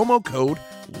with promo code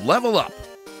LEVELUP.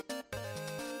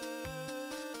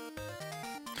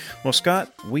 Well,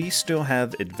 Scott, we still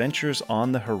have adventures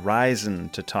on the horizon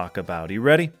to talk about. Are you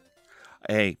ready?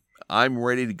 Hey, I'm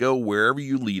ready to go wherever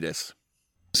you lead us.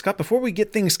 Scott, before we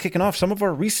get things kicking off, some of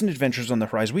our recent adventures on the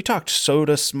horizon. We talked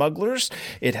Soda Smugglers.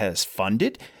 It has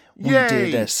funded. We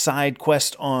did a side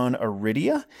quest on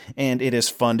Iridia, and it is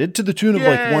funded to the tune of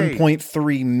like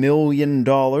 $1.3 million.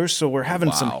 So we're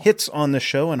having some hits on the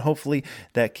show, and hopefully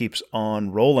that keeps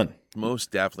on rolling. Most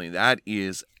definitely.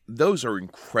 Those are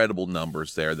incredible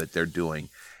numbers there that they're doing.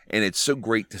 And it's so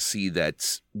great to see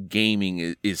that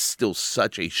gaming is still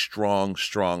such a strong,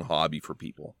 strong hobby for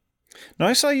people. Now,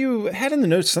 I saw you had in the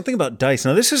notes something about dice.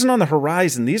 Now, this isn't on the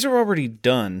horizon. These are already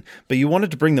done, but you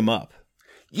wanted to bring them up.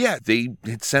 Yeah, they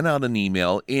had sent out an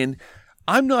email, and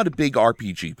I'm not a big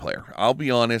RPG player. I'll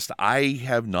be honest, I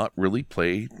have not really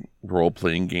played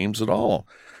role-playing games at all.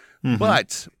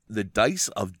 But the Dice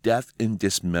of Death and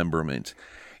Dismemberment,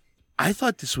 I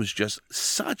thought this was just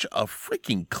such a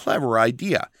freaking clever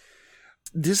idea.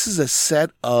 This is a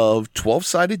set of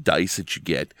 12-sided dice that you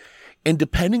get, and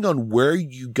depending on where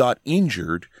you got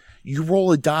injured, you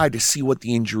roll a die to see what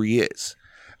the injury is.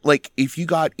 Like, if you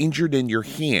got injured in your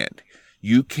hand,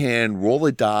 you can roll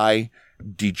a die.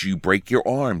 Did you break your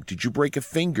arm? Did you break a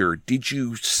finger? Did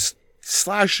you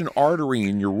slash an artery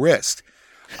in your wrist?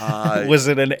 Was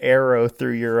it an arrow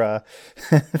through your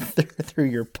through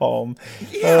your palm?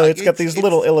 Yeah, it's got these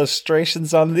little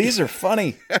illustrations on. These are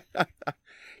funny.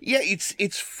 Yeah,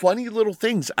 it's funny little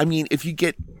things. I mean, if you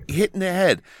get hit in the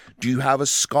head, do you have a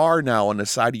scar now on the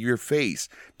side of your face?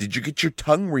 Did you get your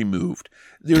tongue removed?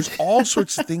 There's all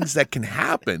sorts of things that can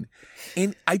happen.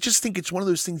 And I just think it's one of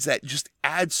those things that just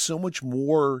adds so much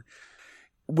more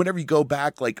whenever you go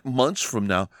back like months from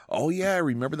now, oh yeah,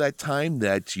 remember that time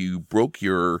that you broke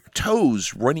your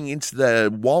toes running into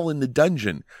the wall in the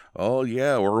dungeon? Oh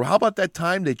yeah. Or how about that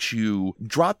time that you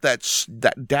dropped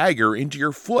that dagger into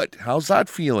your foot? How's that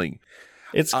feeling?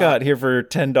 It's got here for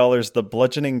 $10 the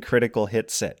bludgeoning critical hit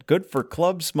set. Good for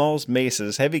clubs, smalls,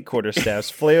 maces, heavy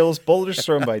quarterstaffs, flails, boulders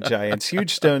thrown by giants,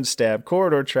 huge stone stab,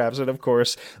 corridor traps, and of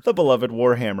course, the beloved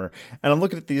Warhammer. And I'm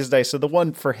looking at these dice. So the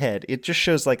one for head, it just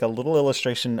shows like a little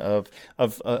illustration of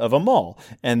a maul.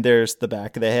 And there's the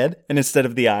back of the head. And instead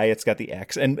of the eye, it's got the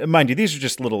X. And mind you, these are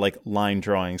just little like line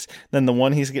drawings. Then the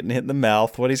one he's getting hit in the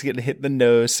mouth, one he's getting hit in the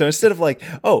nose. So instead of like,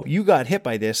 oh, you got hit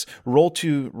by this, roll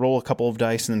a couple of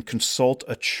dice and then consult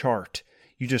a chart.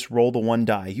 You just roll the one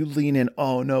die. You lean in.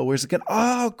 Oh no, where's it going?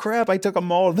 Oh crap! I took a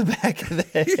maul to the back of the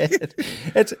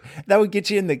head. That would get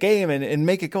you in the game and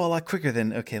make it go a lot quicker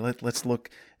than okay. Let's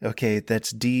look. Okay, that's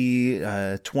D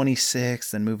 26.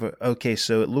 Then move. Okay,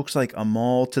 so it looks like a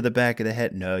maul to the back of the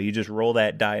head. No, you just roll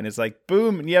that die and it's like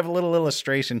boom, and you have a little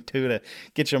illustration too to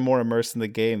get you more immersed in the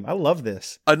game. I love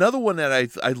this. Another one that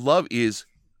I love is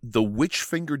the which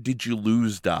finger did you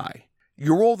lose die.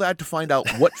 You roll that to find out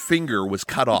what finger was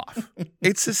cut off.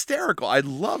 It's hysterical. I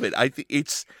love it. I think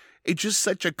it's just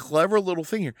such a clever little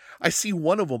thing here. I see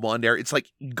one of them on there. It's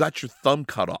like you got your thumb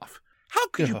cut off. How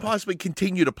could you possibly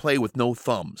continue to play with no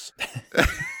thumbs?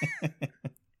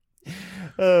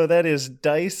 Oh, that is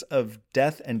Dice of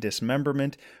Death and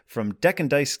Dismemberment from Deck and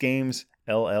Dice Games,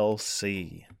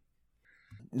 LLC.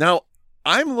 Now,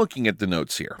 I'm looking at the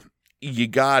notes here. You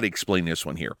got to explain this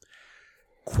one here.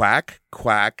 Quack,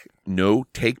 quack, no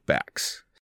takebacks.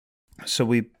 So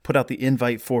we put out the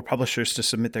invite for publishers to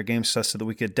submit their games to us so that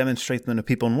we could demonstrate them to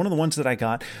people. And one of the ones that I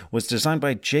got was designed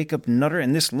by Jacob Nutter,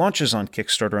 and this launches on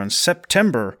Kickstarter on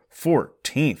September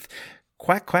 14th.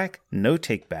 Quack Quack No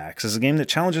Takebacks is a game that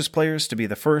challenges players to be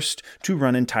the first to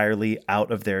run entirely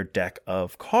out of their deck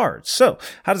of cards. So,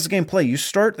 how does the game play? You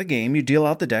start the game, you deal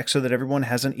out the deck so that everyone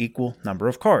has an equal number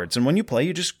of cards. And when you play,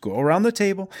 you just go around the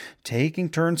table, taking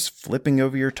turns flipping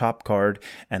over your top card,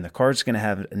 and the card's going to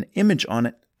have an image on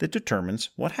it that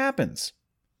determines what happens.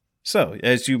 So,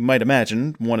 as you might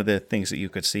imagine, one of the things that you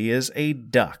could see is a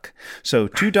duck. So,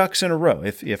 2 ducks in a row.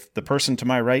 If the person to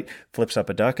my right flips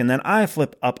up a duck and then I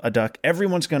flip up a duck,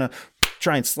 everyone's going to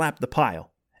try and slap the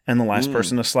pile. And the last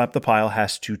person to slap the pile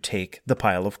has to take the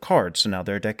pile of cards. So now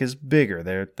their deck is bigger.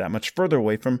 They're that much further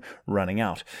away from running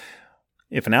out.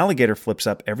 If an alligator flips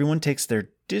up, everyone takes their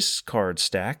discard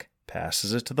stack,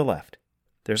 passes it to the left.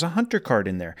 There's a hunter card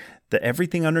in there.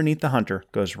 Everything underneath the hunter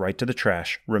goes right to the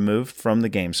trash, removed from the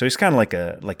game. So he's kind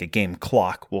of like a game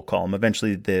clock, we'll call him.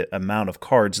 Eventually, the amount of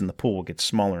cards in the pool will get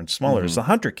smaller and smaller as the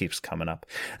hunter keeps coming up.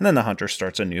 And then the hunter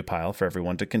starts a new pile for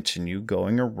everyone to continue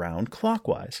going around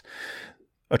clockwise.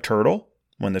 A turtle.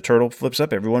 When the turtle flips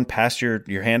up, everyone pass your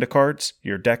hand of cards,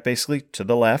 your deck basically, to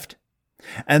the left.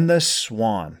 And the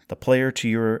swan. The player to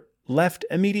your left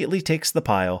immediately takes the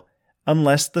pile,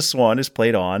 unless the swan is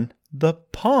played on the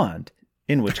pond,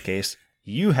 in which case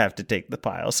you have to take the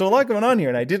pile. So a lot going on here,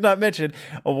 and I did not mention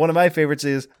one of my favorites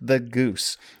is the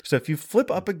goose. So if you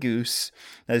flip up a goose,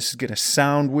 now this is going to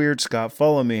sound weird, Scott,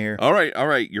 follow me here. All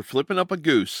right, you're flipping up a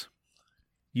goose.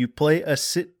 You play a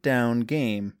sit-down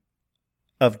game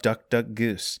of Duck, Duck,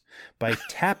 Goose. By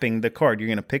tapping the card, you're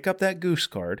going to pick up that goose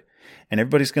card, and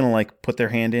everybody's going to like put their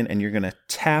hand in, and you're going to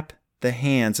tap the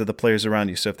hands of the players around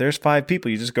you. So if there's 5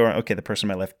 people, you just go around, okay, the person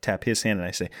on my left, tap his hand, and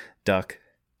I say, duck,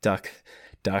 duck,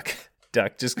 duck,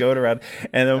 duck, just go it around.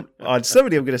 And then on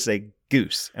somebody, I'm going to say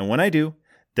goose. And when I do,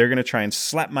 they're going to try and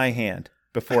slap my hand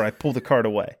before I pull the card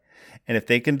away. And if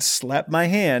they can slap my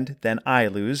hand, then I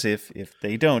lose. If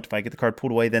they don't, if I get the card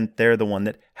pulled away, then they're the one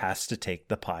that has to take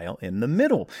the pile in the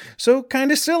middle. So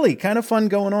kind of silly, kind of fun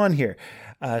going on here.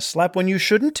 Slap when you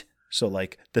shouldn't. So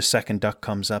like the second duck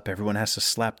comes up, everyone has to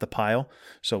slap the pile.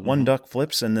 So one duck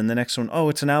flips and then the next one, oh,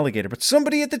 it's an alligator. But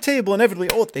somebody at the table inevitably,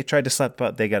 oh, they tried to slap the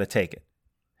pile, they got to take it.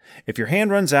 If your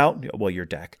hand runs out, well, your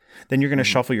deck, then you're going to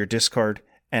shuffle your discard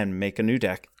and make a new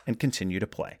deck and continue to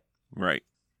play. Right.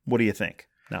 What do you think?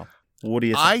 Now, what do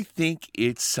you think? I think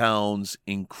it sounds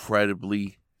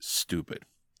incredibly stupid.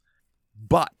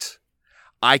 But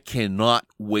I cannot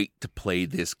wait to play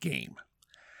this game.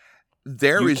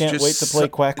 You can't wait to play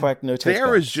Quack Quack No Takebacks.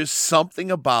 There is just something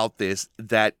about this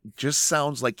that just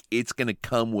sounds like it's going to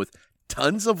come with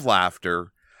tons of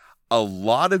laughter, a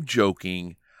lot of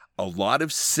joking, a lot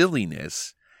of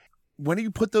silliness. When you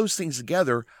put those things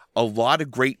together, a lot of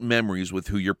great memories with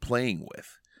who you're playing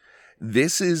with.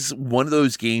 This is one of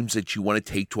those games that you want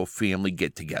to take to a family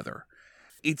get-together.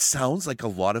 It sounds like a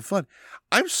lot of fun.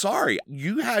 I'm sorry.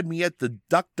 You had me at the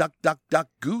duck, duck, duck, duck,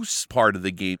 goose part of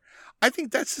the game. I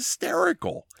think that's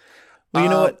hysterical. Well, you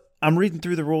know what? I'm reading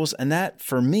through the rules, and that,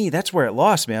 for me, that's where it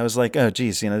lost me. I was like, oh,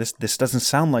 geez, this doesn't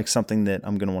sound like something that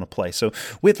I'm going to want to play. So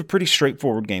we have a pretty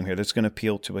straightforward game here that's going to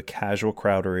appeal to a casual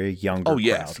crowd or a younger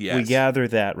crowd. Yes. We gather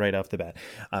that right off the bat.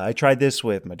 I tried this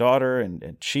with my daughter,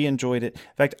 and she enjoyed it. In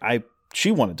fact, she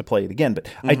wanted to play it again, but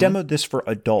I demoed this for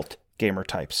adult gamer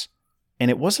types, and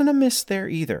it wasn't a miss there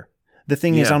either. The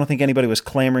thing is, I don't think anybody was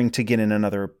clamoring to get in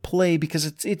another play because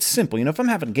it's simple. If I'm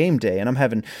having game day and I'm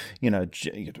having,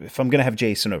 if I'm going to have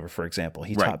Jason over, for example,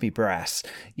 he taught me brass.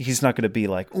 He's not going to be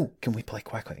like, oh, can we play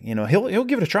Quack? He'll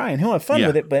give it a try and he'll have fun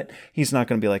with it, but he's not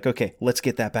going to be like, okay, let's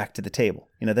get that back to the table.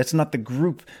 That's not the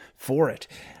group for it.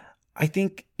 I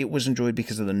think it was enjoyed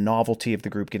because of the novelty of the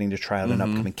group getting to try out an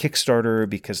upcoming Kickstarter,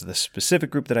 because of the specific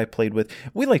group that I played with.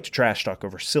 We like to trash talk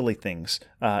over silly things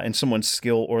and someone's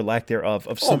skill or lack thereof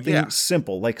of something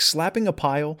simple, like slapping a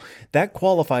pile. That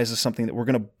qualifies as something that we're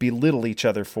going to belittle each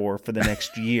other for the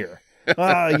next year.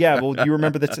 Well, you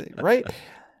remember that, right?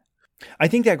 I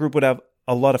think that group would have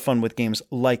a lot of fun with games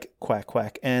like Quack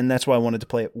Quack, and that's why I wanted to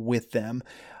play it with them.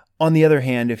 On the other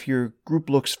hand, if your group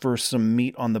looks for some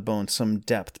meat on the bone, some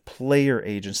depth, player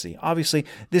agency, obviously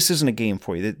this isn't a game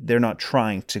for you. They're not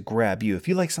trying to grab you. If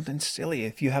you like something silly,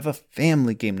 if you have a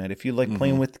family game night, if you like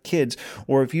playing with kids,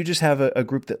 or if you just have a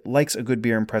group that likes a good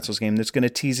beer and pretzels game that's going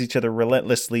to tease each other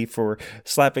relentlessly for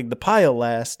slapping the pile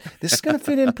last, this is going to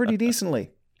fit in pretty decently.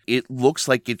 It looks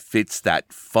like it fits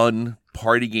that fun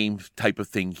party game type of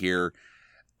thing here.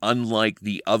 Unlike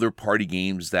the other party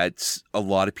games that a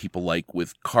lot of people like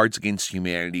with Cards Against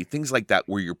Humanity, things like that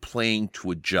where you're playing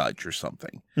to a judge or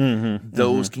something.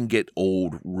 Those can get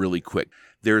old really quick.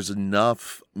 There's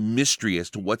enough mystery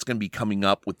as to what's going to be coming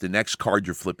up with the next card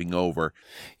you're flipping over.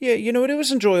 Yeah, it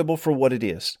was enjoyable for what it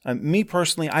is. Me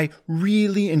personally, I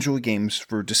really enjoy games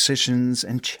for decisions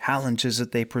and challenges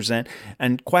that they present,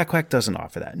 and Quack Quack doesn't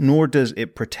offer that, nor does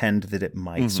it pretend that it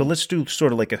might. So let's do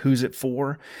sort of like a Who's It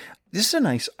For? This is a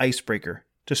nice icebreaker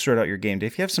to start out your game day.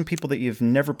 If you have some people that you've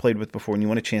never played with before and you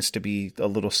want a chance to be a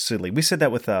little silly. We said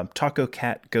that with Taco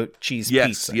Cat Goat Cheese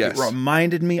Pizza. Yes. It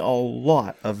reminded me a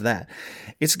lot of that.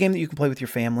 It's a game that you can play with your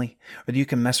family or that you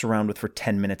can mess around with for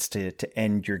 10 minutes to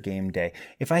end your game day.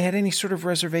 If I had any sort of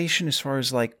reservation as far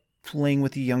as like playing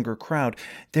with a younger crowd,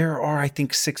 there are, I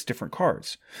think, 6 different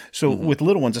cards. So with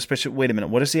little ones, especially, wait a minute,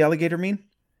 what does the alligator mean?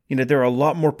 They're a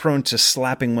lot more prone to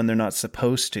slapping when they're not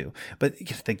supposed to. But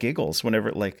the giggles whenever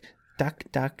like, duck,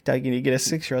 duck, duck, and you get a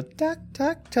 6-year-old, duck,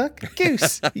 duck, duck,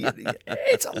 goose.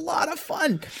 It's a lot of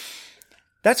fun.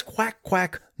 That's Quack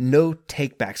Quack, no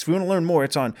takebacks. If you want to learn more,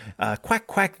 it's on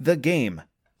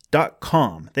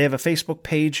quackquackthegame.com. They have a Facebook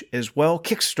page as well.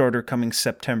 Kickstarter coming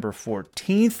September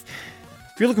 14th.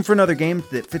 If you're looking for another game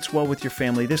that fits well with your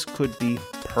family, this could be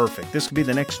perfect. This could be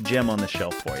the next gem on the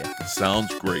shelf for you.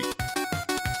 Sounds great.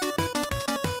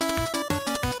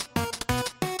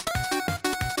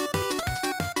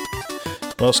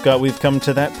 Well, Scott, we've come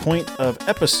to that point of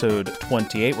episode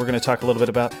 28. We're going to talk a little bit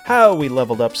about how we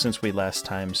leveled up since we last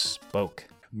time spoke.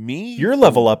 Me? Your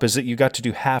level up is that you got to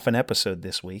do half an episode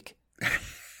this week.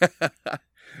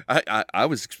 I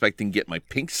was expecting to get my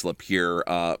pink slip here.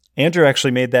 Andrew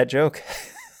actually made that joke.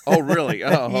 Oh, really?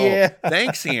 Yeah.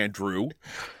 Thanks, Andrew.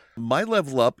 My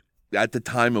level up, at the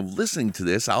time of listening to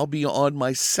this, I'll be on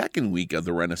my 2nd week of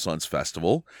the Renaissance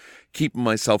Festival, keeping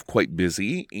myself quite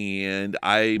busy, and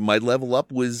my level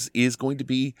up is going to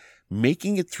be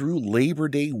making it through Labor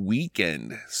Day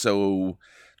weekend. So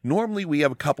normally we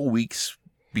have a couple weeks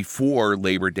before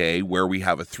Labor Day where we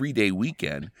have a 3-day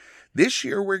weekend. This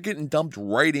year we're getting dumped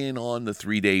right in on the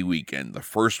 3-day weekend, the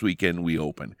first weekend we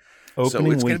open. Opening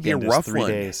so it's going to be a rough 3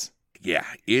 one. days. Yeah,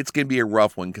 it's going to be a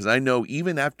rough one because I know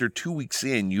even after 2 weeks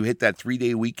in, you hit that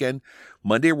 3-day weekend,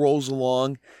 Monday rolls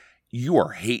along, you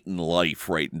are hating life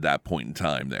right at that point in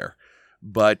time there.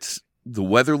 But the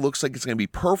weather looks like it's going to be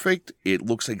perfect. It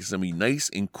looks like it's going to be nice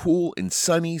and cool and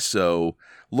sunny. So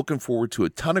looking forward to a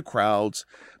ton of crowds.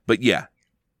 But yeah,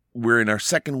 we're in our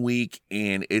 2nd week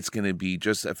and it's going to be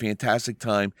just a fantastic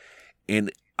time.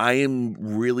 And I am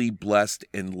really blessed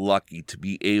and lucky to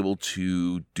be able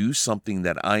to do something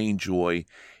that I enjoy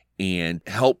and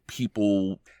help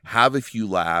people have a few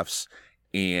laughs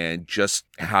and just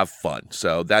have fun.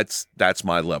 So that's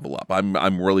my level up.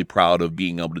 I'm really proud of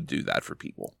being able to do that for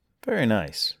people. Very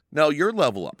nice. Now, your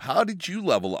level up. How did you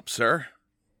level up, sir?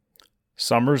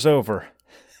 Summer's over.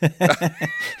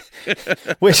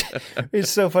 Which is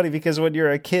so funny because when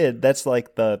you're a kid, that's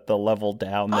like the level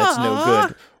down. That's no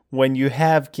good. When you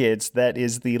have kids, that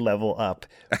is the level up.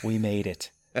 We made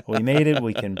it. We made it.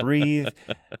 We can breathe.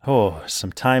 Oh,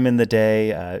 some time in the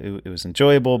day. It was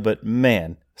enjoyable, but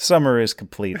man, summer is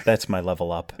complete. That's my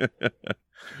level up.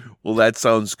 Well, that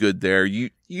sounds good there. You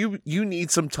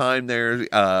need some time there.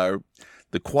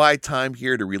 The quiet time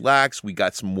here to relax. We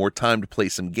got some more time to play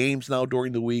some games now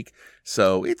during the week.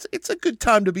 So it's a good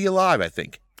time to be alive, I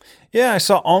think. Yeah, I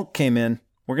saw Onk came in.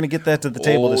 We're going to get that to the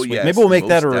table this week. Yes, Maybe we'll make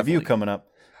that a definitely. review coming up.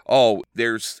 Oh,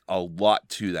 there's a lot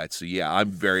to that. So yeah,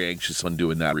 I'm very anxious on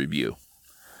doing that review.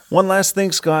 One last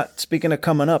thing, Scott. Speaking of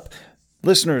coming up,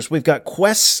 listeners, we've got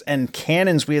quests and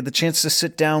cannons. We had the chance to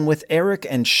sit down with Eric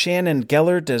and Shannon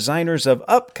Geller, designers of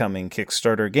upcoming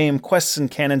Kickstarter game Quests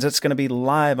and Cannons. That's going to be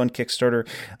live on Kickstarter,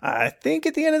 I think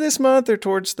at the end of this month or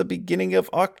towards the beginning of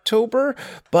October.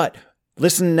 But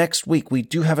listen next week. We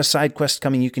do have a side quest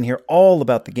coming. You can hear all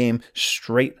about the game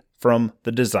straight from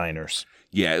the designers.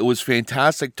 Yeah, it was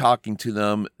fantastic talking to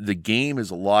them. The game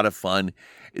is a lot of fun.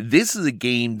 This is a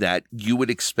game that you would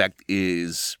expect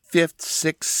is 5th,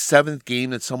 6th, 7th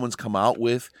game that someone's come out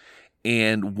with.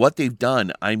 And what they've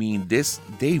done, I mean,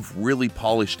 they've really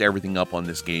polished everything up on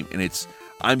this game. And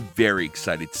I'm very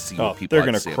excited to see what people they're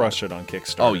have going to to say crush about it on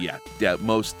Kickstarter. Oh, yeah,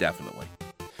 most definitely.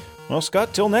 Well,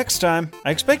 Scott, till next time,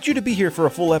 I expect you to be here for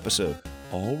a full episode.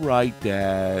 All right,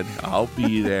 Dad, I'll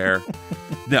be there.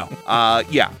 No,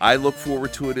 yeah, I look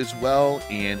forward to it as well.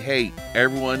 And hey,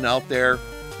 everyone out there,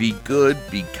 be good,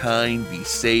 be kind, be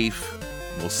safe.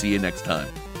 We'll see you next time.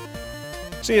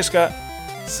 See you, Scott.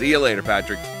 See you later,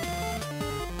 Patrick.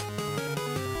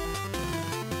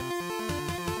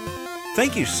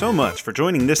 Thank you so much for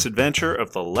joining this adventure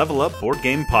of the Level Up Board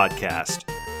Game Podcast.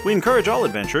 We encourage all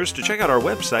adventurers to check out our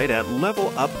website at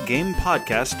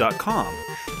levelupgamepodcast.com.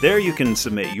 There you can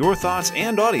submit your thoughts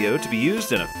and audio to be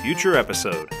used in a future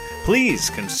episode.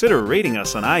 Please consider rating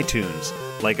us on iTunes,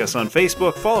 like us on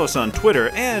Facebook, follow us on Twitter,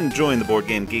 and join the Board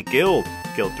Game Geek Guild,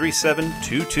 Guild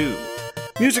 3722.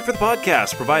 Music for the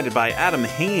podcast provided by Adam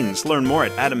Haynes. Learn more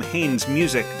at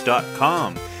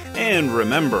adamhaynesmusic.com. And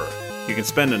remember, you can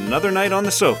spend another night on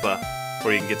the sofa,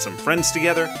 or you can get some friends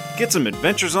together, get some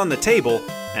adventures on the table,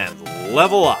 and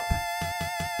level up.